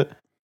and shit,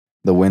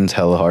 the wind's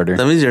hella harder.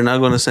 That means you're not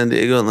going to San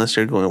Diego unless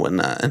you're going with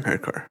Nat in her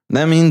car.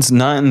 That means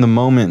not in the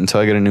moment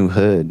until I get a new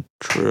hood,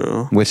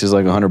 True. which is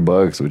like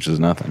 $100, which is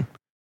nothing.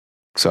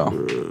 So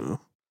True.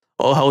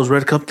 Oh, how was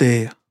Red Cup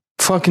Day?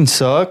 fucking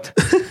sucked.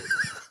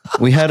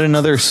 We had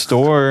another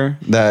store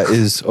that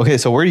is okay.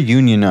 So we're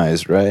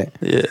unionized, right?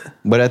 Yeah.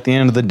 But at the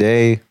end of the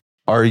day,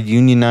 our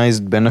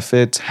unionized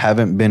benefits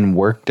haven't been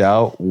worked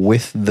out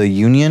with the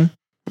union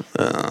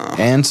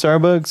and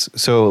Starbucks.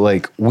 So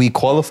like we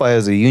qualify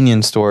as a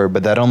union store,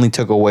 but that only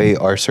took away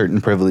our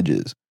certain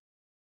privileges.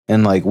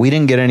 And like we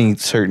didn't get any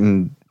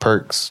certain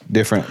perks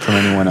different from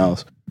anyone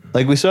else.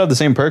 Like we still have the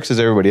same perks as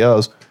everybody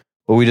else,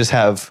 but we just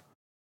have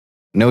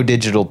no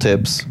digital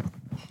tips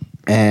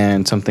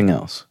and something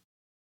else.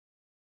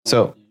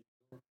 So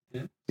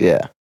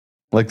yeah,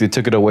 like they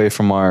took it away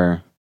from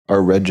our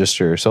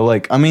register. So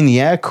like, I mean,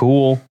 yeah,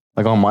 cool.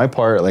 Like on my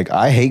part, like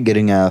I hate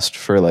getting asked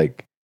for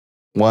like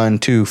 $1,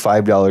 $2,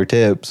 $5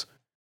 tips,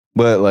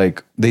 but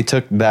like they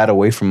took that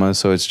away from us.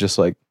 So it's just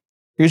like,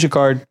 here's your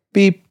card,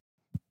 beep,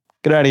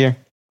 get out of here.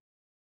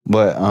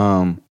 But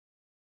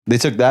they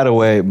took that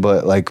away.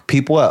 But like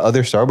people at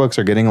other Starbucks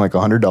are getting like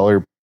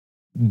 $100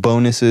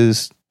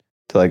 bonuses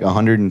to like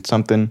 100 and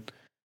something.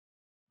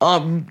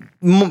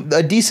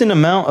 A decent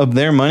amount of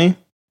their money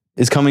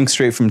is coming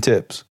straight from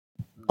tips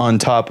on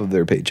top of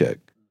their paycheck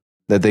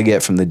that they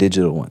get from the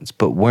digital ones,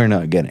 but we're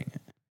not getting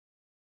it.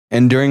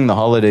 And during the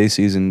holiday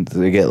season,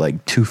 they get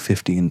like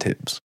 $250 in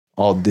tips,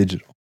 all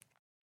digital.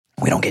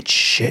 We don't get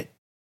shit.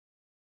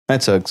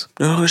 That sucks.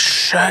 Oh,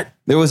 shit.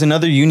 There was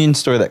another union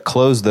store that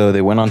closed though.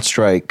 They went on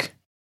strike,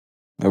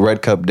 a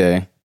Red Cup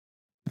Day,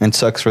 and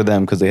sucks for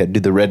them because they had to do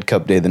the Red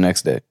Cup Day the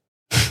next day.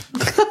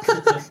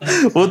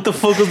 What the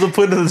fuck was the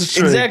point of the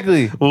strike?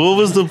 Exactly. What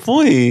was the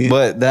point?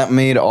 But that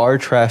made our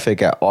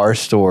traffic at our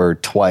store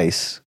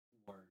twice.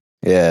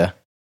 Yeah.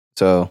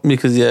 So,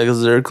 because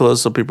they're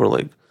close, so people are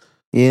like,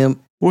 yeah,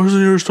 where's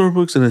your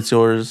Starbucks? And it's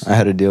yours. I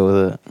had to deal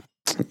with it.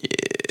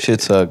 Yeah.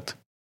 Shit sucked.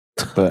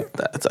 But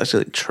That's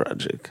actually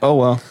tragic. oh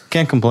well,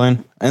 can't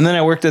complain. And then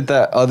I worked at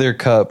that other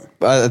cup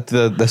at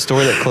the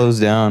store that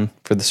closed down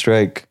for the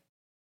strike.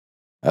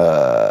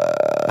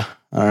 I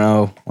don't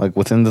know, like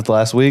within the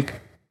last week,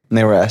 and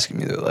they were asking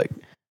me, they're like,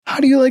 "How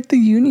do you like the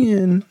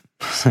union?"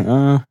 I was like,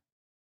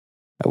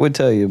 I would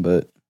tell you,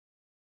 but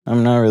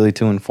I'm not really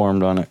too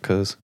informed on it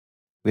because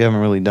we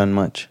haven't really done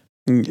much.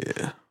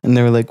 Yeah. And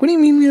they were like, "What do you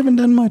mean we haven't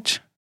done much?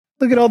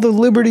 Look at all the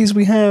liberties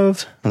we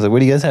have." I was like, "What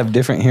do you guys have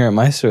different here at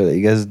my store that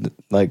you guys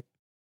like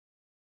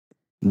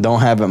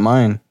don't have at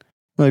mine?"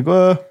 Like,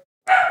 well,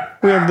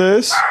 we have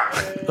this.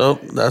 Oh,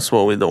 that's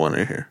what we don't want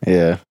to hear.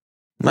 Yeah.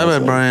 My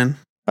bad, Brian.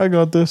 I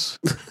got this.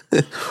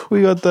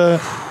 We got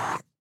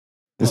that.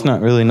 It's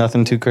not really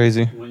nothing too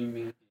crazy. What do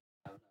you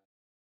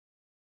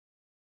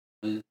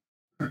mean?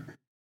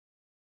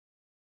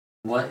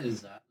 What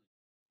is that?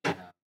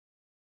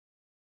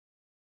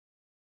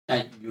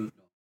 That you know.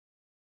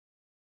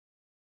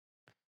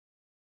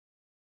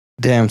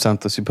 Damn,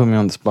 Santos, you put me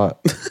on the spot.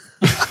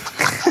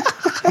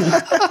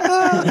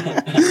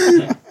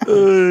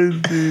 Oh,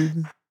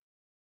 dude.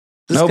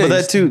 No, but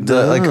that too.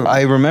 Like,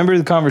 I remember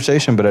the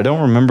conversation, but I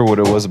don't remember what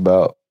it was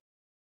about.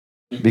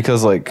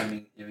 Because, like, I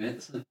mean, if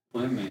it's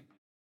equipment,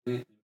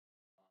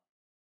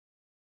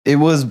 it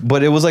was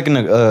like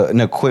an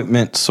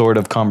equipment sort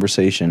of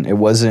conversation. It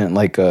wasn't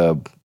like a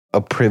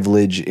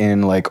privilege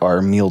in like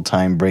our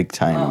mealtime break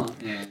time.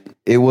 yeah.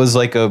 It was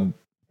like a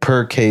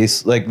per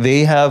case. Like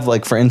they have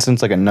like, for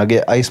instance, like a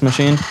nugget ice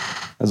machine.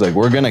 I was like,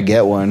 we're gonna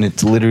get one.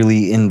 It's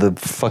literally in the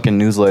fucking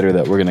newsletter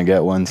that we're gonna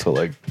get one. So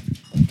like,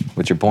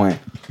 what's your point?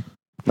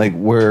 Like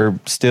we're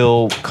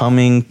still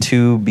coming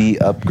to be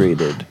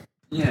upgraded,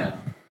 Yeah.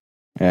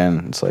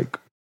 and it's like,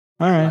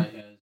 all right,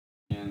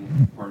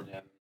 And for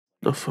them,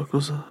 The fuck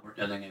was that? we're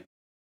getting it.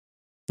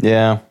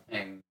 yeah,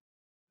 And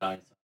guys,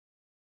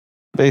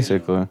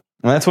 basically.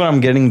 And that's what I'm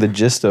getting the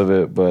gist of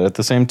it. But at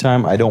the same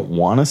time, I don't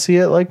want to see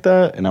it like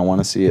that, and I want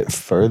to see it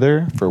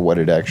further for what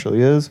it actually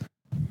is.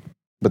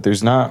 But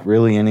there's not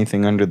really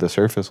anything under the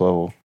surface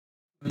level.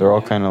 They're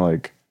all kind of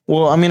like,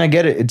 well, I mean, I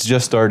get it. It's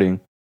just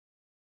starting.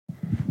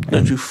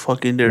 Don't you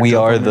fucking dare. We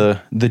jump are on me.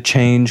 the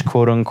change,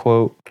 quote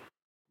unquote.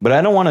 But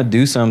I don't want to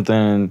do something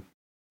and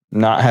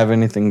not have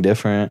anything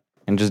different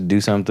and just do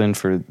something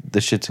for the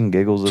shits and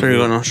giggles of So you're it.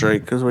 going on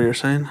strike, is what you're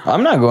saying?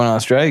 I'm not going on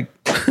strike.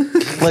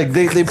 Like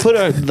they put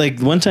a, like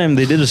one time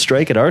they did a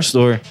strike at our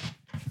store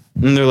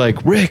and they're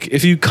like, "Rick,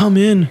 if you come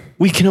in,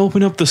 we can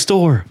open up the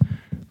store."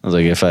 I was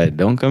like, "If I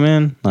don't come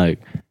in, like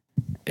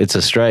it's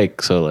a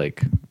strike, so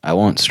like I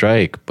won't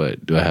strike,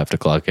 but do I have to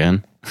clock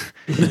in?"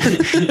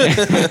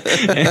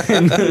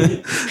 And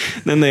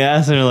then they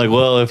asked and they're like,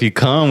 "Well, if you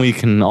come, we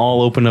can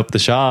all open up the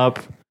shop."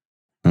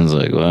 I was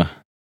like, "Well,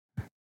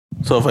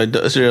 So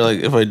so you're like,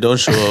 if I don't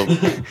show up,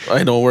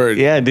 I don't work.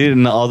 yeah, dude."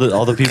 And all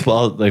the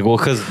people like, well,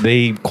 because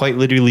they quite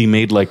literally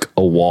made like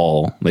a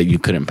wall that you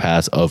couldn't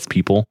pass of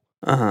people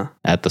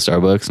at the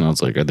Starbucks, and I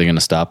was like, "Are they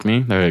gonna stop me?"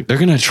 They're like, "They're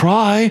gonna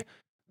try."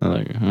 I'm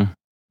like,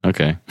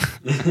 okay.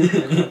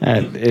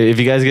 And if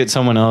you guys get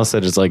someone else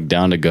that is like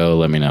down to go,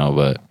 let me know.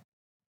 But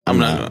I'm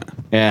not.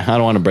 yeah, I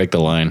don't want to break the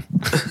line.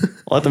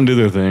 Let them do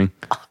their thing.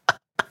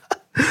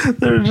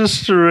 They're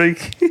just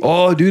striking.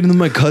 Oh, dude, and then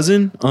my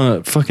cousin,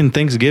 fucking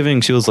Thanksgiving,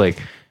 she was like,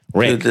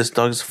 "Rick, Dude, this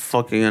dog's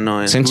fucking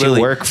annoying. since Really,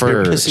 you work for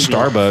you're pissing me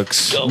off.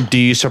 Starbucks, do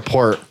you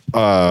support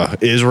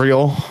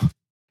Israel?"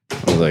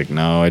 I was like,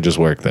 "No, I just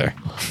work there."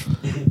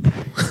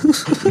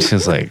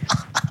 She's like,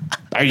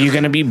 "Are you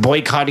going to be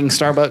boycotting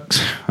Starbucks?"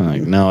 I'm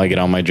like, "No, I get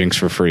all my drinks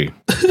for free."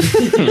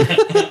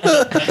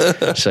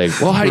 She's like,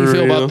 "Well, how do you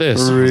feel about this?"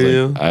 I was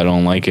Real. like, "I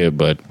don't like it,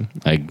 but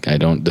I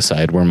don't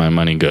decide where my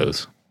money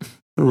goes."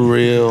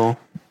 Real.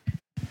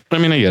 I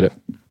mean, I get it.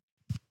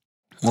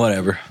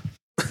 Whatever.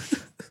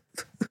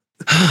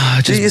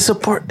 Do you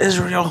support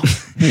Israel?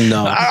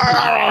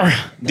 No.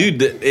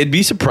 Dude, it'd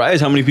be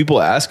surprised how many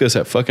people ask us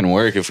at fucking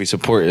work if we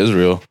support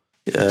Israel.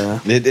 Yeah,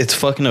 It's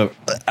fucking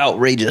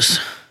outrageous.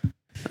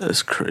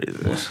 that's crazy.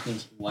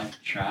 It's white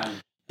trash.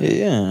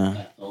 Yeah,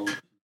 That old-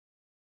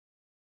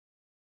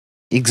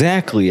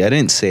 exactly. I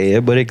didn't say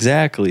it, but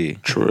exactly.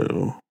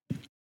 True.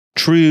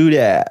 True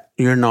that.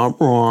 You're not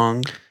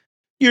wrong.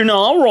 You're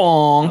not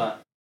wrong.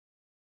 But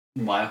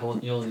my whole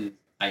deal is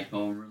I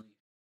don't really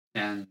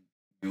stand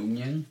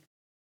union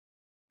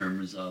in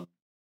terms of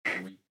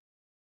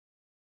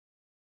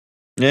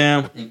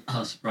Yeah. in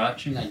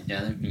scratching. I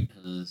get it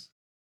because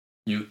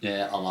you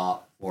get a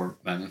lot for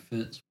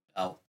benefits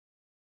without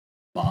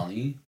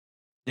body.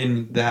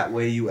 In that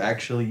way, you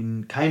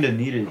actually kind of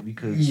need it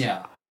because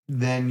Yeah.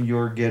 then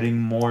you're getting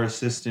more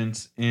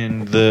assistance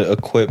in the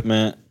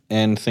equipment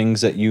and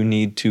things that you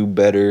need to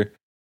better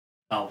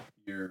Out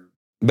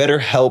your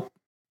help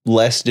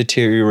less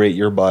deteriorate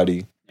your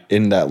body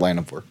in that line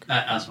of work.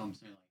 that's what I'm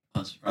saying.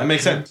 Like, That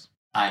makes sense.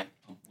 I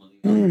completely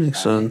That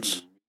makes understand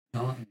sense.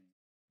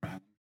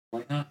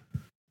 like that.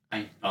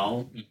 I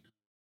don't.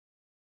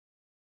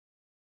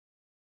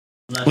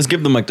 Let's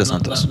give the mic to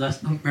Santos. Let's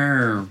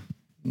compare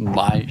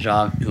my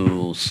job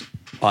to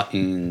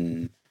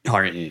fucking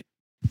Target.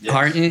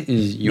 Target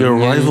is Your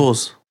union.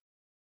 rivals.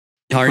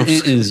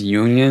 Target is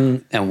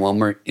union and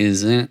Walmart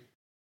isn't.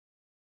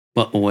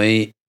 But the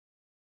way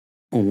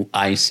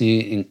I see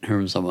it in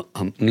terms of a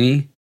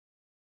company,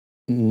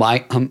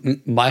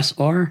 by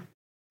store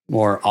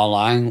or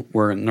online,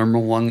 we're number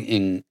one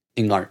in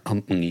our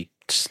company.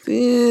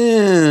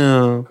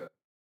 Damn.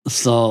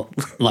 So,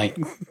 like,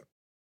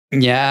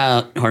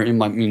 yeah, Target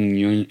might be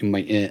union, it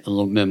might get a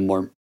little bit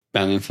more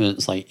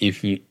benefits. Like,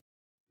 if you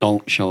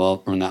don't show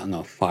up, we're not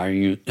gonna fire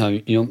you.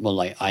 But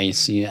like, I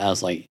see it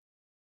as like,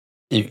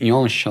 if you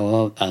don't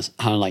show up, as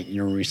kind of like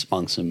your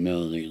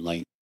responsibility.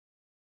 Like,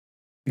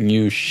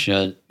 you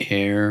should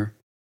care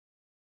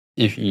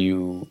if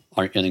you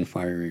are getting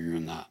fired or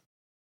not.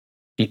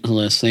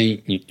 Let's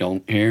say you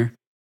don't care,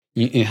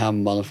 you can have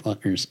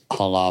motherfuckers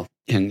call off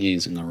 10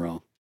 days in a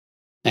row,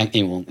 and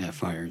they won't get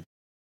fired.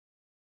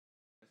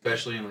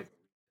 Especially in like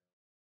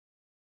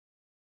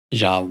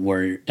Job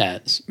where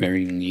that's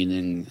very needed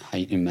in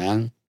high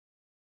demand.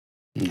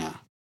 Nah.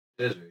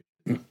 it is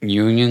very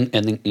Union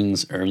ending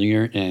things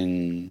earlier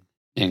and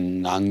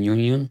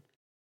non-union,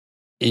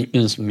 it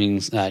just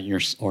means that your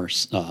store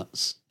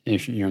sucks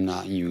if you're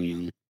not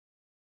union.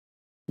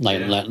 Like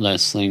Yeah.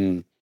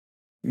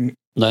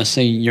 let's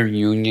say you're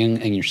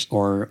union and your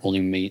store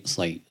only makes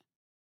like,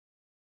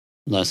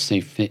 let's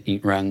say 50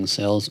 grand in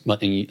sales,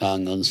 but then you got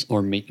another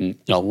store making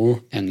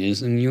double and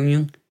isn't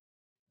union.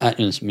 That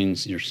just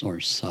means your store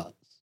sucks.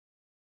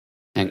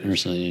 And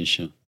there's an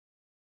issue.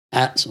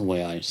 That's the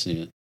way I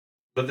see it.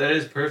 But that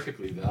is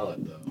perfectly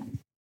valid though.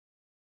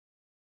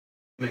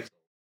 Makes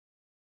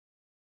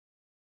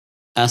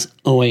That's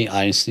the way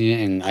I see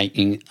it, and I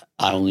think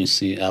I only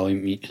see it that way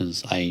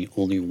because I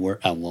only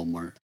work at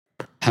Walmart.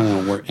 I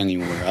haven't worked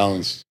anywhere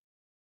else.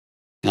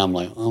 And I'm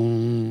like,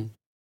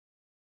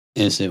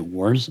 is it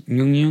worse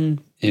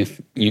union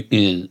if you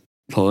can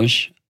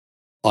push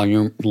all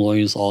your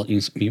employees, all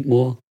these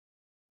people,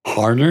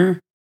 harder?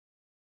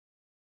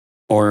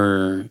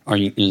 Or are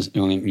you just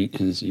doing it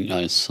because you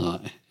guys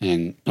suck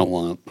and don't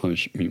want to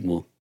push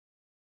people?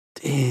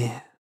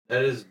 Damn.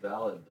 that is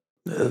valid.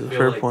 That's a I feel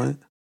fair like- point.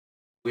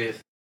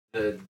 With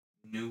the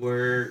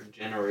newer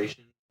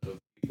generation of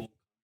people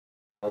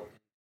helping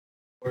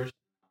course,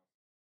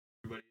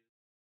 everybody,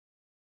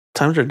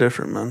 Times are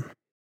different, man.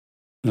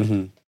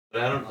 Mm-hmm.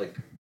 but I don't like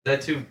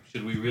that too.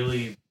 Should we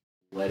really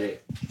let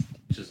it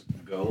just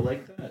go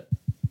like that?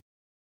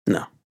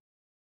 No.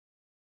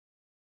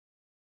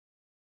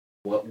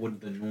 What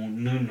would the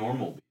new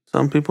normal be?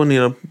 Some people need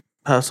to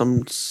have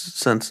some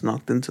sense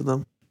knocked into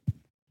them.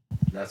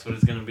 That's what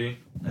it's gonna be.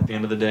 At the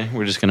end of the day,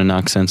 we're just gonna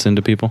knock sense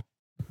into people.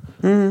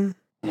 Mm,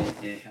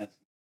 It has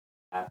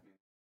happened.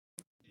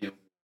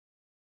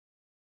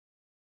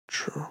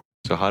 true.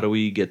 So how do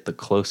we get the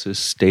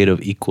closest state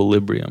of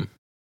equilibrium?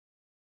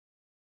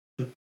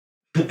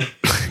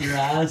 You're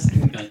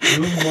asking the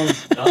two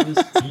most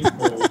dumbest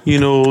people. You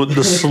know,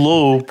 the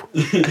slope,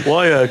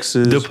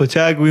 y-axis.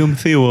 Pythagorean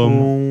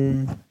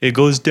theorem. It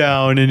goes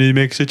down and it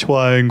makes a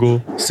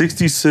triangle.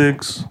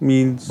 66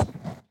 means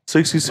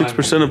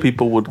 66% of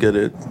people would get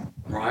it.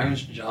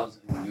 Ryan's job's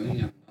in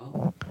union,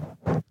 no?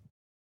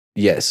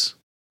 Yes.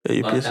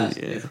 Yeah, But UPS that's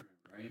is, yeah. different,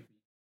 right?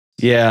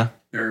 Yeah.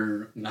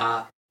 They're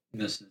not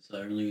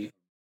necessarily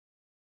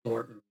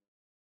short.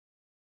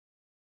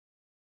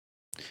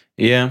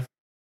 Yeah.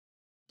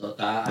 So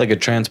that, Like a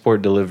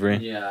transport delivery.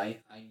 yeah, I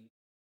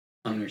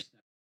understand.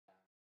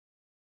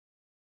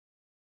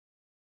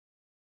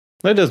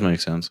 That does make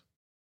sense.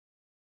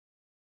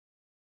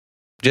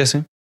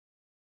 Jesse,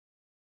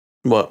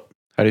 What?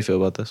 how do you feel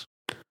about this?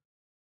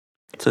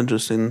 It's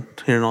interesting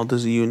hearing all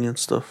this union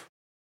stuff.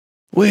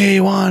 We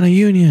want a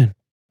union.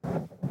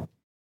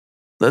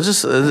 That's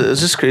just it's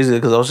just crazy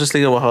because I was just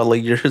thinking about how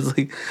like yours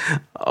like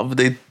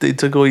they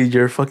took away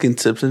your fucking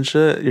tips and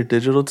shit, your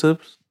digital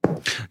tips.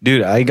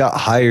 Dude, I got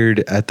hired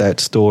at that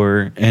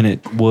store and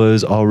it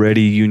was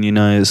already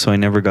unionized, so I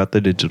never got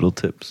the digital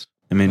tips.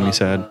 It made me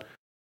sad.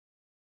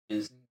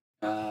 Isn't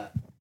that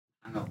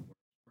kind of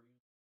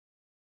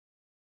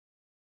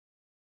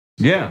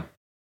Yeah.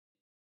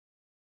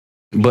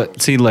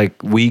 But see,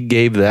 like we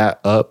gave that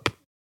up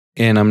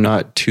and I'm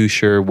not too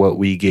sure what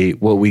we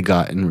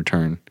got in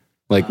return.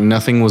 Like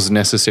nothing was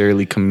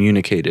necessarily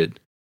communicated.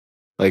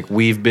 Like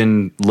we've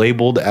been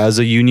labeled as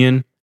a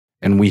union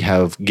and we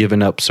have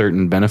given up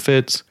certain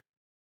benefits,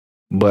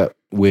 but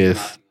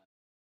with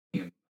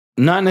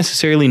not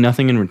necessarily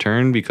nothing in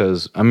return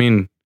because I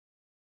mean,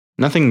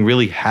 nothing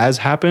really has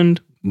happened,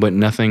 but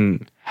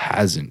nothing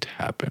hasn't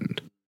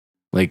happened.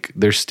 Like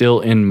they're still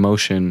in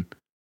motion,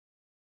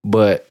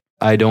 but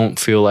I don't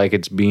feel like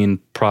it's being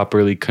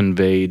properly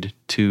conveyed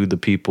to the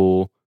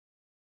people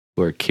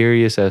who are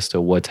curious as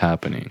to what's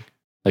happening.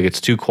 Like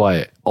it's too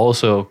quiet.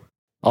 Also,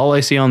 all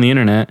I see on the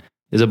internet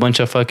is a bunch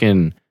of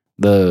fucking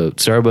the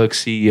Starbucks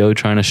CEO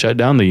trying to shut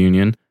down the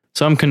union.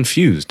 So I'm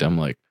confused. I'm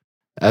like,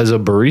 as a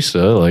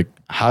barista, like,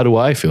 how do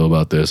I feel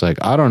about this? Like,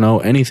 I don't know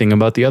anything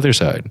about the other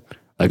side.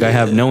 Like, I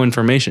have no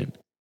information.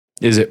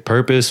 Is it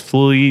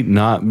purposefully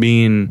not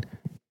being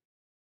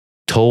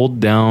told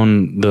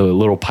down the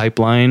little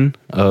pipeline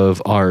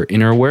of our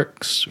inner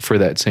works for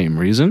that same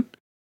reason?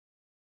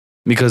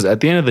 Because at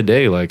the end of the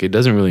day, like, it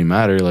doesn't really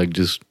matter. Like,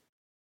 just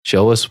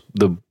show us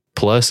the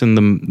plus and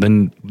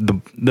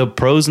the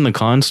pros and the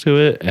cons to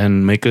it,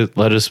 and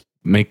let us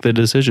make the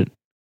decision.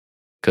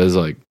 Because,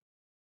 like,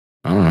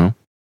 I don't know,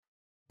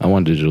 I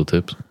want digital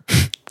tips.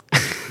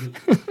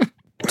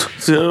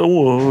 Yeah, I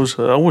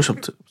want some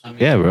tips. I mean,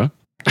 Yeah, bro.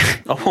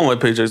 I want my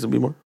paychecks to be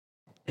more.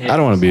 I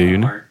don't wanna be a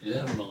union.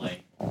 Yeah, but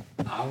like,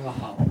 I don't know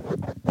how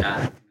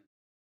that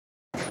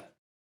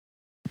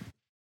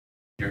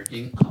your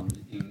income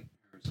in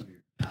terms of your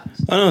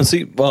tax. I don't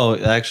see.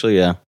 Well, actually,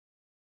 yeah.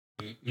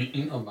 You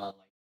think about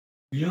like,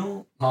 you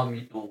know,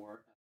 probably don't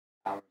work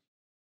hours.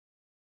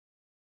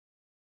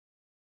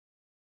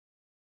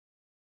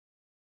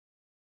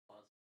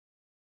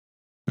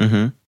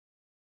 Mm-hmm.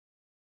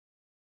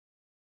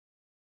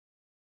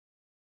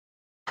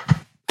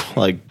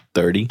 Like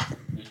 30 You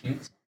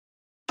think so?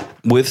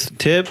 with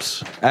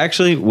tips.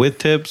 Actually, with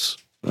tips,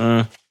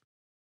 I'd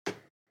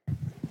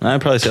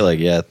probably say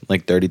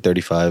like 30,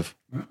 35.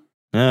 Yeah,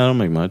 I don't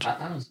make much. I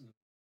don't.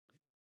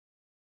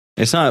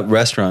 It's not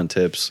restaurant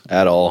tips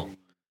at all.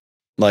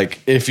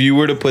 Like, if you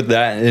were to put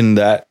that in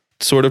that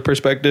sort of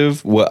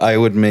perspective, what I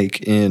would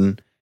make in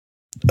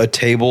a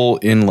table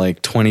in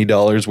like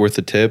 $20 worth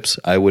of tips,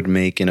 I would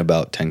make in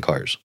about 10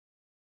 cars.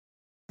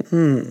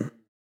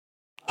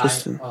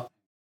 Interesting.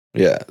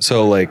 Yeah.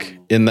 So, like,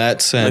 in that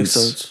Makes sense,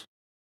 sense.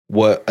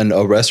 what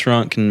a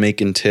restaurant can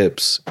make in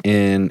tips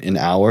in an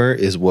hour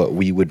is what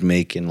we would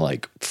make in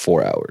like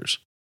 4 hours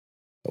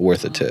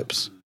worth of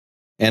tips.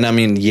 And I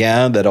mean,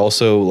 yeah, that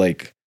also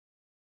like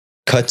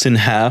cuts in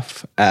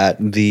half at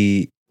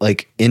the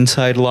like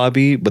inside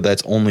lobby, but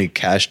that's only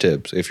cash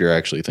tips if you're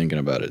actually thinking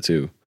about it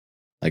too.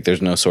 Like,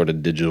 there's no sort of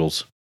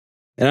digitals.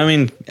 And I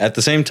mean, at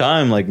the same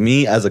time, like,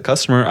 me as a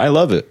customer, I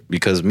love it,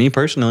 because me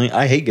personally,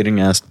 I hate getting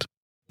asked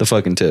the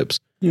fucking tips.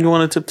 You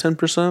want to tip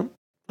 10%,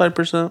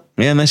 5%,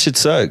 Man, that shit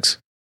sucks.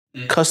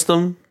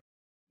 custom.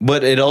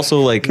 But it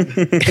also like no,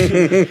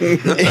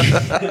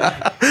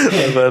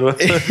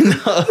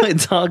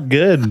 it's all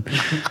good.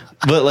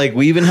 But like,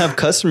 we even have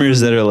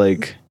customers that are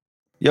like,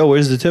 "Yo,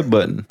 where's the tip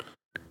button?"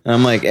 And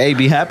I'm like, "Hey,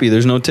 be happy.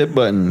 There's no tip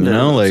button. You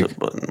know, like,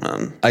 Button,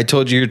 man. I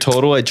told you your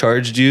total. I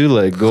charged you.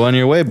 Like, go on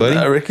your way, buddy."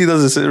 Ricky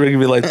doesn't say. Ricky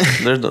be like,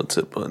 "There's no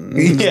tip button."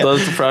 He just Yeah.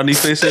 does the frowny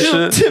face and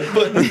No shit. tip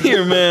button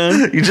here,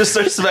 man. You just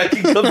start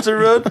smacking cups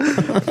around.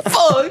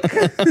 Fuck.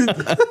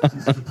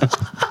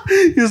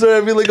 You start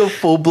having like a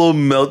full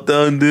blown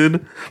meltdown,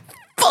 dude.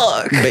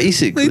 Fuck.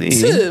 Basically.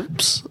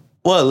 Tips.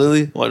 What,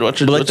 Lily? Watch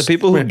your. But like, the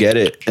people who get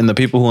it and the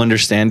people who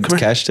understand Come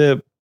here. cash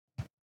tip,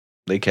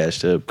 they cash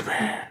tip.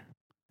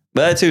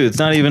 But that too, it's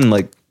not even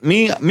like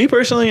me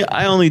personally.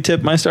 I only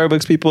tip my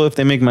Starbucks people if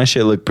they make my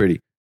shit look pretty.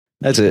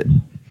 That's it.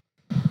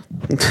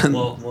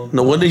 No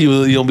wonder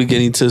you don't be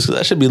getting tips. 'Cause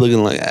that should be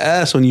looking like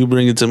ass when you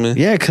bring it to me.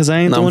 Yeah, because I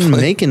ain't No, the I'm one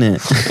playing. making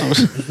it.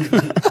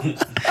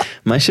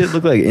 My shit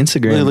look like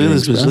Instagram. Look at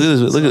this gigs, bitch. bro. Look at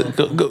this bitch. Look at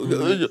it.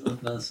 Go.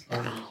 That's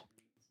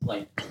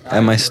like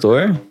At my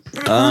store?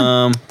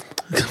 I'm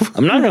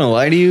not gonna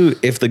lie to you.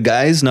 If the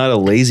guy's not a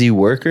lazy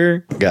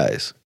worker,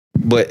 guys.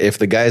 But if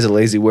the guy's a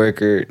lazy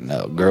worker,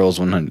 no, girls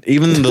 100.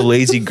 Even the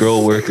lazy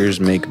girl workers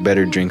make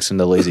better drinks than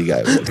the lazy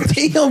guy workers.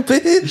 Damn,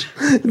 bitch.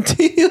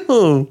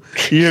 Damn.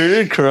 You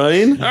heard her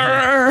crying?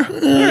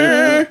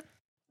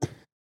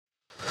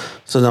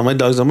 So now my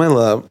dog's on my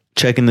lap.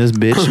 Checking this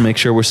bitch to make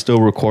sure we're still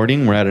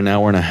recording. We're at an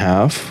hour and a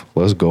half.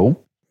 Let's go.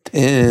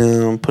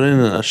 Damn, put in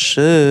a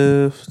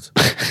shift.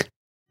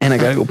 And I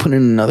gotta go put in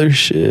another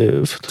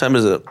shift. What time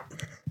is it?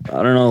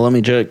 I don't know. Let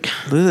me check.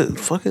 Look at that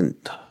fucking.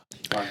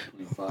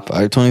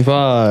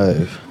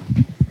 5:25.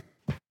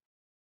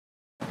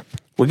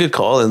 We could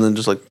call it and then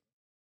just like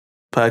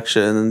pack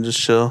shit and then just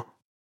chill.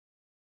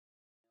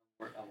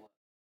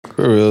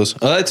 For reals.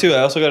 Oh, that too. I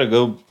also gotta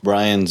go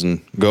Brian's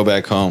and go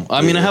back home.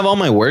 I mean, I have all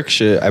my work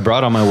shit. I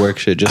brought all my work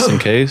shit just in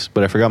case,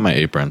 but I forgot my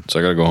apron, so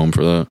I gotta go home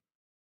for that.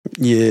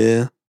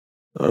 Yeah.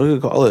 Oh, we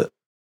could call it.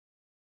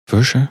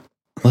 For sure.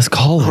 Let's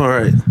call All it.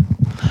 right.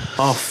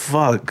 Oh,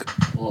 fuck.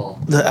 well,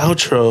 The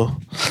outro.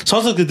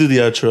 Santos could do the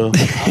outro.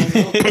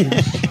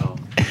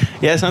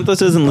 Yeah, Santos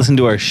doesn't listen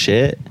to our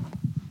shit.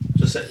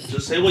 Just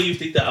say what you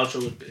think the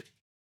outro would be.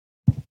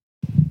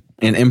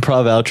 An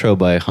improv outro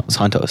by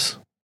Santos.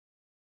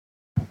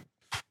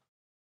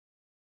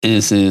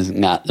 this is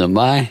not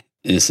goodbye.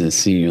 This is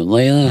see you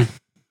later.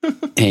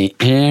 Take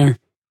care.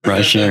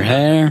 Brush your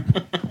hair.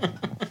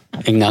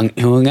 And then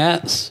who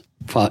else?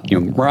 Fuck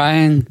you,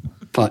 Brian.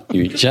 Fuck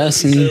you,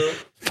 Jesse.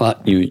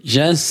 Fuck you,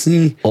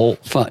 Jesse. Oh.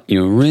 Fuck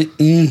you,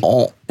 Ricky.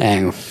 Oh.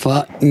 And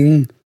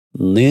fucking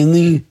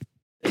Lily.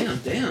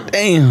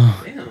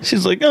 Damn.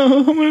 She's like, oh,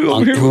 I'm gonna go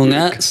over here. Until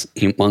next,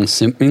 keep on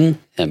sipping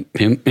and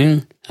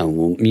pimping, and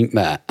we'll be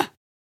back.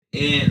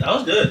 And that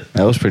was good.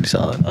 That was pretty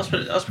solid. That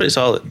was pretty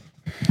solid.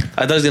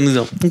 I thought he was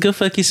gonna go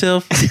fuck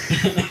yourself.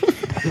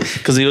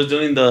 Because he was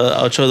doing the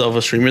outro of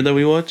a streamer that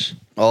we watch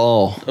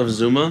Oh. of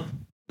Zuma.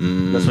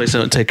 That's why he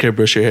said, "Take care,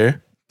 brush your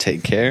hair."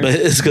 Take care. But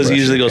it's because he Brush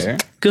usually your goes, hair.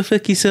 "Go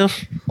fuck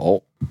yourself."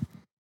 Oh.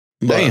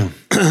 But, Damn.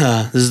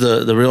 this is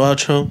the real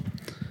outro.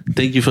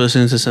 Thank you for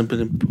listening to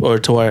something or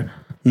to our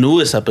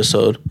newest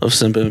episode of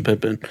Simpin' and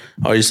Pimpin'.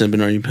 Are you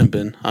simping? Are you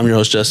pimping? I'm your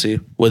host Jesse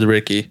with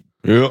Ricky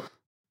Yep.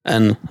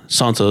 and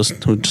Santos,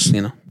 who just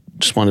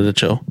wanted to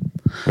chill.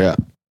 Yeah.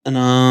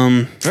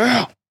 And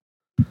Yeah.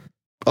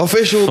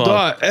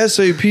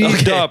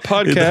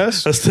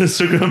 Official.sap.podcast That's the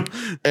Instagram.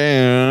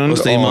 and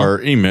What's the email?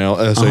 our email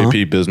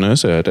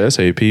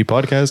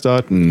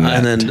sapbusiness@sappodcast.net.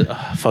 And then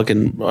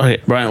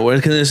okay, Brian,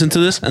 where can they listen to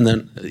this? And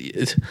then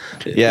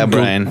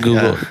Brian.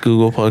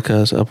 Google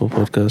Podcasts, Apple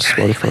Podcasts,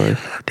 Spotify,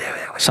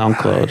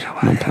 SoundCloud.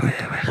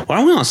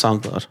 Why are we on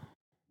SoundCloud?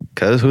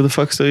 Because who the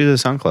fuck still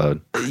uses SoundCloud?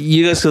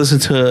 You guys can listen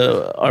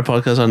to our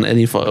podcast on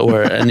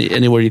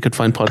anywhere you could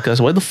find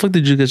podcasts. Why the fuck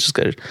did you guys just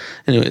get it?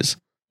 Anyways,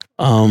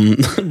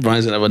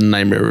 Brian's gonna have a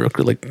nightmare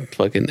like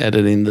fucking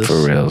editing this.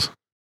 For reals.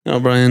 No,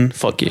 Brian,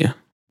 fuck you.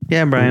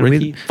 Yeah, Brian.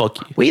 Ricky, fuck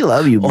you. We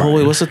love you, Oh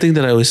wait, what's the thing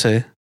that I always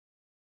say?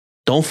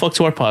 Don't fuck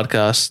to our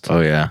podcast.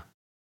 Oh, yeah.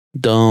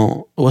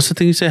 Don't. What's the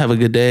thing you say? Have a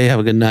good day. Have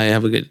a good night.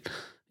 Have a good.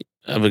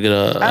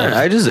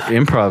 I just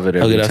improv it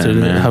Have a every good time, afternoon.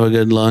 man. Have a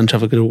good lunch.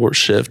 Have a good work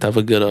shift. Have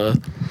a good.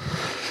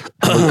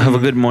 Have a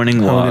good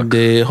morning Have a walk. good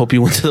day. Hope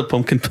you went to the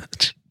pumpkin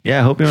patch.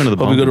 Yeah, I hope you went to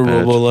the Hope you go to pumpkin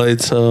patch. Robo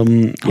Lights. Hope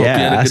you Yeah,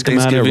 had a ask good him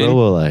out at Thanksgiving.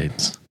 Robo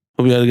Lights.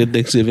 Hope you had a good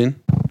Thanksgiving.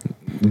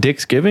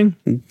 Dick's giving?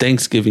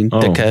 Thanksgiving,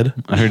 Oh. dickhead.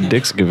 I heard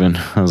Dick's giving.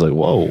 I was like,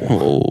 whoa.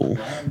 Oh.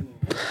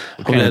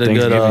 Hope you had a Thanksgiving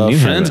good you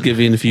having?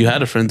 Friendsgiving if you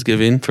had a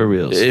Friendsgiving. For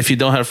reals. If you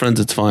don't have friends,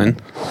 it's fine.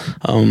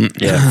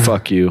 Yeah,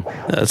 fuck you.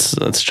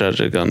 That's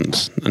tragic.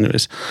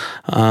 Anyways,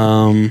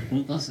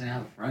 Who doesn't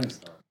have friends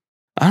though?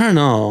 I don't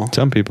know.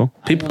 Some people.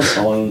 I know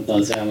someone who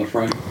doesn't have a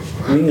friend.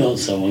 We know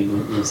someone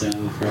who doesn't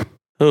have a friend.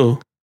 Who?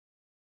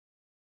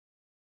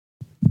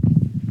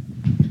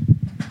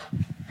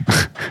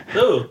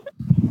 Who?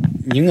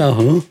 You know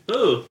who?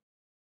 Who?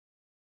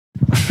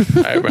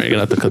 All right, Brian, you're gonna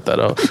have to cut that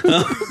out.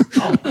 Oh,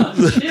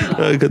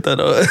 shit. Cut that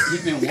out.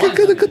 You've been Cut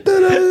that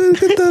out.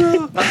 Cut that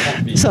out.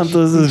 watching.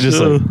 Sometimes it's just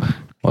like,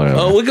 whatever.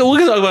 Oh, we can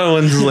talk about it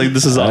when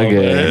this is all.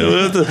 Okay.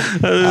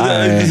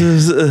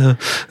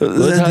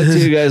 We'll talk to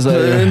you guys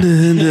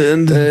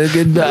later.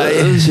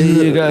 Goodbye.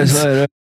 See you guys later.